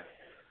over again.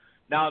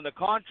 Now, in the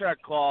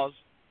contract clause,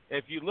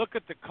 if you look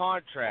at the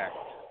contract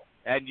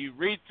and you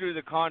read through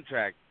the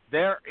contract,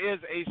 there is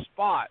a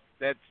spot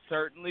that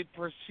certainly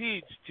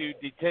proceeds to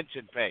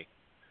detention pay.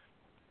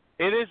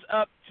 It is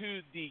up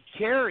to the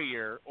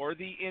carrier or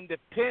the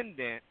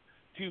independent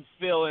to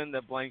fill in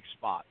the blank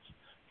spots.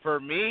 For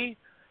me,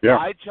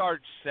 I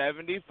charge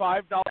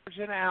 $75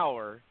 an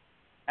hour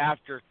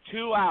after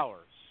 2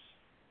 hours.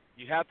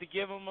 You have to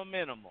give them a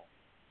minimal.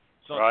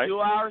 So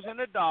 2 hours in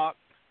the dock,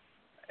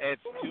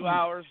 it's 2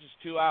 hours is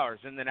 2 hours.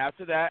 And then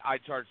after that, I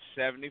charge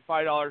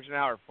 $75 an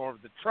hour for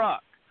the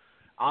truck.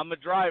 I'm a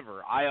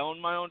driver. I own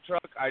my own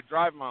truck. I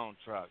drive my own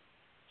truck.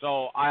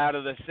 So out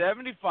of the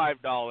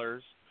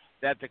 $75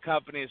 that the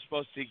company is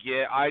supposed to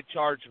get, I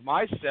charge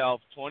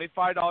myself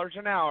 $25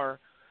 an hour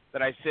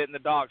that I sit in the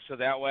dock, so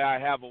that way I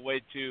have a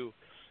way to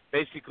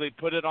basically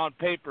put it on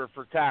paper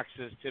for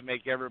taxes to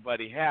make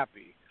everybody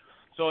happy.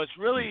 So it's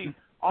really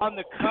on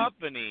the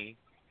company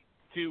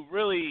to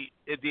really,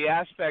 the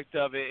aspect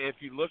of it, if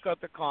you look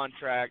at the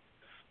contract,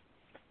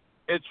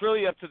 it's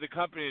really up to the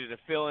company to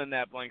fill in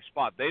that blank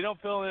spot. They don't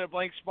fill in a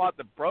blank spot,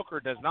 the broker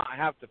does not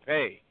have to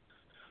pay.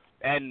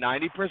 And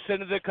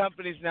 90% of the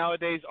companies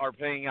nowadays are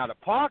paying out of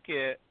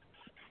pocket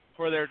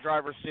for their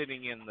driver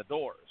sitting in the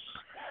doors.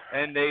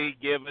 And they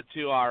give a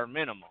 2-hour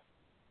minimum.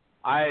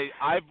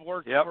 I've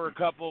worked for a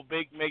couple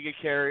big mega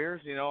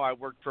carriers. I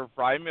worked for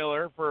Fry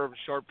Miller for a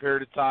short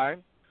period of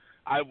time.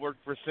 I worked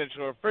for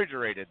Central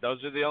Refrigerated.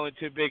 Those are the only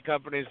two big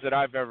companies that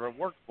I've ever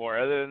worked for.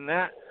 Other than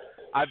that,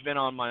 I've been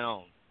on my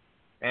own.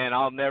 And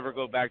I'll never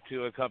go back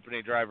to a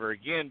company driver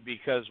again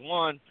because,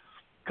 one,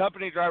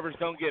 company drivers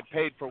don't get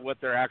paid for what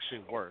they're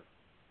actually worth.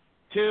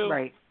 Two,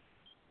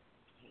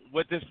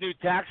 with this new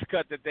tax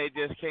cut that they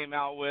just came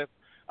out with,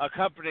 a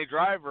company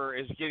driver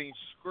is getting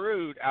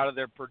screwed out of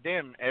their per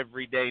diem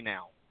every day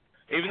now.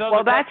 Even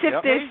though that's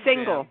if they're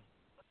single.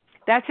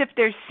 That's if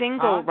they're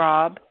single,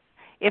 Rob.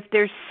 If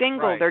they're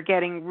single, Right. they're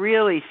getting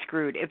really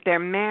screwed. If they're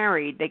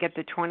married, they get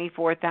the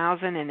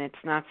 $24,000, and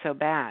it's not so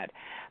bad.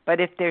 But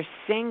if they're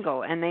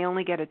single and they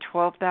only get a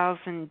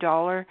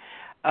 $12,000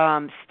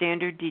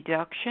 standard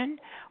deduction,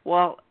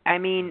 well, I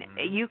mean,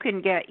 you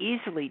can get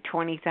easily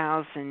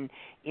 $20,000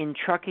 in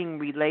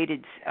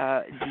trucking-related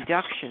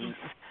deductions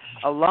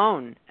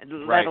alone,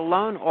 let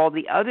alone all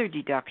the other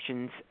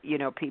deductions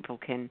people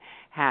can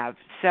have.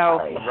 So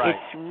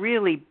it's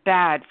really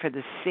bad for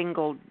the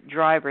single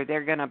driver.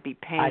 They're going to be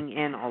paying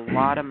in a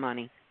lot of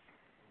money.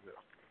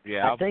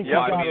 Yeah, I think you've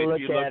got to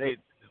look at it.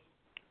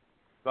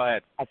 Go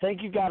ahead. I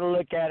think you've got to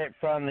look at it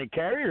from the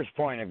carrier's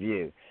point of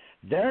view.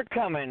 They're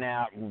coming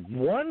out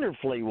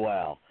wonderfully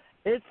well.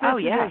 This is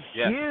a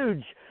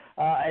huge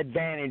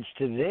advantage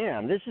to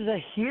them. This is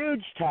a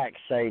huge tax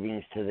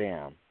savings to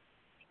them.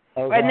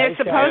 Okay? And they're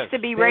supposed to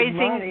be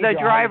raising the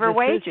driver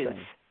wages.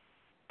 System.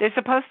 They're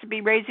supposed to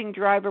be raising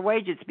driver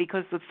wages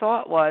because the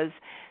thought was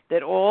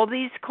that all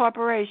these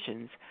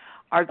corporations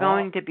are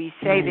going to be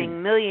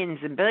saving millions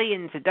and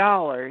billions of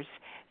dollars.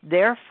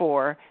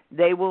 Therefore,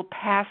 they will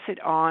pass it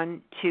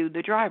on to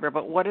the driver.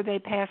 But what are they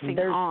passing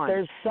on?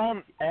 There's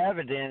some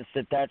evidence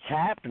that that's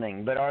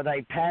happening, but are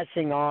they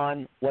passing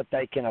on what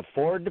they can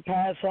afford to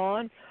pass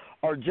on,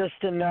 or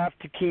just enough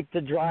to keep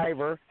the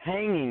driver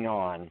hanging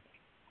on?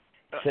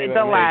 The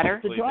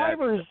latter. The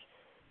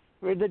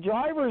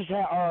drivers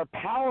are a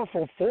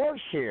powerful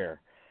force here,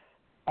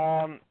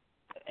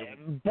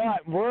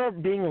 but we're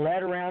being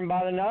led around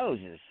by the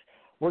noses.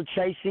 We're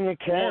chasing a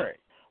carrot.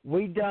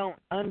 We don't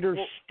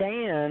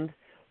understand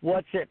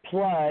what's at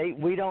play.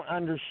 We don't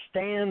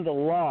understand the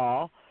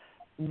law.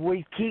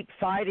 We keep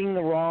fighting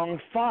the wrong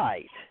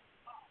fight.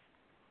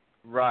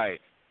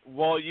 Right.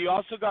 Well, you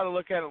also got to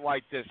look at it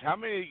like this. How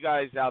many of you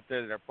guys out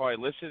there that are probably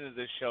listening to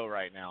this show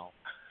right now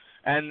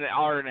and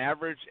are an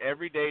average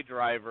everyday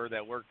driver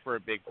that work for a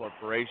big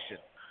corporation?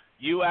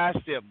 You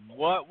asked them,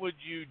 what would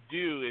you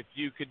do if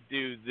you could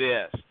do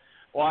this?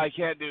 Well, I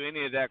can't do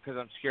any of that because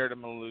I'm scared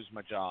I'm going to lose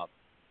my job.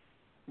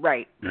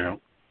 Right. Yeah.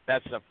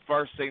 That's the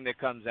first thing that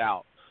comes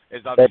out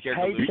is I'm scared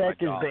to lose my paycheck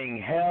job. is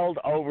being held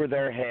over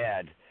their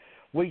head.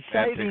 We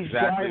say That's these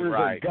exactly drivers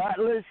right. are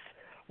gutless.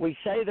 We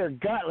say they're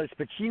gutless,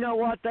 but you know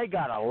what? They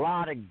got a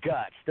lot of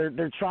guts.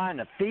 They're trying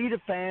to feed a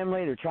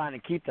family. They're trying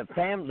to keep the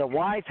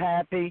wife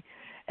happy,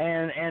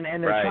 and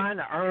they're trying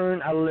to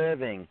earn a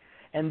living.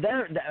 And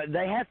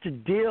they have to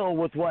deal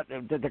with what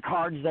the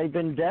cards they've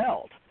been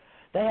dealt.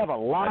 They have a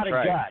lot of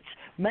guts.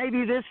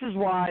 Maybe this is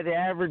why the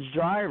average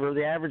driver,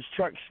 the average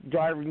truck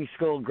driving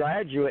school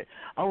graduate,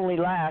 only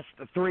lasts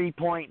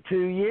 3.2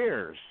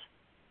 years.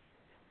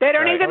 They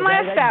don't even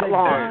last that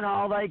long. They've done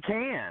all they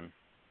can.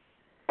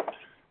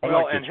 I'd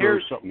like to throw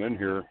something in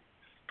here.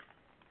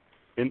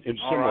 In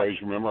some ways,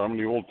 remember, I'm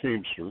the old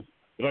Teamster,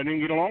 but I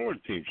didn't get along with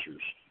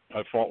Teamsters.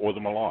 I fought with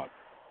them a lot.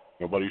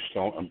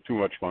 I'm too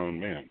much my own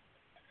man.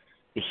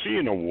 You see,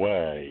 in a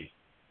way,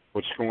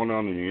 what's going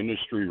on in the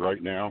industry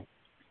right now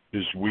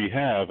is we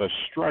have a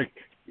strike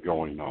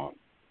going on.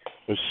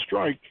 A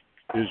strike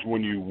is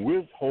when you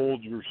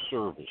withhold your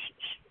services.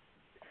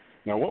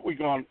 Now, what we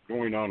got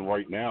going on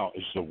right now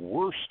is the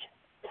worst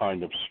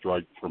kind of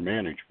strike for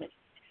management.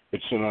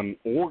 It's an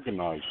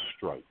unorganized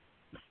strike.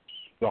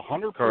 The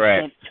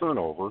 100%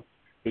 turnover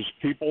is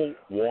people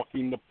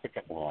walking the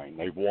picket line.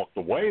 They've walked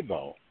away,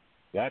 though.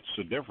 That's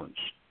the difference.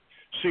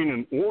 Seeing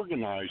an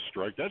organized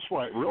strike, that's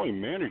why really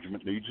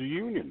management needs a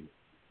union.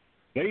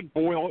 They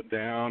boil it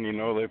down,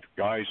 they have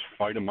guys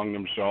fight among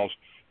themselves.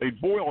 They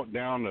boil it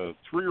down to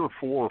 3 or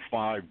 4 or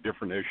 5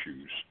 different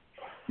issues.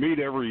 Meet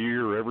every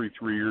year, every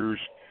 3 years.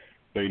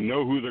 They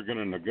know who they're going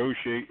to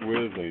negotiate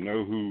with. They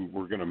know who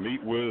we're going to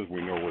meet with.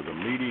 We know where the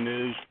meeting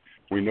is.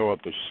 We know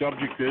what the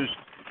subject is.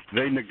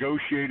 They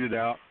negotiate it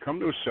out, come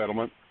to a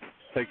settlement,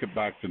 take it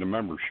back to the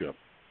membership.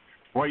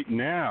 Right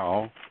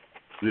now,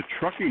 the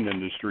trucking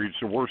industry, it's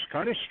the worst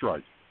kind of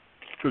strike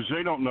because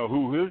they don't know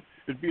who is.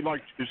 It'd be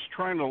like it's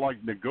trying to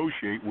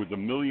negotiate with a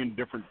million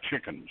different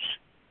chickens.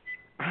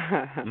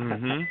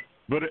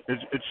 But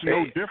it's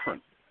no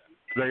different.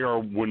 They are,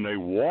 when they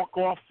walk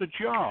off the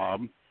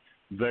job,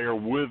 they are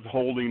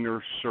withholding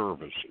their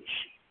services.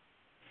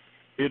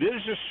 It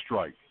is a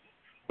strike,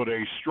 but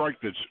a strike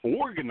that's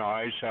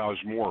organized has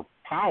more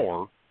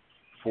power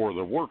for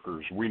the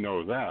workers. We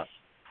know that.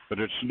 But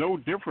it's no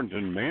different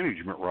in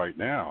management right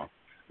now.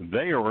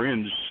 They are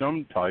in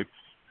some type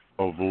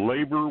of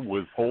labor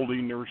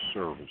withholding their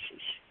services.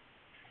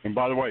 And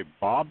by the way,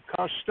 Bob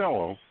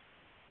Costello,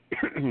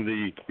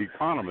 the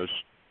economist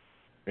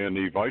and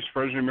the vice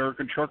president of the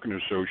American Trucking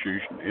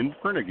Association, in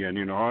print again,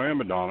 you know how I am,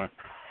 Madonna,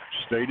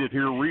 stated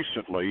here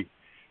recently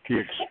he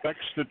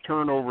expects the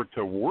turnover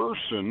to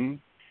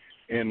worsen,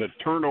 and the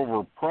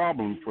turnover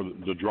problem for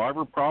the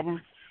driver problem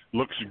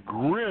looks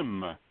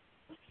grim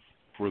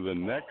for the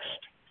next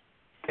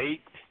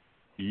 8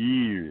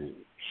 years.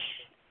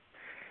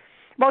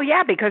 Well,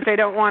 yeah, because they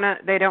don't want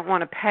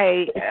to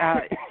pay,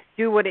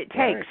 do what it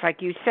takes.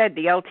 Like you said,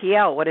 the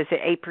LTL, what is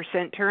it,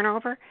 8%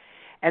 turnover,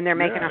 and they're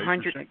making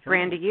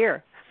 $100,000 a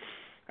year.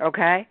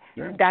 Okay?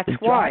 Yeah. That's the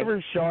why.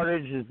 Driver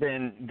shortage has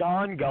been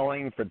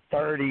ongoing for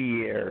 30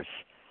 years.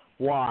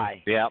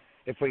 Why? Yep.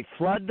 If we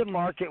flood the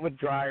market with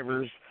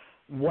drivers,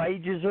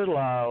 wages are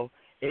low,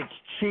 it's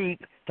cheap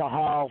to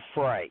haul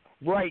freight.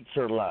 Rates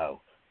are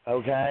low,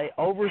 okay?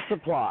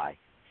 Oversupply.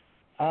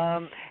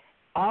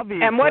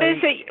 Obviously, and what is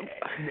it?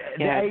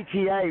 The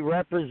ATA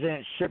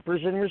represents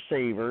shippers and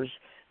receivers.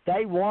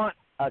 They want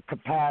a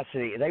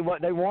capacity. They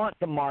want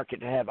the market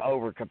to have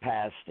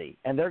overcapacity,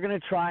 and they're going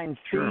to try and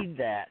feed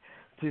that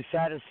to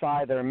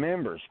satisfy their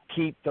members,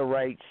 keep the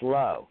rates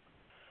low.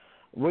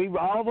 We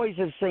always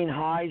have seen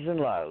highs and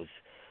lows.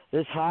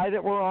 This high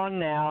that we're on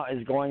now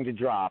is going to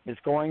drop. It's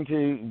going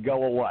to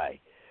go away.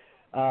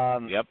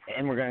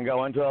 And we're going to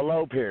go into a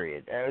low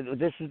period.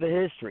 This is the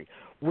history.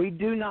 We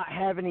do not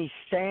have any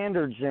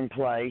standards in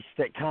place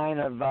that kind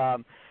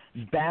of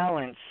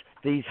balance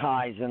these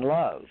highs and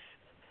lows.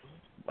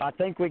 I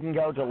think we can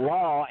go to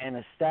law and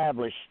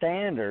establish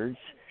standards,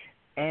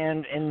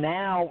 and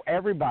now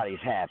everybody's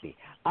happy.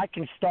 I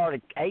can start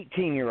an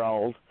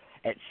 18-year-old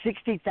at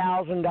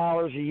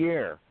 $60,000 a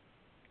year,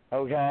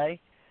 okay?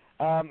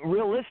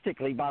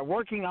 Realistically, by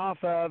working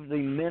off of the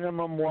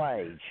minimum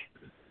wage,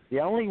 the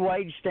only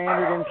wage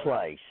standard in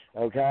place,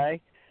 okay?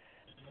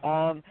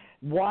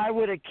 Why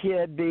would a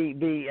kid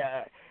be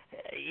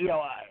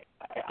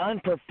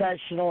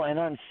unprofessional and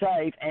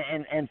unsafe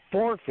and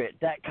forfeit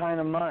that kind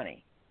of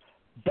money?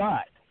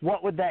 But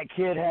what would that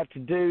kid have to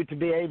do to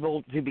be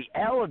able to be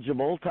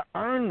eligible to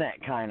earn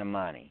that kind of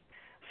money?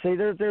 See,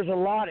 there's a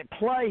lot at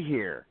play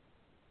here.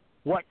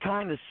 What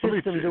kind of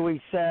system do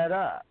we set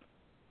up?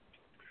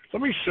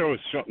 Let me show you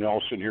something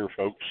else in here,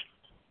 folks.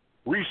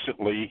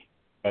 Recently,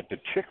 at the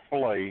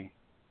Chick-fil-A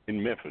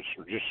in Memphis,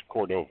 or just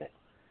Cordova,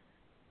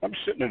 I'm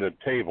sitting at a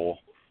table,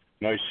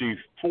 and I see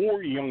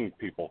 4 young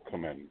people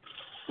come in.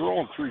 They're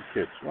all 3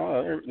 kids.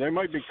 Well, they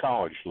might be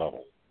college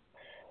level.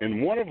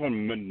 And one of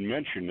them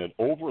mentioned that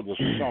over the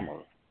summer,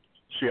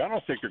 see, I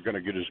don't think they're going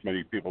to get as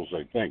many people as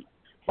they think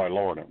by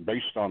lowering it.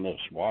 Based on this,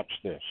 watch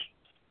this.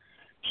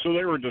 So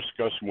they were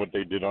discussing what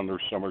they did on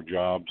their summer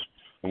jobs.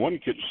 And one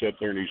kid sat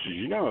there and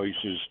he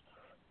says,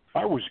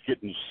 I was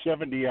getting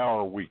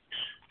 70-hour weeks.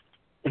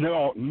 And they're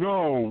all,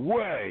 no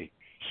way,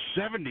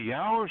 70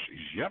 hours?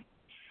 Yep,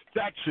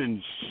 that's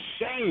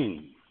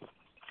insane.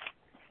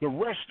 The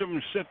rest of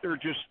them sit there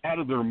just out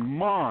of their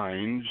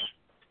minds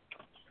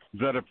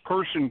that a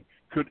person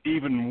could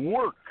even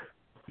work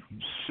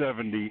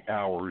 70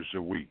 hours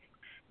a week.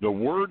 The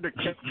word that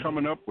kept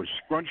coming up with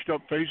scrunched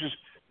up faces,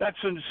 that's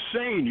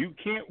insane. You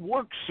can't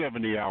work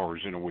 70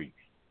 hours in a week.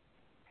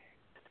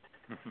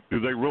 Do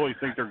they really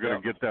think they're going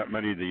to get that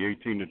many of the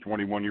 18 to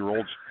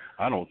 21-year-olds?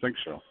 I don't think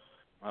so.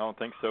 I don't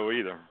think so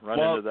either. Run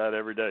into that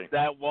every day.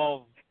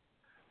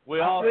 We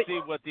all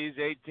see what these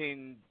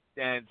 18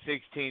 and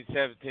 16,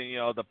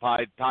 17, the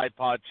Tide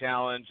Pod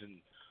Challenge and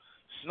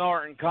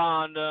snorting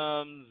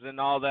condoms and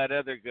all that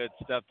other good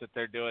stuff that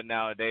they're doing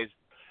nowadays.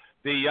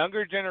 The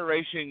younger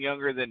generation,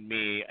 younger than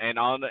me, and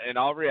in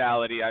all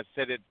reality, I've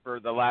said it for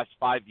the last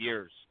 5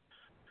 years.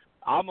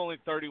 I'm only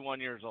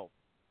 31 years old.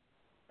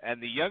 And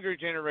the younger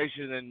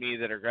generation than me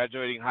that are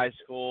graduating high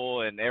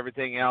school and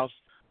everything else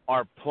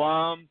are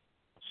plumb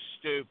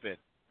stupid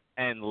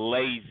and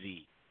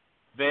lazy.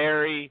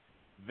 Very,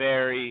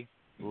 very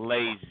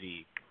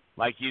lazy.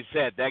 Like you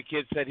said, that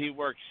kid said he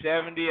worked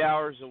 70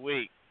 hours a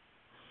week.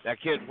 That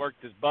kid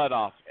worked his butt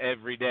off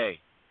every day,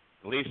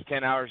 at least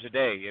 10 hours a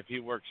day if he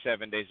worked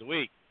 7 days a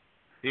week.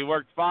 If he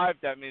worked 5,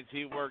 that means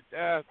he worked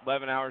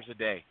 11 hours a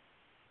day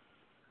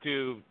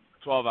to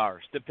 12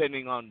 hours,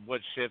 depending on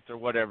what shift or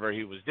whatever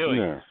he was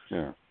doing.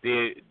 Yeah.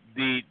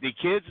 The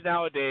kids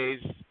nowadays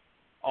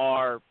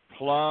are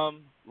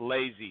plumb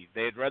lazy.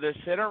 They'd rather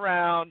sit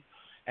around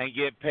and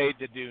get paid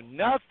to do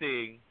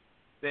nothing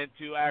than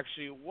to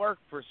actually work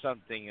for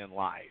something in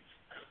life.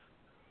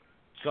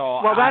 So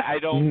I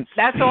don't.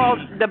 That's all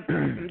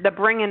the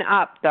bringing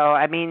up, though.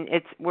 I mean,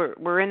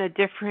 we're in a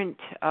different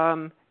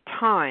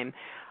time.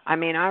 I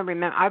mean, I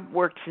remember I've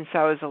worked since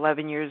I was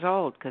 11 years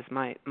old because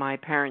my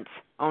parents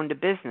owned a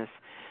business.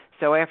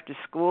 So after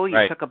school,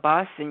 you took a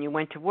bus and you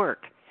went to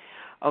work.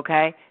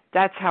 Okay,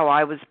 that's how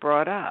I was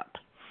brought up.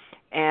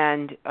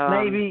 And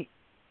maybe.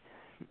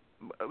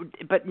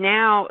 But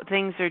now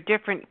things are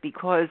different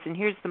because, and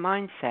here's the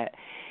mindset: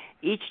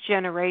 each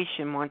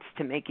generation wants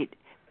to make it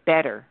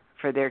better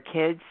for their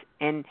kids,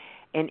 and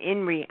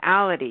in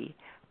reality,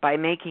 by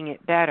making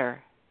it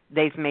better,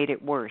 they've made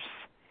it worse.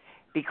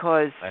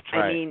 Because that's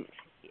right. I mean,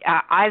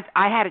 I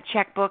had a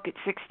checkbook at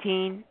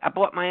 16. I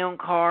bought my own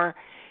car.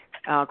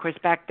 Of course,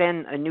 back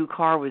then a new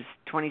car was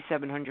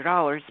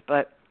 $2,700,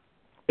 but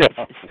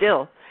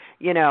still,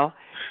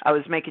 I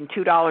was making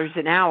 $2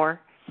 an hour,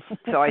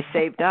 so I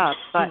saved up.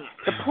 But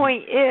the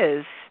point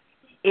is,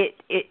 it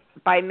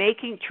by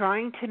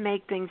trying to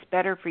make things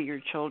better for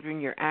your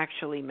children, you're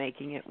actually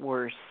making it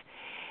worse.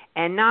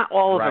 And not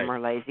all of them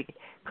are lazy,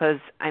 because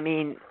I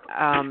mean,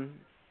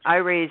 I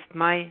raised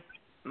my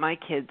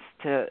kids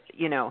to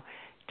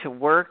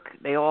work.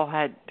 They all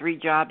had 3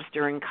 jobs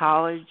during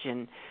college,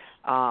 and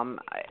and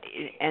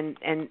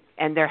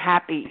they're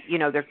happy.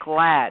 They're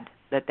glad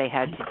that they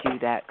had to do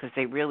that because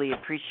they really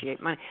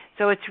appreciate money.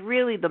 So it's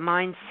really the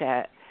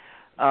mindset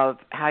of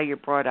how you're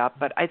brought up.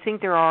 But I think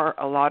there are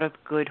a lot of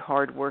good,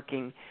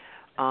 hardworking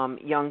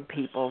young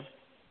people,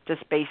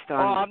 just based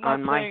on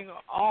I'm not saying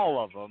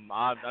all of them.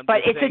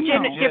 But it's a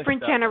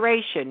different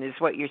generation, is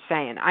what you're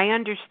saying. I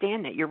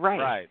understand that. You're right.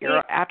 Right.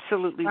 You're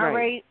absolutely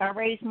right. I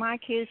raised my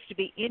kids to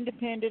be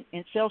independent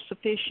and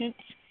self-sufficient,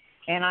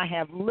 and I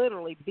have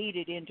literally beat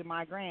it into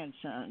my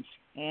grandsons.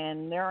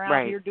 And they're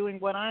out here doing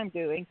what I'm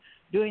doing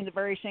the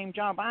very same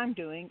job I'm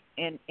doing,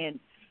 and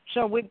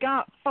so we've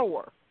got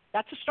 4.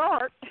 That's a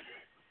start.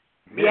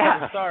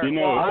 Yeah.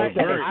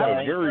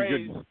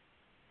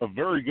 A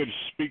very good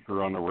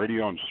speaker on the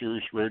radio, on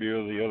Sirius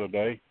Radio the other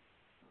day,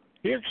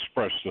 he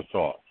expressed the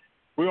thought.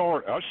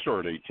 I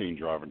started 18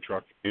 driving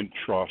truck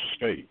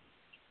intra-state.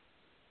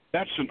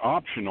 That's an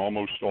option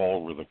almost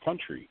all over the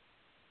country.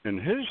 And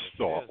his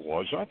thought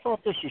was, I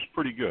thought this was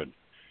pretty good.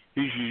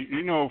 He's,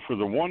 for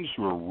the ones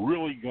who are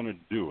really going to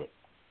do it,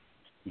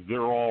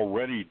 they're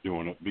already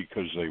doing it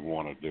because they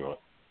want to do it.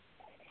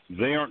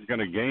 They aren't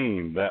going to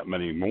gain that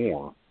many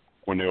more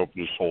when they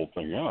open this whole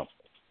thing up.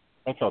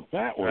 I thought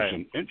that was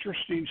an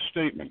interesting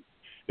statement.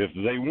 If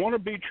they want to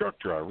be truck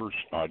drivers,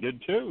 I did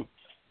too.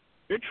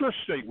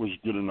 Intrastate was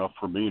good enough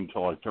for me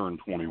until I turned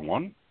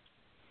 21.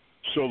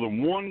 So the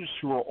ones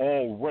who are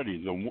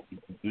already, the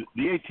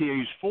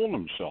ATAs fool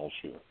themselves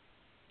here.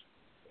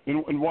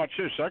 And watch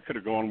this. I could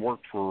have gone and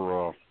worked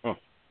for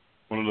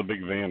one of the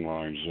big van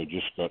lines.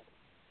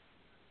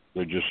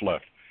 They just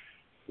left.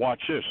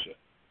 Watch this.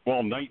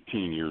 Well,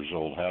 19 years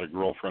old, had a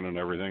girlfriend and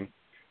everything.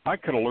 I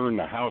could have learned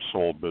the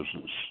household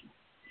business.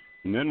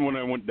 And then when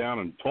I went down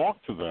and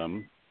talked to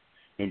them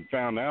and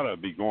found out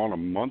I'd be gone a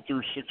month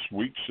or 6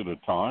 weeks at a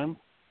time,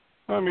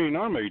 I mean,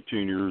 I'm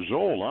 18 years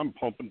old. I'm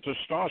pumping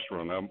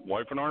testosterone. My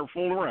wife and I are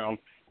fooling around,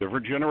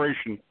 different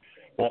generation.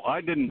 Well,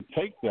 I didn't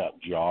take that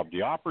job,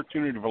 the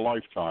opportunity of a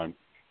lifetime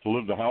to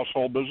live the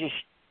household business.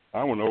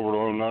 I went over to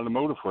Oneida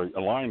Motor Freight,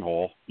 a line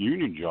haul,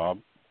 union job,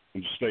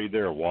 and stayed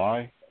there.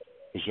 Why?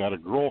 Because I had a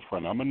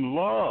girlfriend. I'm in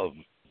love.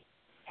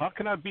 How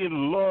can I be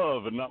in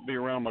love and not be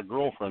around my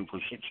girlfriend for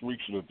 6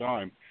 weeks at a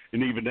time,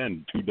 and even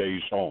then 2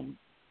 days home?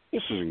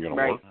 This isn't going to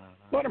work.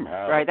 Let them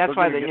have it. Right, that's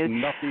They're why get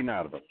nothing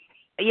out of it.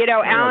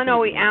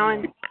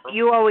 Alan,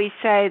 you always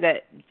say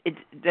that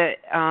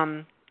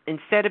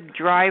instead of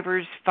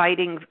drivers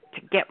fighting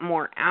to get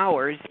more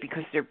hours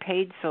because they're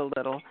paid so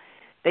little,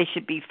 they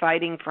should be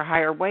fighting for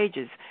higher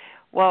wages.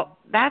 Well,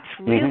 that's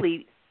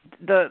really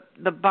the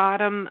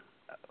bottom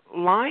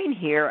line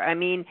here. I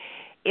mean,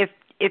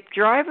 if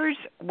drivers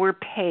were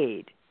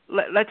paid,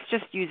 let's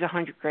just use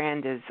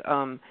 $100,000 as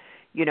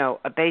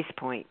a base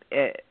point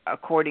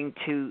according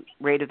to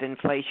rate of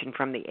inflation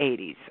from the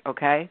 80s.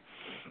 Okay,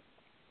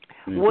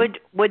 would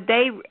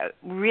they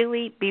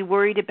really be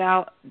worried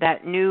about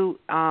that new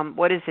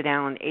what is it,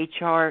 Alan?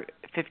 HR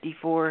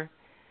 5417.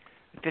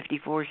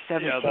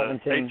 Yeah,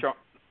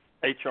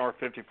 the HR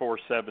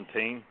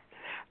 5417.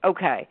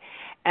 Okay,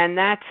 and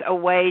that's a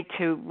way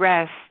to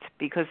rest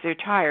because they're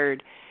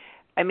tired.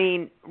 I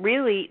mean,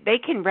 really, they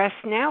can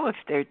rest now if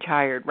they're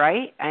tired,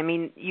 right? I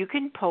mean, you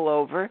can pull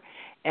over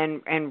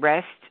and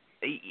rest.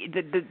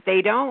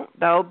 They don't,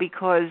 though,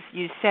 because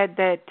you said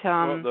that...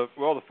 the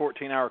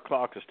 14-hour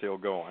clock is still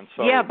going.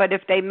 So yeah, but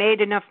if they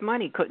made enough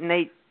money, couldn't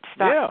they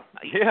stop?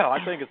 Yeah,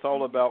 I think it's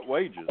all about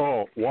wages.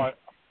 Oh, what?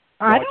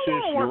 I don't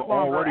want to work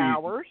longer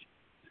hours.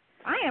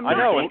 I am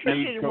not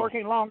interested in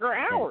working longer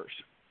hours.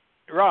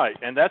 Right,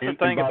 and that's the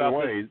thing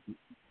about the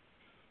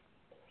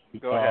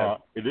Go ahead.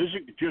 It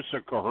isn't just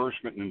a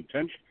coercion and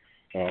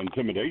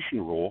intimidation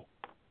rule.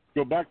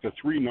 Go back to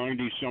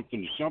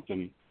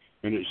 390-something,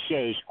 and it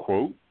says,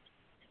 quote,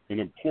 an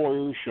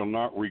employer shall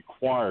not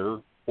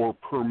require or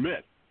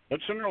permit.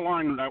 Let's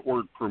underline that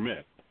word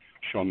permit.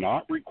 Shall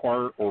not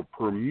require or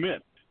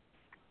permit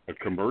a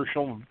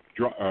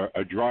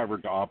driver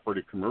to operate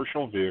a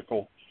commercial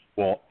vehicle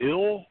while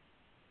ill,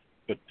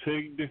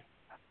 fatigued,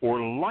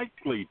 or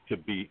likely to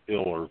be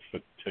ill or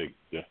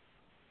fatigued.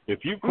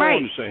 If you call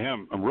and say, hey,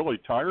 I'm really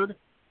tired,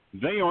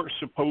 they aren't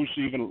supposed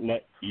to even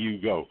let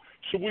you go.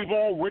 So we've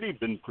already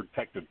been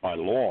protected by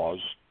laws.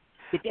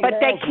 But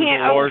they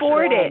can't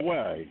afford it.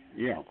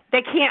 Yeah.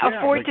 They can't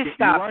afford to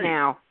stop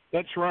now.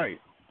 That's right.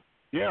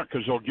 Yeah,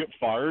 because they'll get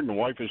fired, and the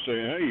wife is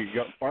saying, hey, you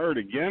got fired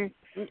again?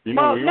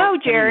 No,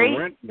 Jerry.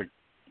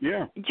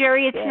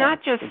 Jerry, it's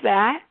not just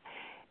that.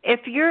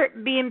 If you're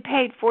being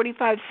paid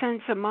 45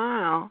 cents a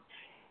mile,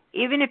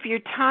 even if you're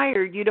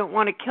tired, you don't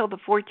want to kill the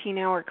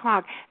 14-hour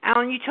clock.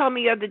 Alan, you told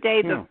me the other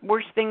day the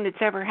worst thing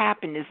that's ever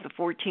happened is the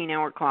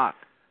 14-hour clock.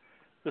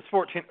 This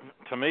 14,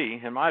 to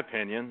me, in my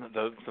opinion,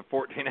 the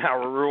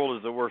 14-hour rule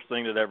is the worst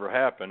thing that ever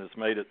happened. It's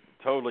made it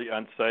totally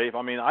unsafe.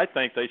 I mean, I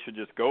think they should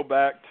just go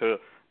back to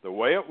the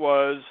way it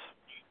was.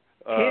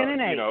 10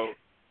 and 8.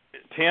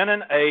 10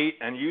 and 8,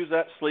 and use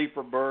that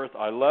sleeper berth.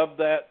 I love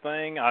that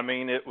thing. I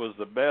mean, it was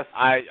the best.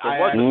 I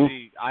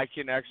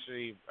can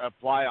actually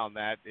apply on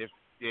that.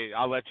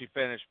 I'll let you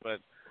finish, but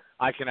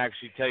I can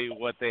actually tell you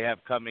what they have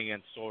coming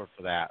in store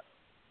for that.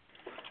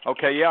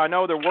 Okay, yeah, I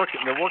know they're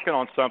working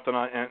on something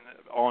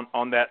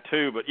on that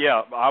too. But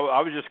yeah, I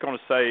was just going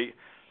to say,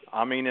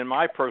 I mean, in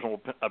my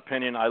personal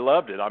opinion, I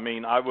loved it. I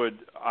mean, I would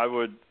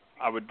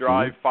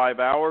drive 5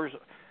 hours.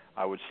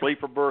 I would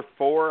sleeper berth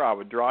 4. I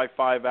would drive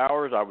 5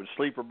 hours. I would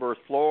sleeper berth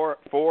 4.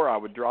 I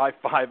would drive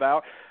 5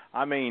 hours.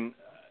 I mean,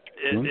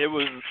 it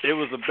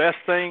was the best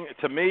thing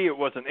to me. It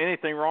wasn't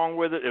anything wrong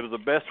with it. It was the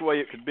best way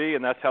it could be,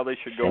 and that's how they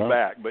should go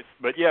back.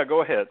 But yeah,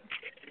 go ahead.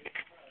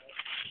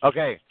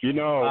 Okay. You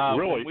know,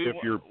 really, if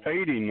you're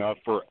paid enough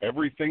for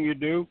everything you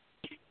do,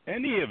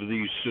 any of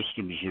these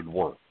systems would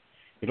work.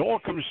 It all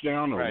comes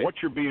down to what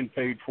you're being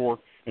paid for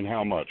and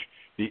how much.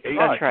 The 8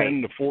 to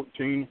 10 to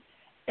 14,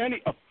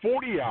 a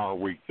 40-hour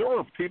week. There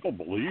are people,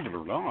 believe it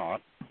or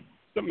not,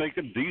 that make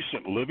a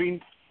decent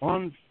living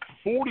on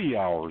 40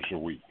 hours a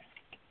week.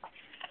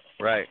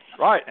 Right,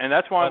 and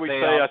that's why we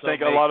say I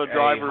think a lot of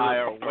drivers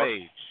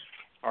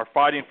are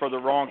fighting for the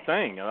wrong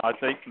thing, and I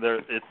think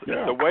it's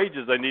the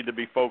wages they need to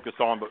be focused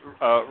on. But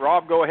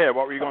Rob, go ahead.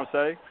 What were you going to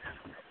say?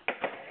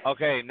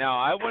 Okay, now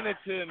I went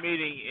into a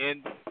meeting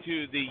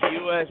into the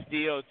U.S.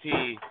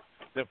 DOT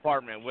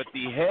department with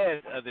the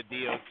head of the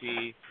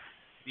DOT,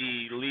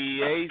 the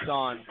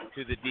liaison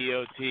to the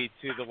DOT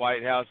to the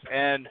White House,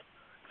 and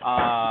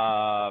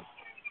got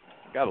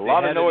a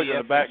lot of noise in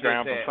the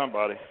background from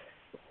somebody.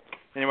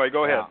 Anyway,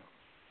 go ahead.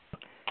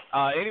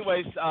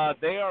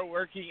 They are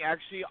working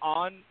actually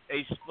on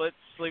a split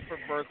sleeper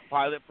berth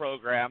pilot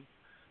program.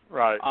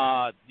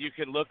 Right. You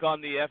can look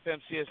on the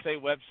FMCSA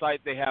website.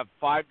 They have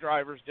 5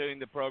 drivers doing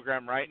the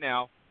program right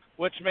now,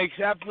 which makes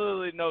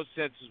absolutely no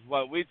sense.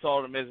 What we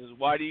told them is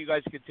why do you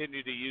guys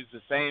continue to use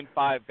the same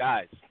 5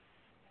 guys?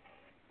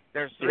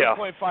 There's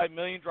 3.5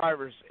 million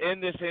drivers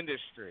in this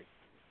industry.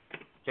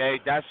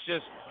 Okay, that's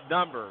just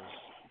numbers.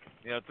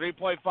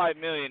 3.5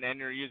 million, and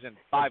you're using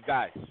 5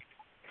 guys.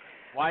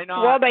 Why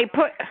not? Well, they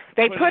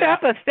put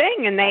up a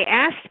thing, and they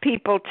asked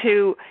people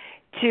to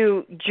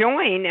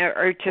join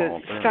or to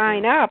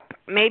sign up.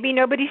 Maybe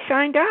nobody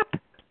signed up.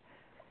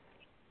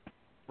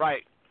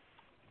 Right.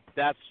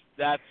 That's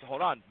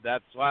hold on.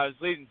 That's what I was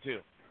leading to.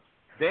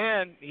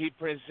 Then he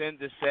presented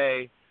to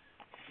say,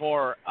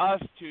 for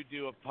us to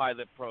do a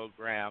pilot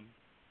program,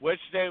 which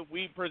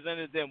we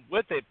presented them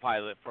with a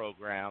pilot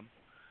program.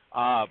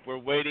 We're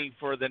waiting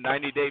for the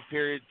 90-day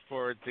period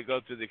for it to go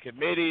through the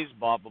committees,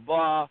 blah, blah,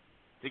 blah,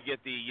 to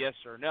get the yes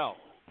or no.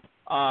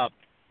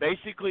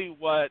 Basically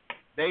what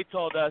they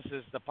told us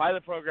is the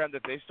pilot program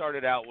that they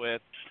started out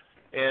with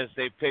is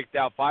they picked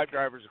out 5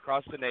 drivers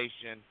across the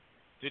nation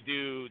to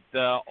do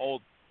the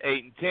old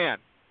 8 and 10,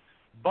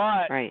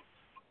 but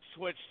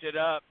switched it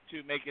up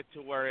to make it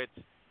to where it's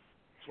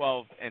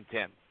 12 and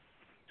 10.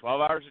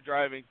 12 hours of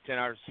driving, 10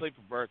 hours of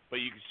sleeper berth, but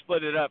you can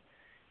split it up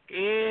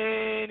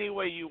any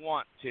way you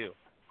want to.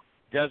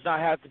 Does not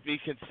have to be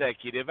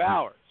consecutive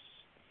hours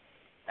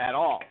at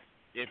all.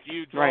 If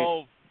you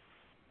drove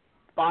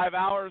 5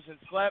 hours and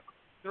slept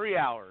 3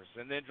 hours,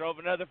 and then drove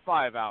another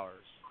 5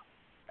 hours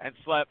and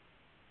slept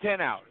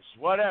 10 hours,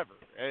 whatever.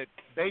 It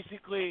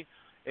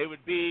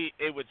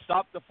would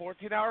stop the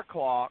 14-hour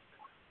clock,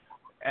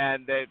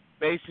 and that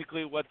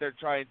basically what they're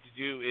trying to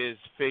do is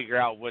figure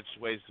out which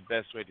way is the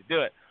best way to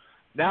do it.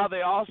 Now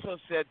they also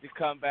said to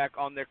come back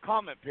on their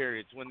comment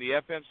periods when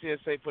the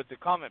FMCSA puts a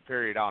comment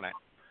period on it.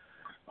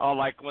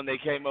 Like when they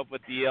came up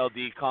with the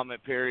ELD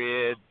comment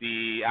period,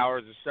 the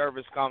hours of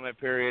service comment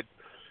period.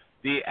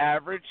 The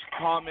average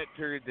comment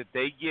period that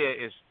they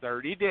get is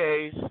 30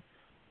 days,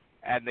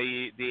 and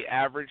the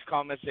average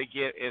comments they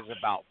get is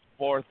about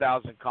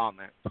 4,000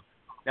 comments.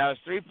 Now,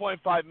 there's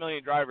 3.5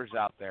 million drivers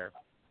out there.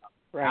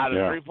 Out of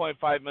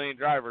 3.5 million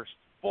drivers,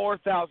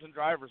 4,000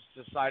 drivers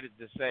decided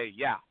to say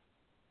yeah.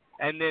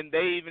 And then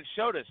they even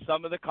showed us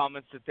some of the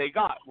comments that they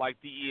got, like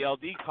the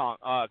ELD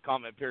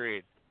comment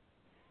period.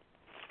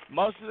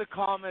 Most of the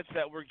comments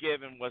that were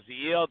given was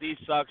the ELD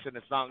sucks and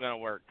it's not going to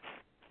work.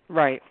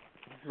 Right.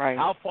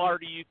 How far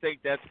do you think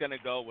that's going to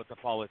go with a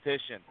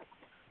politician?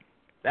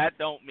 That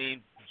don't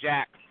mean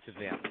jack to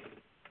them.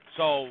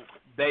 So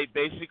they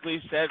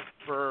basically said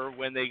for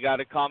when they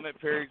got a comment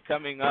period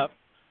coming up,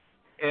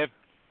 if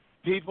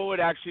people would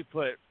actually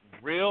put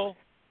real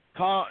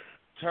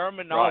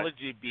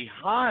terminology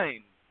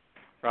behind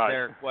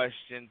their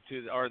question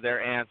or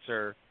their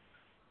answer,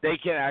 they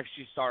can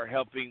actually start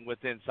helping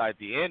with inside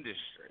the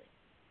industry.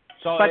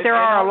 So but there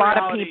are a lot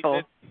of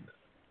people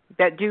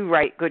that do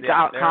write good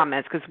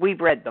comments because we've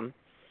read them.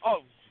 Oh,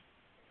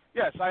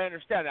 yes, I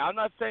understand that. I'm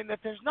not saying that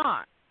there's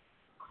not.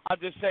 I'm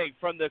just saying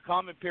from the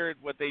comment period,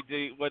 what they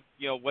do, what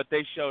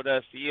they showed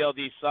us, the ELD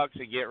sucks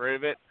and get rid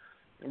of it.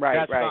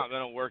 That's not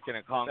going to work in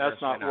a Congress.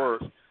 That's not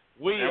work.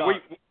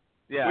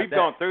 We've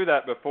gone through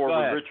that before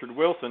with Richard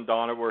Wilson,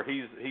 Donna, where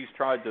he's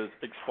tried to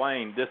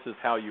explain this is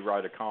how you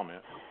write a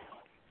comment.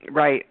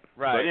 Right.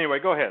 But anyway,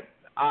 go ahead.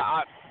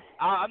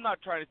 I'm not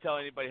trying to tell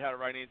anybody how to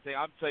write anything.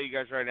 I'm telling you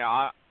guys right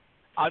now,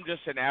 I'm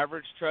just an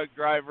average truck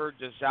driver,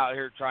 just out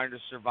here trying to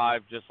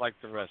survive, just like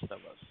the rest of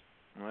us.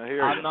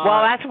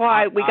 Well, that's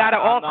why we got to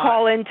all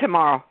call in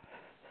tomorrow.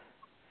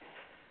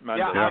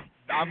 Yeah,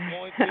 I'm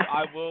going to.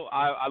 I will.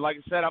 I like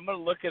I said, I'm going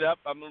to look it up.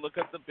 I'm going to look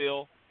up the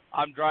bill.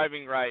 I'm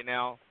driving right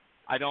now.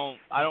 I don't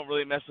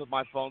really mess with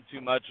my phone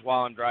too much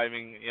while I'm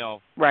driving.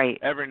 Right.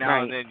 Every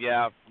now and then,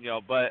 yeah.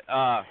 But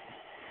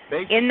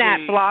basically, in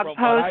that blog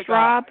post,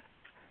 Rob.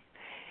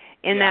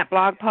 In that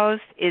blog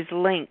post is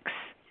links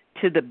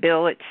to the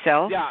bill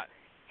itself. Yeah.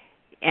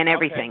 And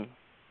everything. Okay.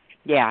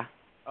 Yeah.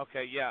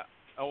 Okay. Yeah.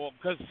 Oh, well,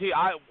 because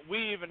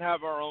we even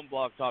have our own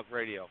Blog Talk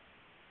Radio.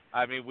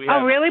 I mean, we. Oh,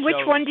 have really?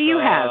 Which one do you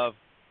have?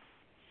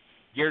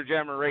 Gear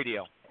Jammer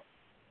Radio.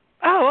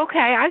 Oh,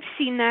 okay. I've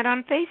seen that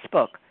on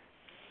Facebook.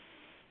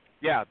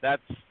 Yeah,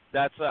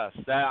 that's us.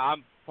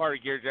 I'm part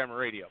of Gear Jammer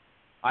Radio.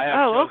 I have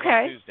shows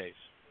on Tuesdays.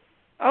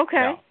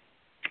 Okay.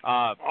 Yeah.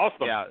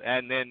 Awesome. Yeah,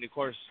 and then of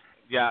course,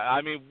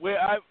 I mean,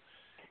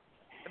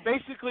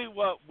 basically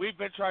what we've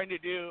been trying to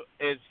do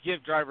is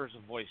give drivers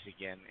a voice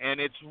again,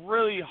 and it's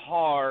really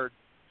hard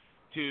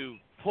to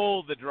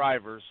pull the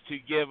drivers to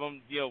give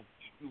them,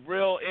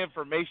 real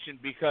information,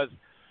 because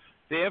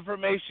the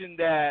information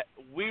that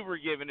we were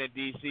given in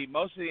D.C.,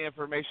 most of the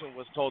information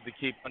was told to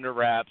keep under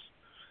wraps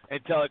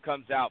until it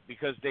comes out,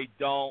 because they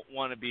don't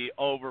want to be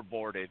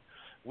overboarded.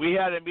 We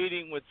had a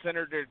meeting with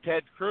Senator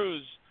Ted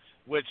Cruz,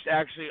 which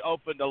actually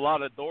opened a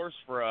lot of doors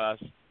for us,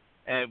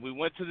 and we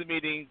went to the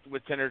meeting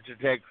with Senator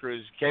Ted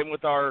Cruz, came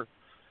with our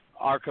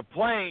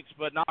complaints,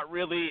 but not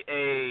really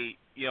a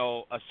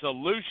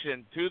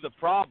solution to the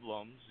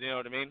problems. You know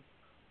what I mean?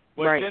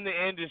 Within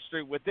the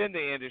industry,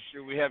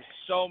 we have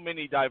so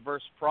many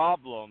diverse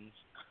problems,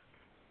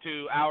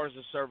 to hours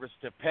of service,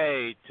 to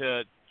pay,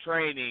 to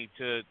training,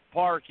 to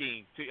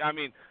parking,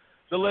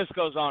 the list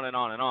goes on and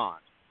on and on.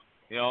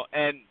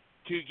 And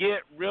to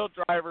get real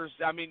drivers,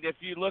 if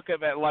you look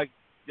at it like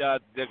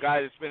the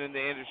guy that's been in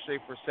the industry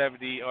for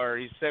 70, or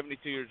he's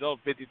 72 years old,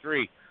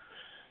 53.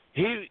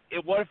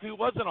 What if he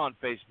wasn't on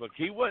Facebook?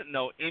 He wouldn't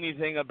know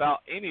anything about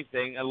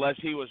anything unless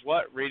he was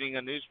reading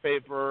a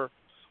newspaper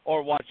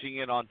or watching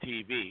it on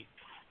TV.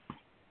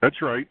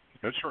 That's right.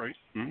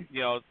 Mm-hmm.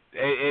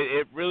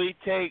 It really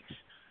takes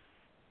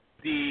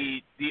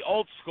the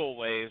old school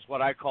way, is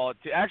what I call it,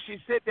 to actually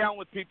sit down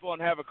with people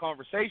and have a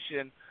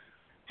conversation,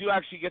 to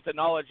actually get the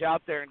knowledge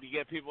out there and to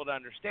get people to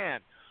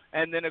understand.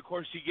 And then, of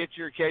course, you get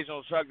your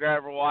occasional truck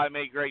driver, well, I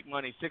make great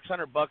money.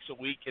 $600 a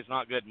week is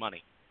not good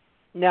money.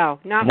 No,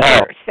 not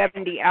for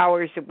 70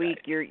 hours a week.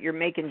 You're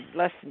making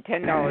less than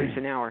 $10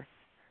 an hour.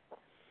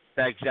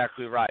 That's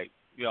exactly right.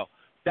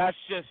 That's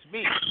just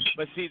me.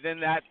 But see, then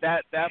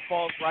that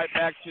falls right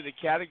back to the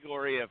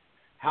category of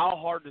how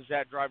hard does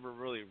that driver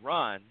really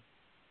run,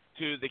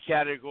 to the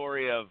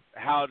category of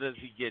how does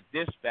he get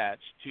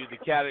dispatched, to the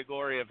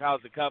category of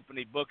how's the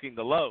company booking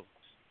the loads.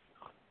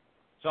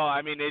 So,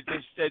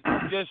 it's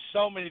just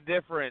so many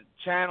different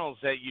channels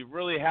that you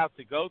really have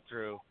to go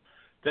through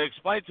to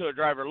explain to a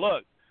driver,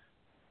 look,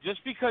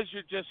 just because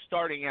you're just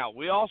starting out,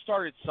 we all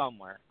started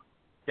somewhere.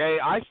 Okay,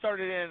 I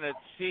started in a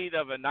seat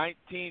of a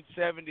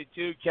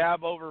 1972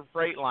 cab-over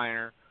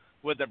Freightliner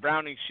with a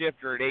Browning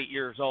shifter at 8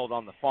 years old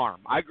on the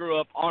farm. I grew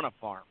up on a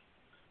farm.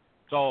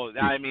 So,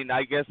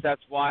 I guess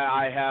that's why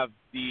I have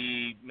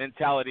the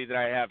mentality that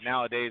I have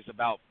nowadays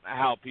about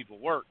how people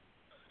work.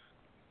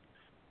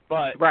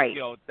 But,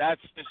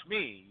 that's just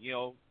me.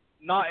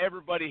 Not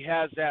everybody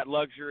has that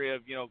luxury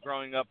of,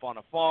 growing up on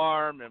a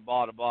farm and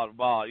blah, blah, blah,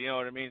 blah. You know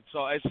what I mean?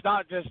 So it's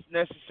not just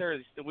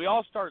necessarily – we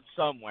all start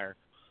somewhere.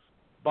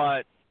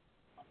 But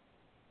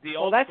the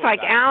old that's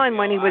like Alan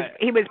when he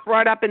was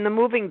brought up in the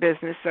moving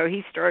business, so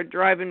he started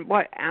driving –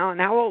 what, Alan,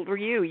 how old were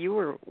you? You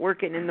were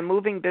working in the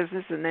moving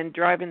business and then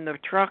driving the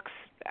trucks.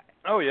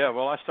 Oh, yeah.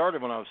 Well, I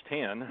started when I was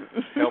 10,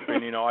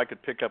 helping, I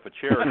could pick up a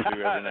chair or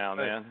two every now and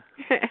then.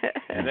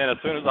 And then as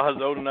soon as I was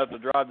old enough to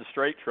drive the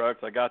straight trucks,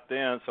 I got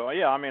them. So,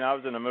 yeah, I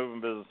was in the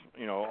moving business,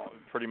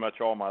 pretty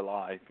much all my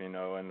life, and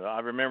I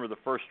remember the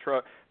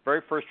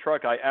very first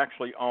truck I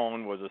actually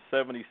owned was a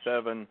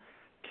 77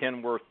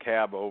 Kenworth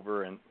cab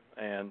over, and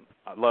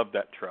I loved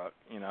that truck,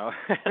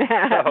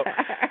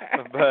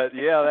 But,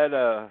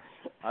 yeah,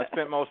 I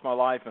spent most of my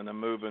life in the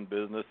moving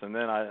business, and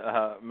then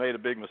I made a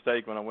big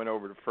mistake when I went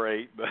over to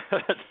freight. But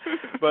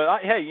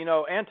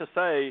and to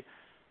say,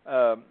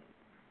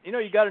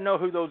 you got to know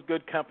who those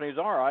good companies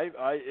are.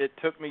 It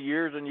took me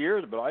years and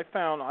years, but I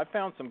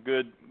found some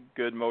good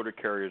motor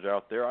carriers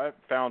out there. I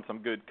found some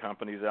good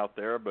companies out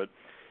there, but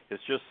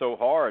it's just so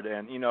hard.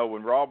 And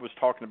when Rob was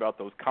talking about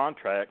those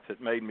contracts,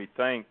 it made me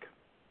think.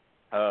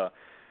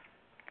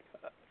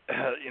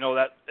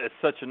 That it's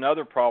such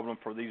another problem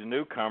for these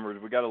newcomers.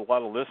 We got a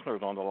lot of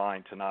listeners on the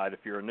line tonight. If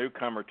you're a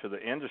newcomer to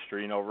the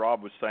industry,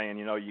 Rob was saying,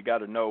 you got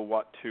to know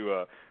what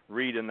to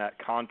read in that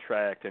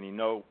contract, and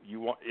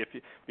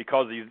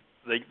because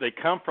they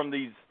come from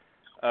these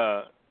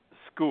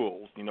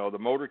schools, the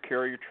motor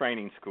carrier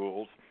training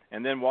schools,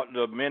 and then what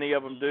do many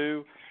of them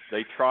do?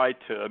 They try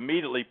to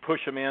immediately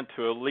push them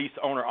into a lease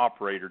owner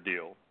operator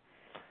deal.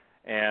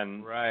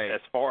 And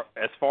as far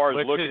as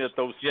looking at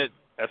those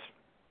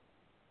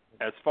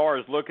as far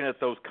as looking at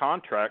those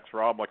contracts,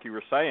 Rob, like you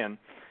were saying,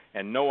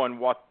 and knowing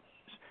what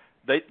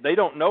they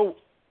don't know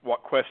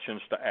what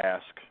questions to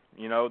ask.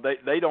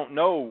 They don't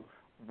know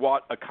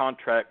what a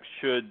contract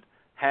should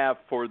have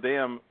for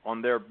them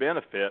on their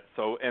benefit.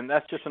 So, and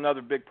that's just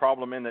another big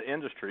problem in the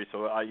industry.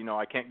 So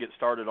I can't get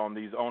started on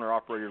these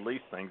owner-operator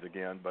lease things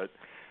again, but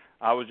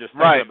I was just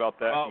thinking about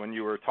that when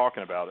you were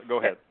talking about it. Go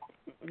ahead.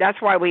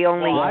 That's why we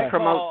only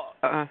promote.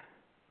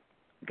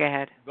 Go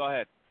ahead. Go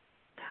ahead.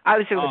 I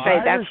was going to say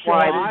that's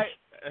why.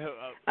 Go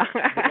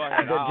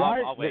ahead.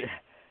 I'll wait.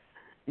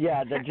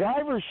 Yeah, the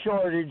driver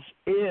shortage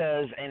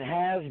is and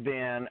has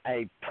been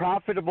a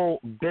profitable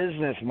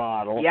business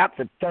model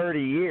for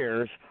 30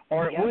 years,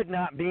 or it would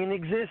not be in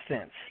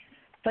existence.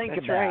 Think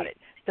about it.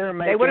 They're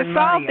making they would have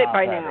solved it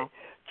by now.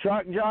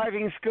 Truck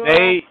driving school,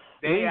 they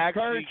lease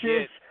actually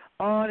purchase,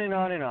 on and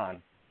on and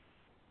on.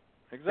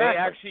 Exactly. They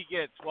actually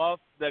get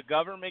the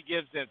government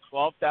gives them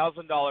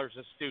 $12,000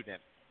 a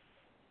student.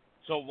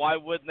 So why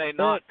wouldn't they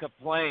not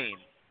complain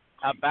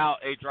about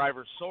a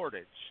driver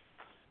shortage?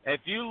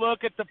 If you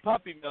look at the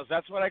puppy mills,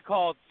 that's what I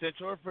call it,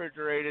 Central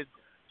Refrigerated,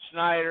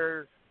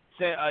 Schneider,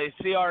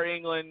 CR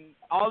England,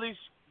 all these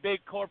big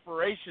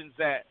corporations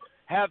that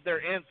have their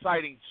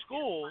inciting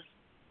schools.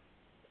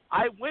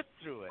 I went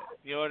through it.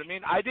 You know what I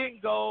mean? I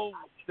didn't go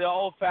the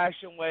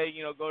old-fashioned way,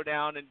 go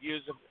down and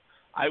use them.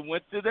 I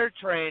went through their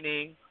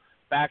training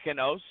back in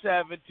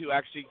 2007 to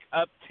actually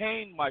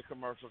obtain my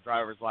commercial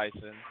driver's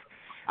license.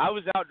 I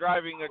was out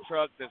driving a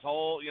truck this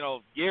whole,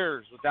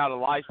 years without a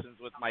license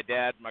with my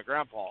dad and my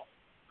grandpa.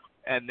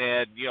 And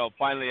then,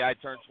 finally I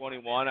turned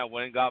 21. I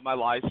went and got my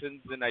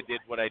license, and I did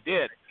what I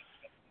did.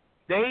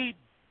 They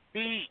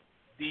beat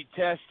the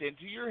test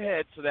into your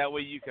head so that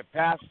way you could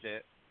pass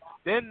it.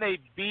 Then they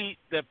beat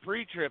the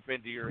pre-trip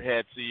into your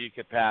head so you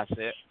could pass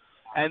it.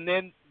 And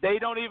then they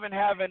don't even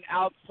have an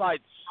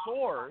outside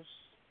source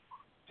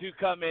to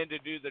come in to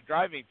do the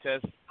driving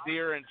test.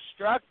 Your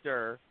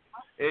instructor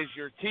is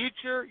your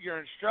teacher, your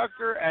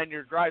instructor, and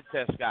your drive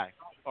test guy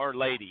or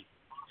lady.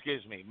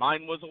 Excuse me.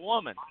 Mine was a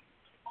woman.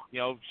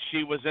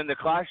 She was in the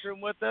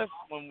classroom with us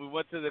when we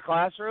went to the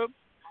classroom.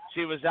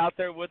 She was out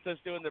there with us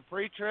doing the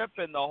pre-trip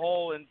and the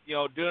whole, and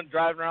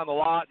driving around the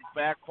lot and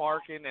back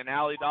parking and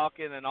alley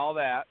docking and all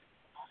that.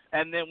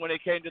 And then when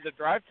it came to the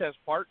drive test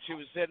part, she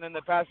was sitting in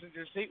the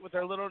passenger seat with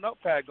her little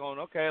notepad going,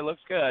 okay,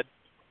 looks good.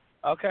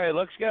 Okay,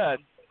 looks good.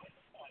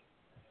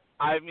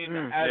 I mean,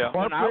 when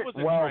I was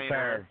a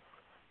trainer,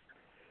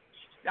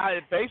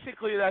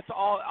 basically that's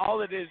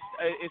all it is.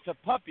 It's a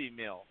puppy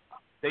mill.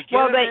 They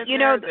get them in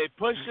there, they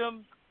push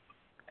them.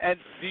 And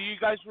do you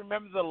guys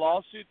remember the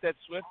lawsuit that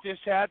Swift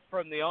just had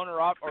from the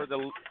owner-op or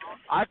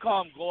I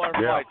call them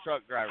glorified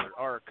truck drivers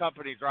or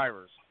company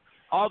drivers.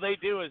 All they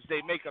do is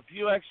they make a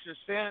few extra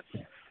cents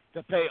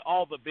to pay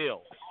all the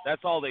bills.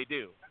 That's all they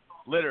do,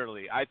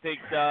 literally. I think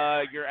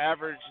your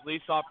average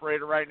lease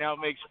operator right now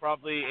makes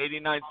probably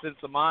 89 cents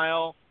a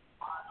mile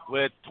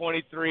with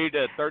 23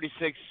 to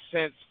 36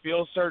 cents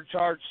fuel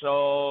surcharge,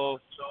 so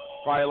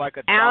probably like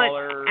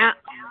 $1.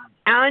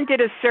 Alan did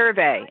a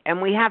survey,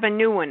 and we have a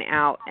new one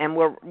out, and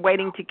we're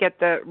waiting to get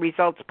the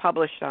results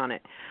published on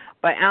it.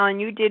 But, Alan,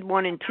 you did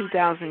one in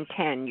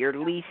 2010, your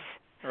lease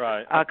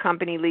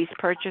company lease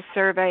purchase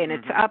survey, and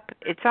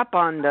it's up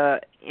on the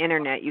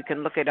Internet. You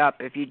can look it up.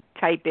 If you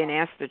type in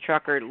Ask the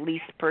Trucker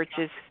lease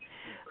purchase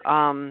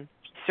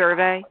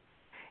survey,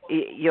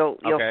 you'll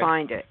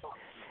find it.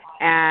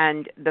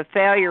 And the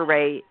failure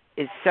rate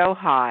is so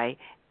high.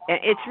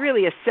 It's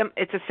really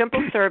it's a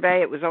simple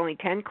survey. It was only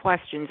 10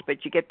 questions,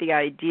 but you get the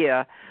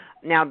idea.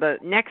 Now, the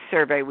next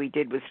survey we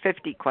did was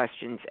 50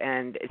 questions,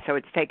 and so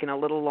it's taken a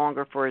little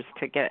longer for us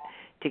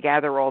to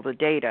gather all the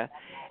data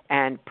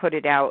and put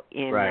it out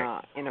in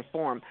a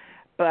form.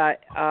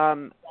 But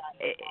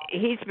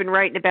he's been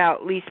writing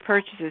about lease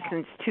purchases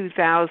since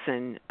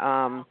 2000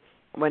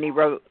 when he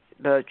wrote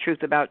the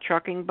Truth About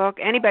Trucking book.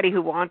 Anybody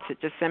who wants it,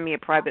 just send me a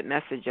private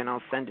message and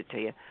I'll send it to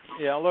you.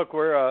 Yeah, look,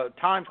 we're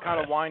time's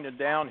kind of winding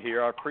down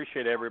here. I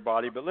appreciate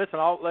everybody, but listen,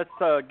 let's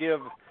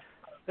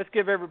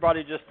give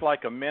everybody just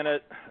like a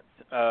minute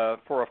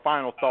for a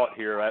final thought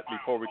here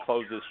before we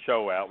close this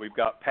show out. We've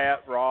got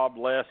Pat, Rob,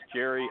 Les,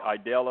 Jerry,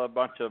 Idella,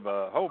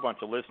 a whole bunch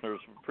of listeners.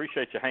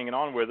 Appreciate you hanging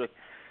on with us.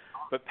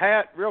 But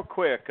Pat, real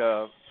quick,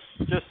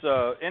 just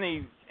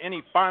any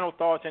final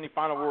thoughts, any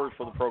final words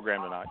for the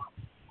program tonight?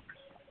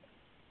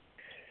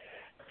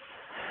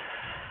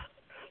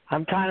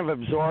 I'm kind of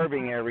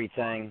absorbing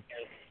everything.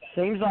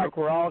 Seems like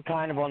we're all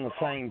kind of on the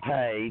same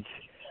page,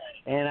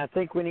 and I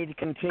think we need to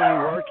continue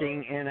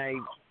working in a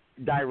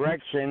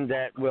direction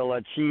that will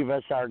achieve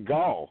us our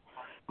goal.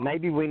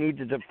 Maybe we need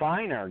to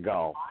define our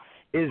goal.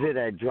 Is it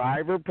a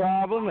driver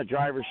problem, a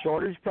driver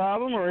shortage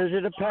problem, or is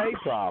it a pay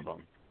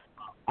problem?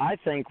 I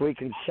think we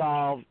can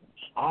solve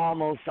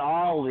almost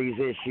all these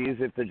issues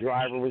if the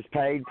driver was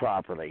paid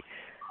properly.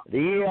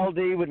 The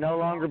ELD would no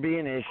longer be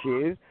an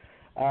issue.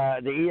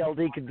 The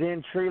ELD could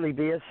then truly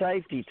be a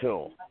safety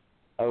tool,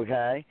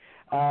 okay?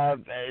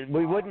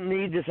 We wouldn't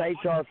need this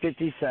HR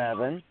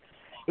 57.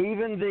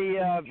 Even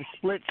the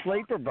split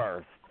sleeper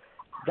berth,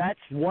 that's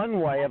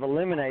one way of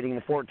eliminating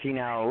the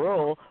 14-hour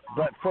rule,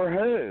 but for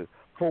who?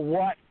 For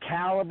what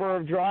caliber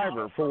of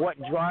driver? For what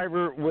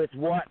driver with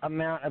what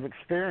amount of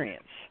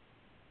experience?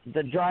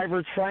 The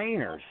driver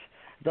trainers.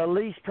 the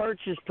lease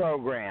purchase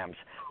programs.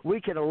 We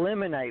could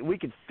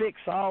fix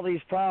all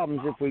these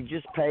problems if we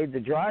just paid the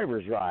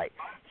drivers right.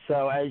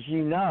 So as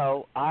you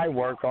know, I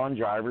work on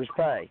drivers'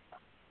 pay.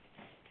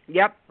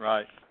 Yep.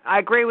 Right. I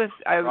agree with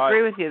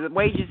you. The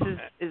wages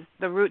is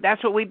the root.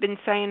 That's what we've been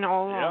saying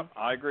all along. Yep,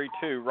 I agree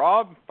too.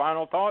 Rob,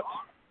 final thoughts?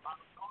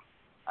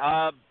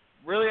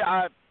 Really,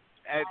 I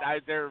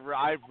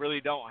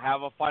really don't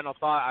have a final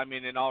thought. I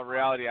mean, in all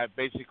reality, I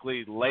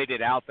basically laid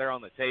it out there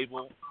on the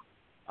table.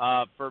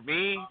 For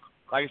me,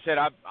 like I said,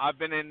 I've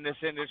been in this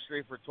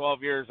industry for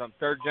 12 years. I'm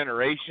third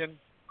generation,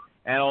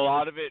 and a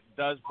lot of it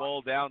does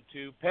boil down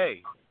to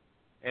pay.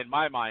 In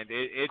my mind,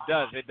 it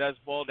does. It does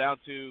boil down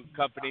to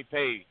company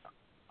pay.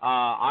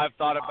 I've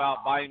thought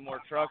about buying more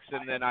trucks,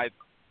 and then I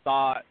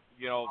thought,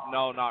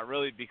 no, not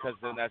really, because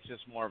then that's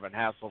just more of a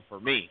hassle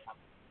for me.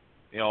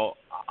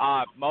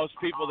 Most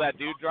people that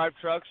do drive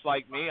trucks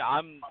like me,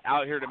 I'm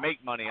out here to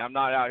make money. I'm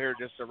not out here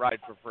just to ride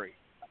for free.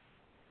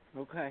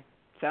 Okay.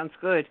 Sounds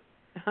good.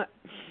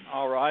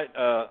 All right.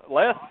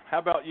 Les, how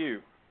about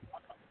you?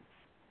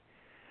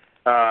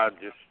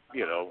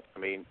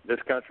 This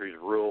country's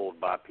ruled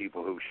by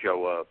people who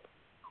show up.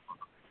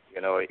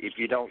 If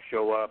you don't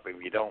show up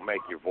and you don't make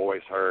your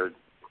voice heard,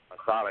 a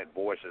silent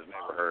voice is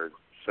never heard.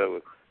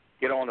 So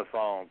get on the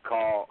phone,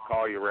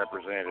 call your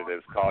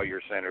representatives, call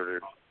your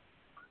senators.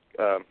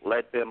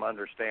 Let them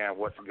understand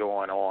what's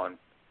going on,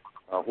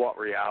 what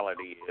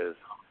reality is.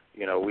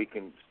 We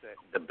can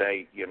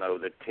debate,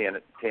 the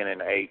 10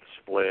 and 8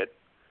 split,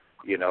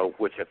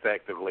 which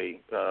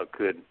effectively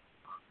could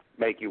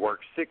make you work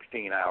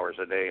 16 hours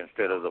a day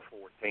instead of the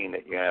 14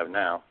 that you have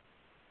now.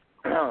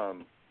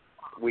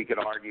 We could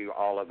argue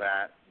all of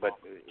that, but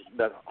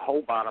the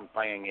whole bottom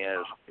thing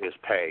is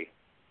pay.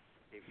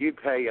 If you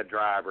pay a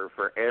driver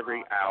for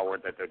every hour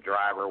that the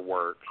driver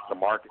works, the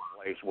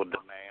marketplace will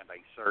demand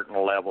a certain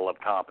level of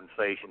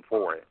compensation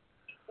for it.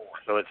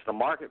 So it's the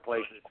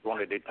marketplace that's going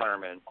to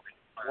determine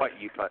what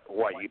you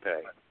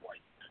pay,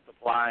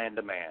 supply and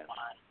demand.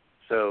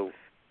 So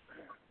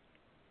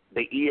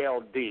the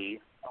ELD,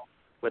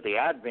 with the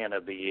advent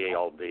of the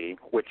ELD,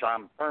 which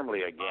I'm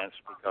firmly against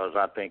because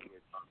I think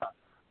it's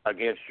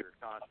against your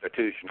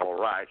constitutional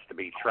rights to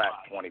be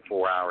tracked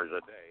 24 hours a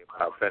day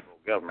by a federal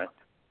government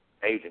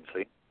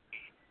agency.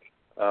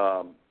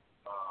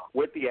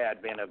 With the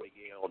advent of the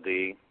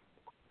ELD,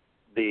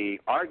 the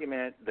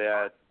argument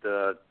that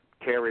the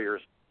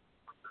carriers...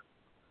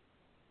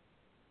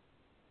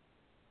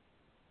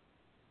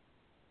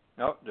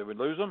 Oh, did we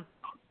lose them?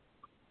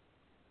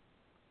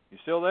 You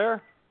still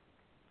there?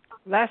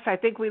 Les, I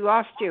think we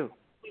lost you.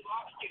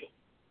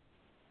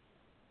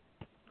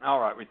 All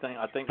right,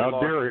 I think we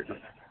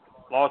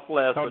lost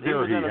Les. How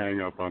dare he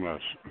hang up on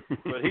us?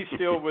 But he's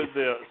still with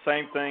the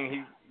same thing.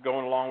 He's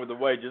going along with the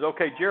wages.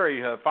 Okay,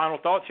 Jerry, final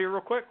thoughts here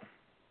real quick?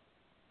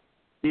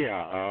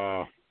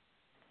 Yeah,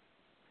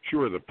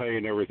 sure, the pay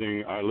and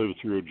everything. I lived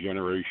through a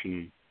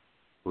generation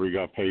where we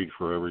got paid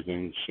for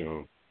everything.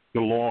 So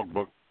the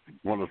logbook,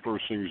 one of the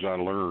first things I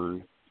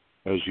learned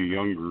as a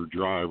younger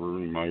driver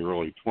in my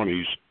early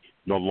 20s,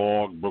 the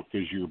logbook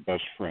is your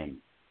best friend.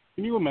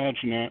 Can you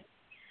imagine that?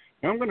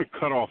 Now, I'm going to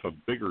cut off a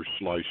bigger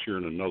slice here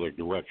in another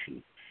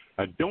direction.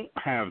 I don't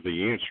have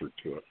the answer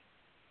to it,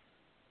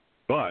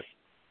 but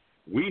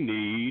we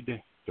need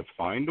to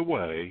find a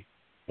way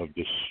of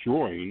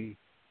destroying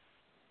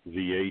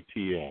the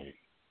ATA.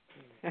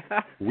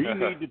 We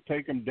need to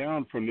take them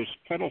down from this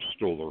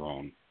pedestal they're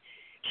on.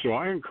 So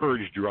I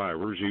encourage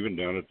drivers, even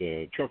down at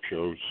the truck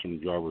shows, some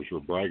drivers were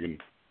bragging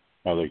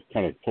how they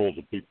kind of pulled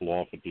the people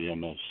off at the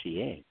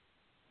MSCA.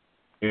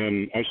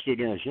 And I stood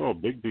there and said, oh,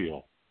 big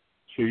deal.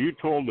 So you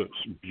told the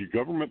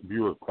government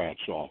bureaucrats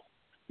off.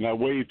 And I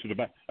waved to the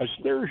back. I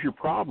said, there's your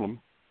problem.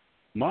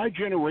 My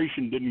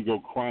generation didn't go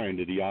crying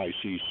to the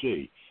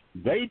ICC.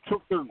 They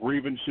took their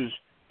grievances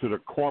to the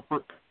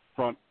corporate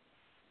front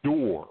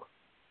door.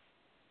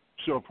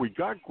 So if we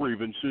got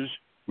grievances,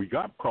 we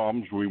got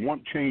problems, we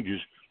want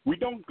changes, we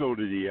don't go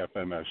to the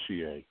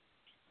FMSCA.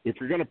 If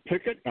you're going to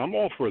picket, I'm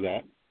all for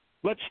that.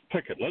 Let's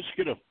picket. Let's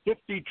get a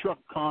 50-truck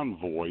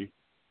convoy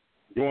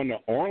going to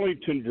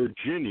Arlington,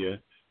 Virginia,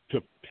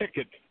 to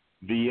picket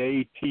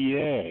the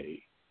ATA.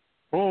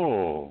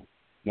 Oh,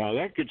 now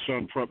that gets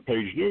on front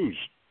page news.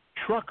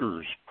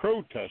 Truckers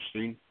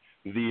protesting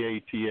the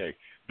ATA.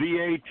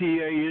 The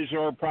ATA is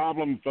our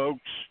problem, folks.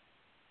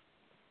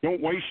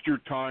 Don't waste your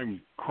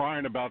time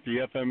crying about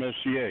the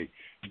FMSCA.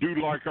 Do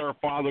like our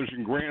fathers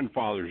and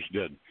grandfathers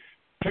did.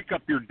 Pick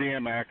up your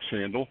damn axe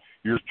handle,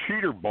 your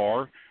cheater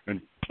bar,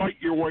 and fight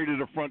your way to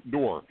the front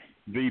door.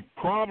 The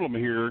problem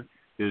here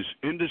is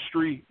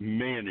industry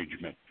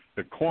management,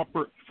 the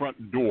corporate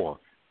front door.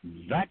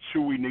 That's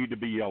who we need to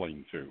be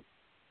yelling to.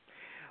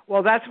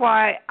 Well, that's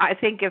why I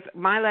think if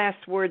my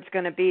last word's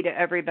going to be to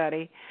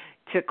everybody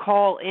to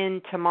call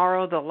in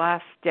tomorrow, the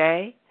last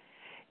day,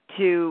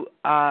 to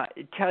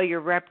tell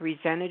your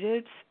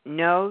representatives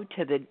no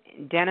to the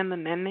Denham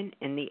Amendment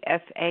in the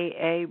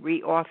FAA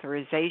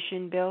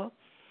reauthorization bill,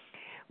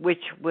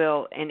 which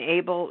will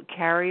enable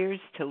carriers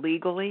to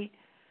legally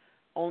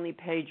only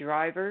pay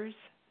drivers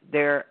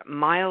They're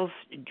miles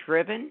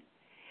driven,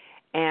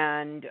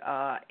 and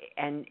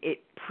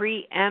it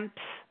preempts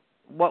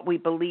what we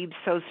believe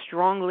so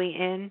strongly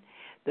in,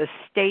 the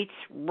state's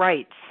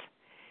rights,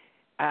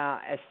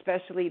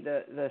 especially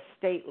the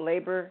state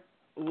labor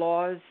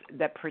laws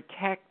that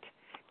protect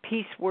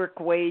piecework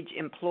wage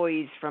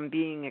employees from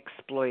being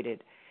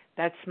exploited.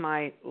 That's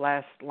my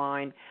last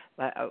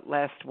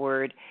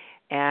word.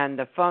 And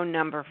the phone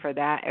number for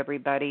that,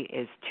 everybody,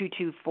 is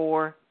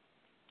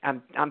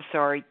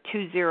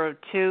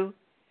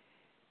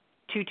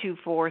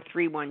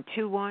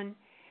 202-224-3121.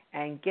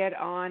 And get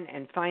on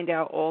and find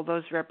out all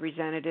those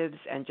representatives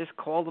and just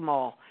call them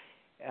all.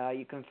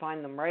 You can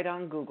find them right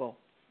on Google.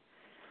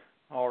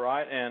 All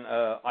right. And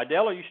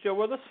Idell, are you still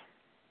with us?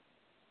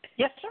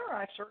 Yes, sir.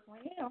 I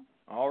certainly am.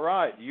 All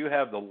right. You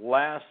have the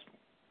last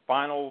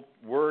final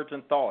words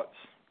and thoughts.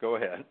 Go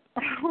ahead.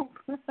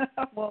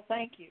 Well,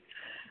 thank you.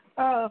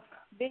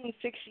 Being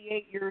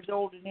 68 years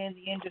old and in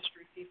the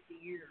industry 50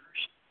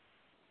 years,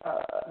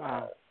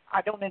 Wow.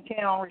 I don't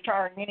intend on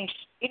retiring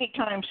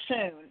anytime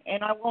soon,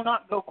 and I will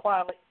not go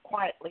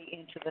quietly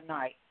into the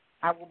night.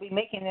 I will be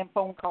making them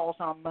phone calls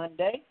on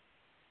Monday.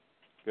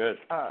 Good.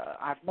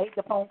 I've made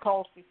the phone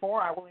calls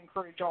before. I will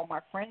encourage all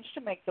my friends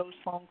to make those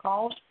phone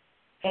calls,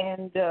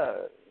 and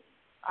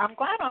I'm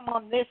glad I'm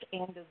on this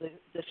end of the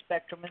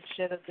spectrum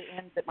instead of the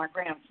end that my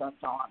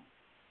grandson's on,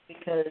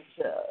 because,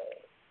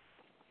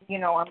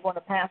 I'm going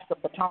to pass the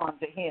baton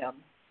to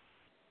him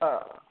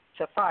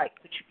to fight.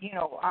 But,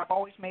 I've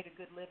always made a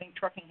good living.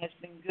 Trucking has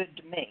been good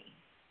to me.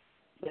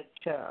 But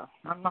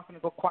I'm not going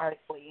to go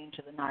quietly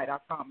into the night, I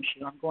promise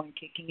you. I'm going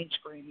kicking and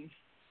screaming.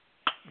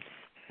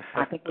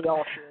 I think we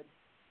all should.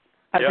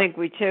 I think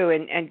we too.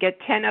 And get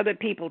 10 other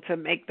people to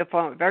make the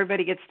phone. If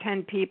everybody gets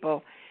 10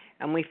 people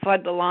and we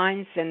flood the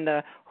lines, and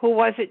who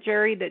was it,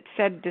 Jerry, that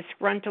said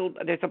disgruntled,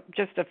 there's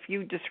just a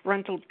few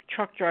disgruntled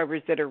truck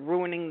drivers that are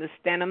ruining the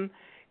denim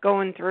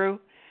going through?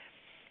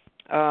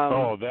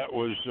 That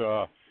was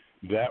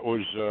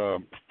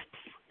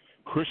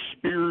Chris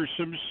Spears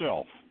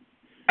himself.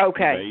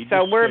 Okay,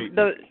 so we're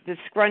the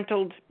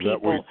disgruntled people.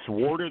 That we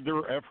thwarted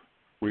their effort.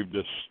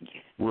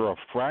 We're a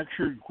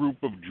fractured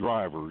group of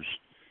drivers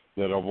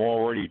that have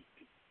already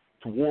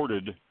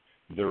thwarted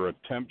their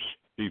attempts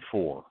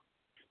before.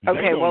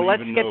 Okay, well,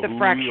 let's get the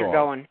fracture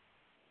going.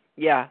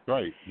 Yeah.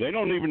 Right. They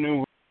don't even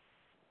know.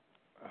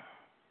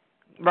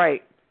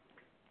 Right.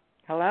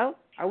 Hello?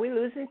 Are we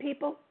losing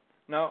people?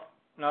 No,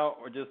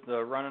 we're just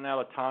running out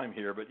of time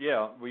here. But,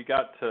 yeah, we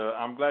got to –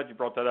 I'm glad you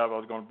brought that up. I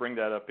was going to bring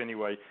that up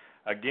anyway.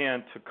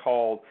 Again, to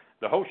call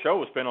 – the whole show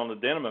was spent on the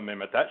Denim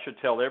Amendment. That should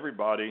tell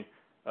everybody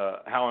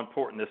how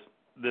important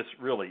this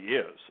really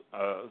is.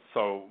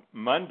 So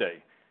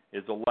Monday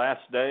is the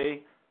last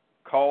day.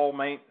 Call,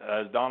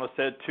 as Donna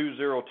said,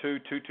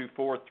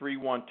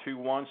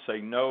 202-224-3121. Say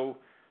no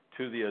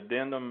to the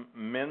Addendum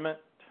Amendment,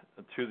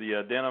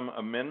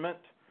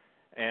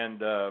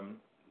 and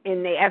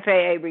in the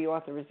FAA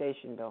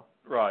reauthorization bill.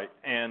 Right,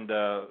 and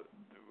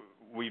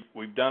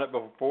we've done it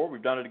before.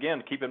 We've done it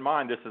again. Keep in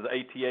mind, this is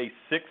ATA's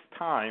sixth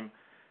time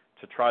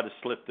to try to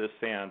slip this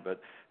in.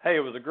 But hey, it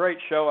was a great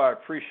show. I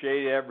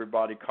appreciate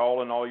everybody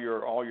calling, all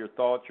your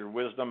thoughts, your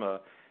wisdom,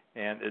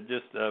 and it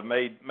just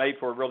made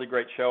for a really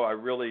great show. I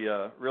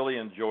really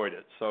enjoyed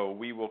it. So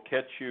we will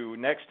catch you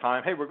next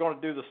time. Hey, we're going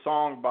to do the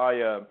song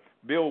by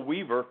Bill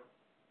Weaver,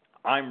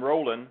 "I'm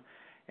Rollin'."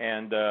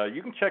 And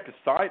you can check his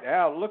site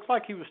out. It looks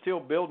like he was still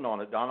building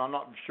on it, Don. I'm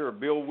not sure.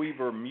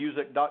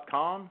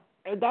 BillWeaverMusic.com?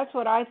 That's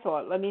what I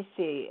thought. Let me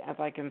see if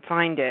I can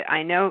find it.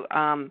 I know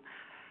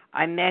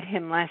I met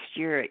him last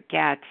year at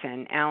GATS,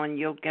 and Alan,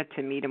 you'll get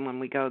to meet him when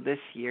we go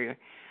this year.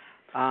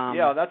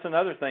 Yeah, that's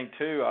another thing,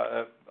 too.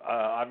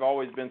 I've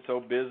always been so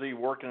busy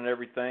working and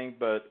everything,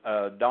 but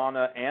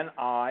Donna and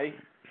I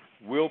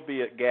will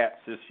be at GATS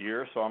this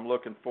year, so I'm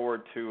looking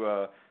forward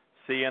to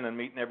seeing and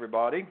meeting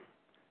everybody.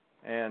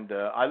 And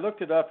I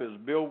looked it up as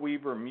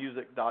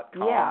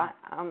BillWeaverMusic.com. Yeah,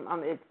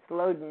 it's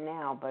loading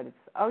now, but it's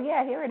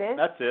here it is.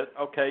 That's it.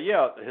 Okay,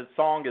 yeah, his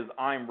song is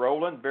 "I'm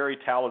Rollin'." Very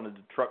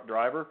talented truck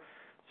driver.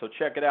 So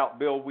check it out,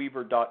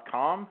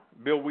 BillWeaver.com,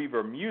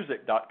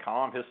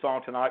 BillWeaverMusic.com. His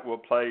song tonight will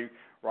play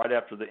right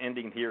after the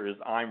ending here is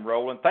 "I'm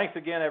Rollin'." Thanks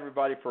again,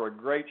 everybody, for a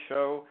great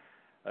show.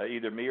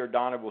 Either me or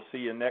Donna will see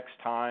you next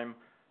time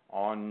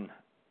on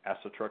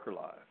Ask the Trucker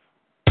Live.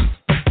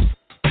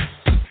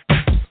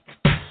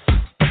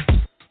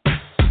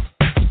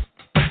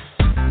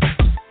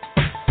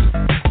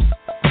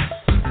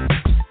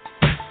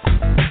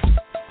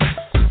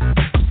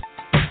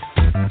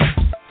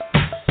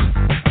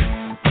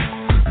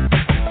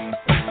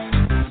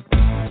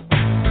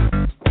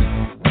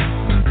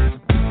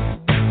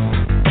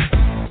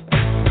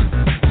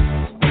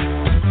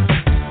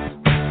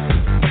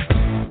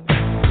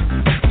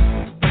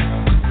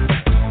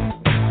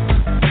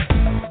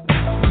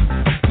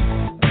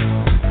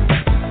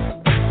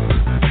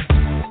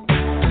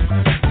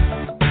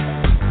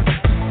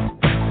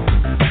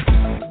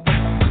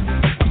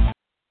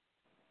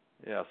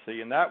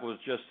 See, and that was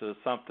just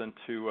something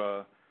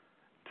to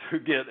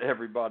get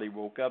everybody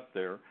woke up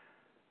there.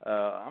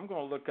 I'm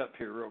going to look up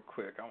here real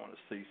quick. I want to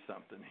see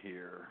something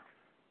here.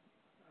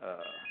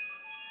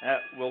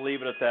 We'll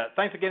leave it at that.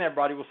 Thanks again,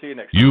 everybody. We'll see you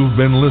next time. You've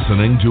been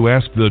listening to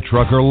Ask the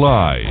Trucker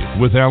Live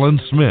with Alan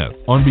Smith.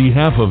 On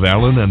behalf of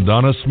Alan and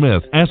Donna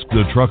Smith,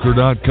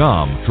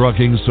 AskTheTrucker.com,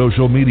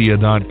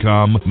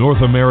 TruckingSocialMedia.com,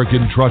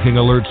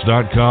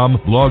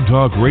 NorthAmericanTruckingAlerts.com, Blog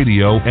Talk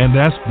Radio, and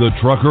Ask the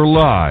Trucker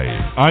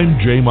Live. I'm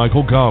J.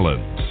 Michael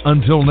Collins.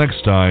 Until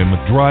next time,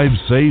 drive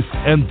safe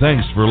and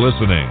thanks for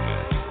listening.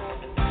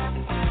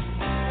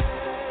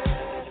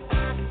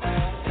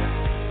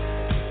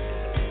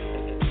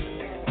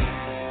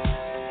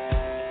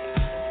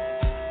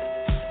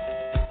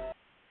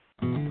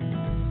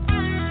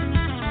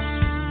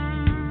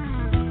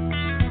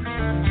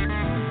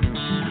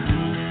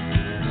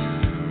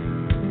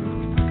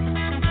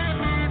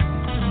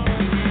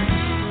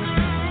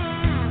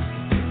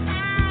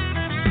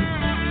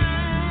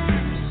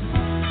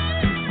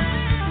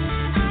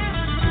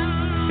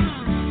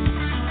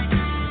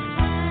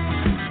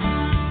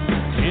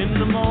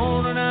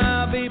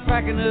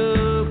 Packing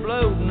up,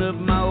 loading up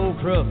my old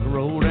truck,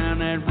 roll down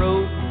that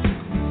road.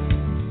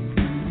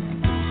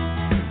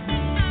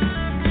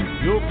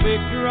 Your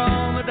picture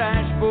on the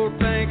dashboard,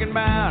 thinking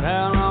about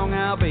how long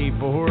I'll be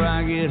before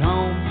I get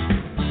home.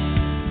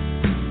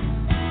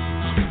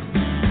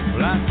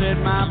 Well, I set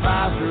my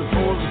visor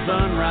for the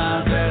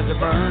sunrise as it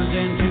burns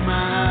into my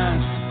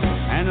eyes,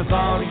 and the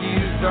thought of you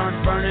starts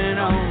burning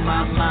on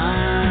my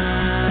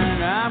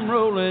mind. I'm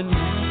rolling.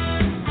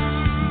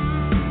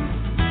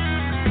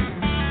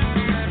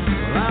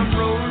 I'm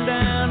rolling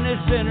down this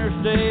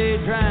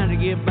interstate, trying to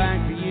get back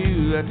to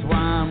you, that's why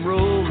I'm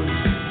rolling.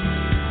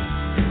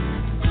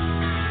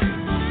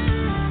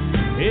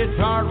 It's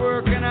hard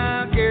work and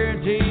I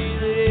guarantee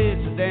that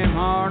it's a damn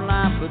hard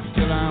life, but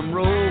still I'm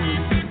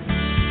rolling.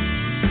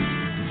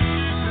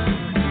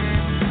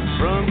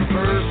 From the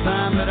first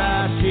time that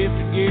I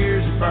shifted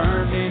gears, it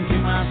burned into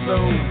my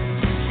soul.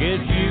 Guess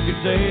you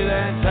could say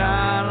that's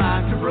how I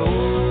like to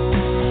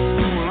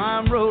roll.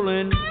 I'm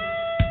rolling.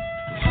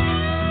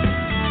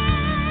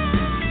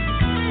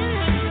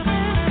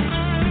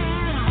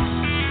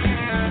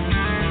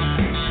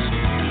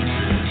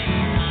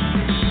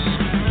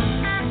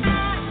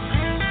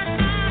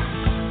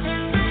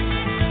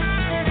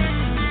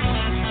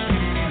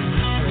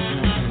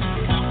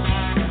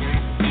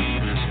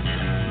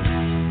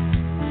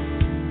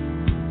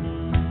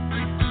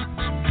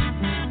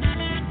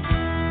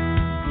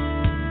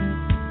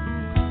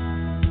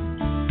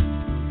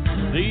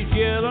 These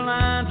yellow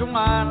lines and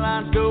white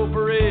lines go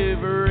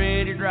forever.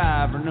 Any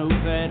driver knows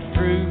that's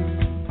true.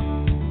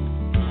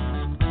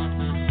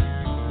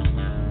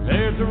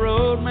 There's a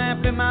road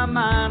map in my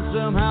mind.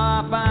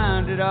 Somehow I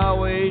find it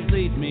always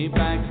leads me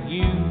back to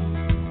you.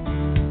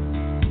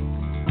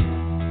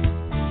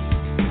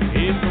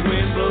 If the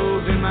wind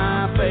blows in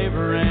my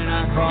favor and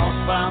I cross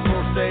 5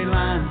 more state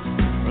lines,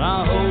 well,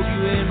 I'll hold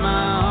you in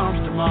my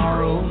arms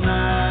tomorrow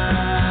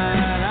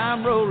night.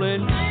 I'm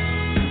rolling.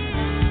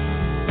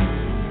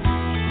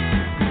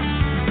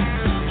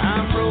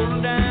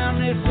 Rolling down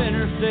this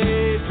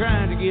interstate,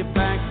 trying to get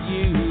back to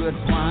you, that's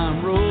why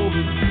I'm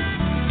rolling.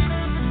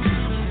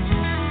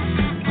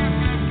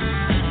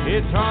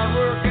 It's hard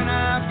work and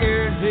I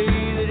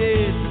guarantee that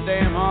it's a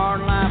damn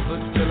hard life, but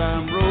still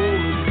I'm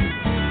rolling.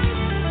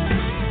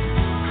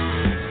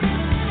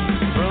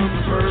 From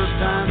the first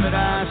time that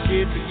I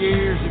shifted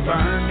gears, it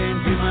burned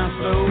into my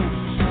soul.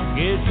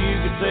 Guess you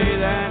could say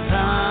that's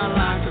how I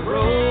like to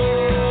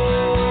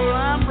roll.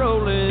 I'm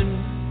rolling.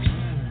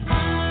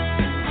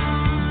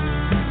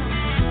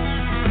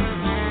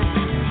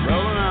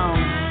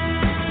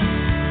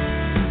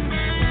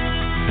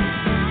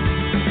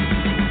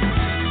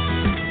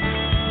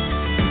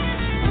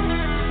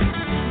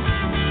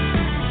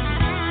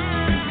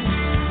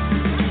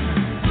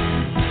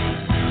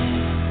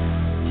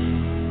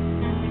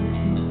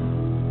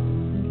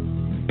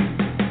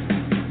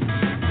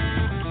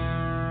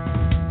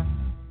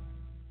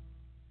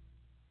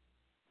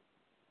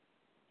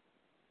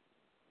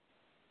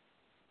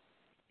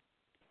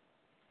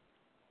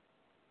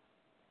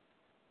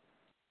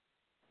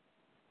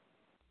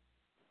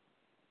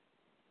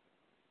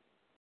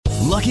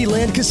 Lucky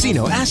Land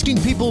Casino,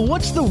 asking people,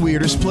 what's the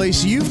weirdest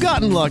place you've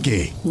gotten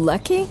lucky?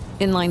 Lucky?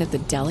 In line at the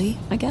deli,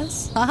 I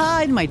guess?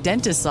 Aha, in my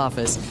dentist's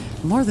office.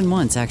 More than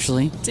once,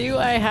 actually. Do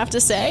I have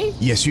to say?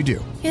 Yes, you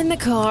do. In the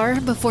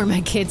car before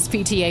my kids'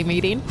 PTA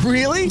meeting.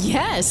 Really?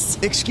 Yes.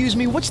 Excuse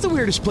me, what's the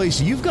weirdest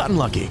place you've gotten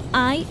lucky?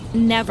 I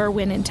never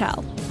win and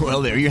tell.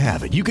 Well, there you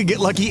have it. You can get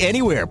lucky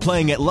anywhere,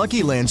 playing at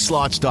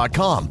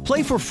LuckyLandSlots.com.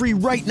 Play for free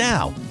right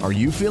now. Are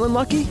you feeling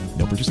lucky?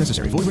 No purchase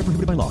necessary. Void where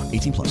prohibited by law.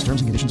 18+.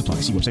 Terms and conditions apply.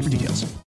 See website for details.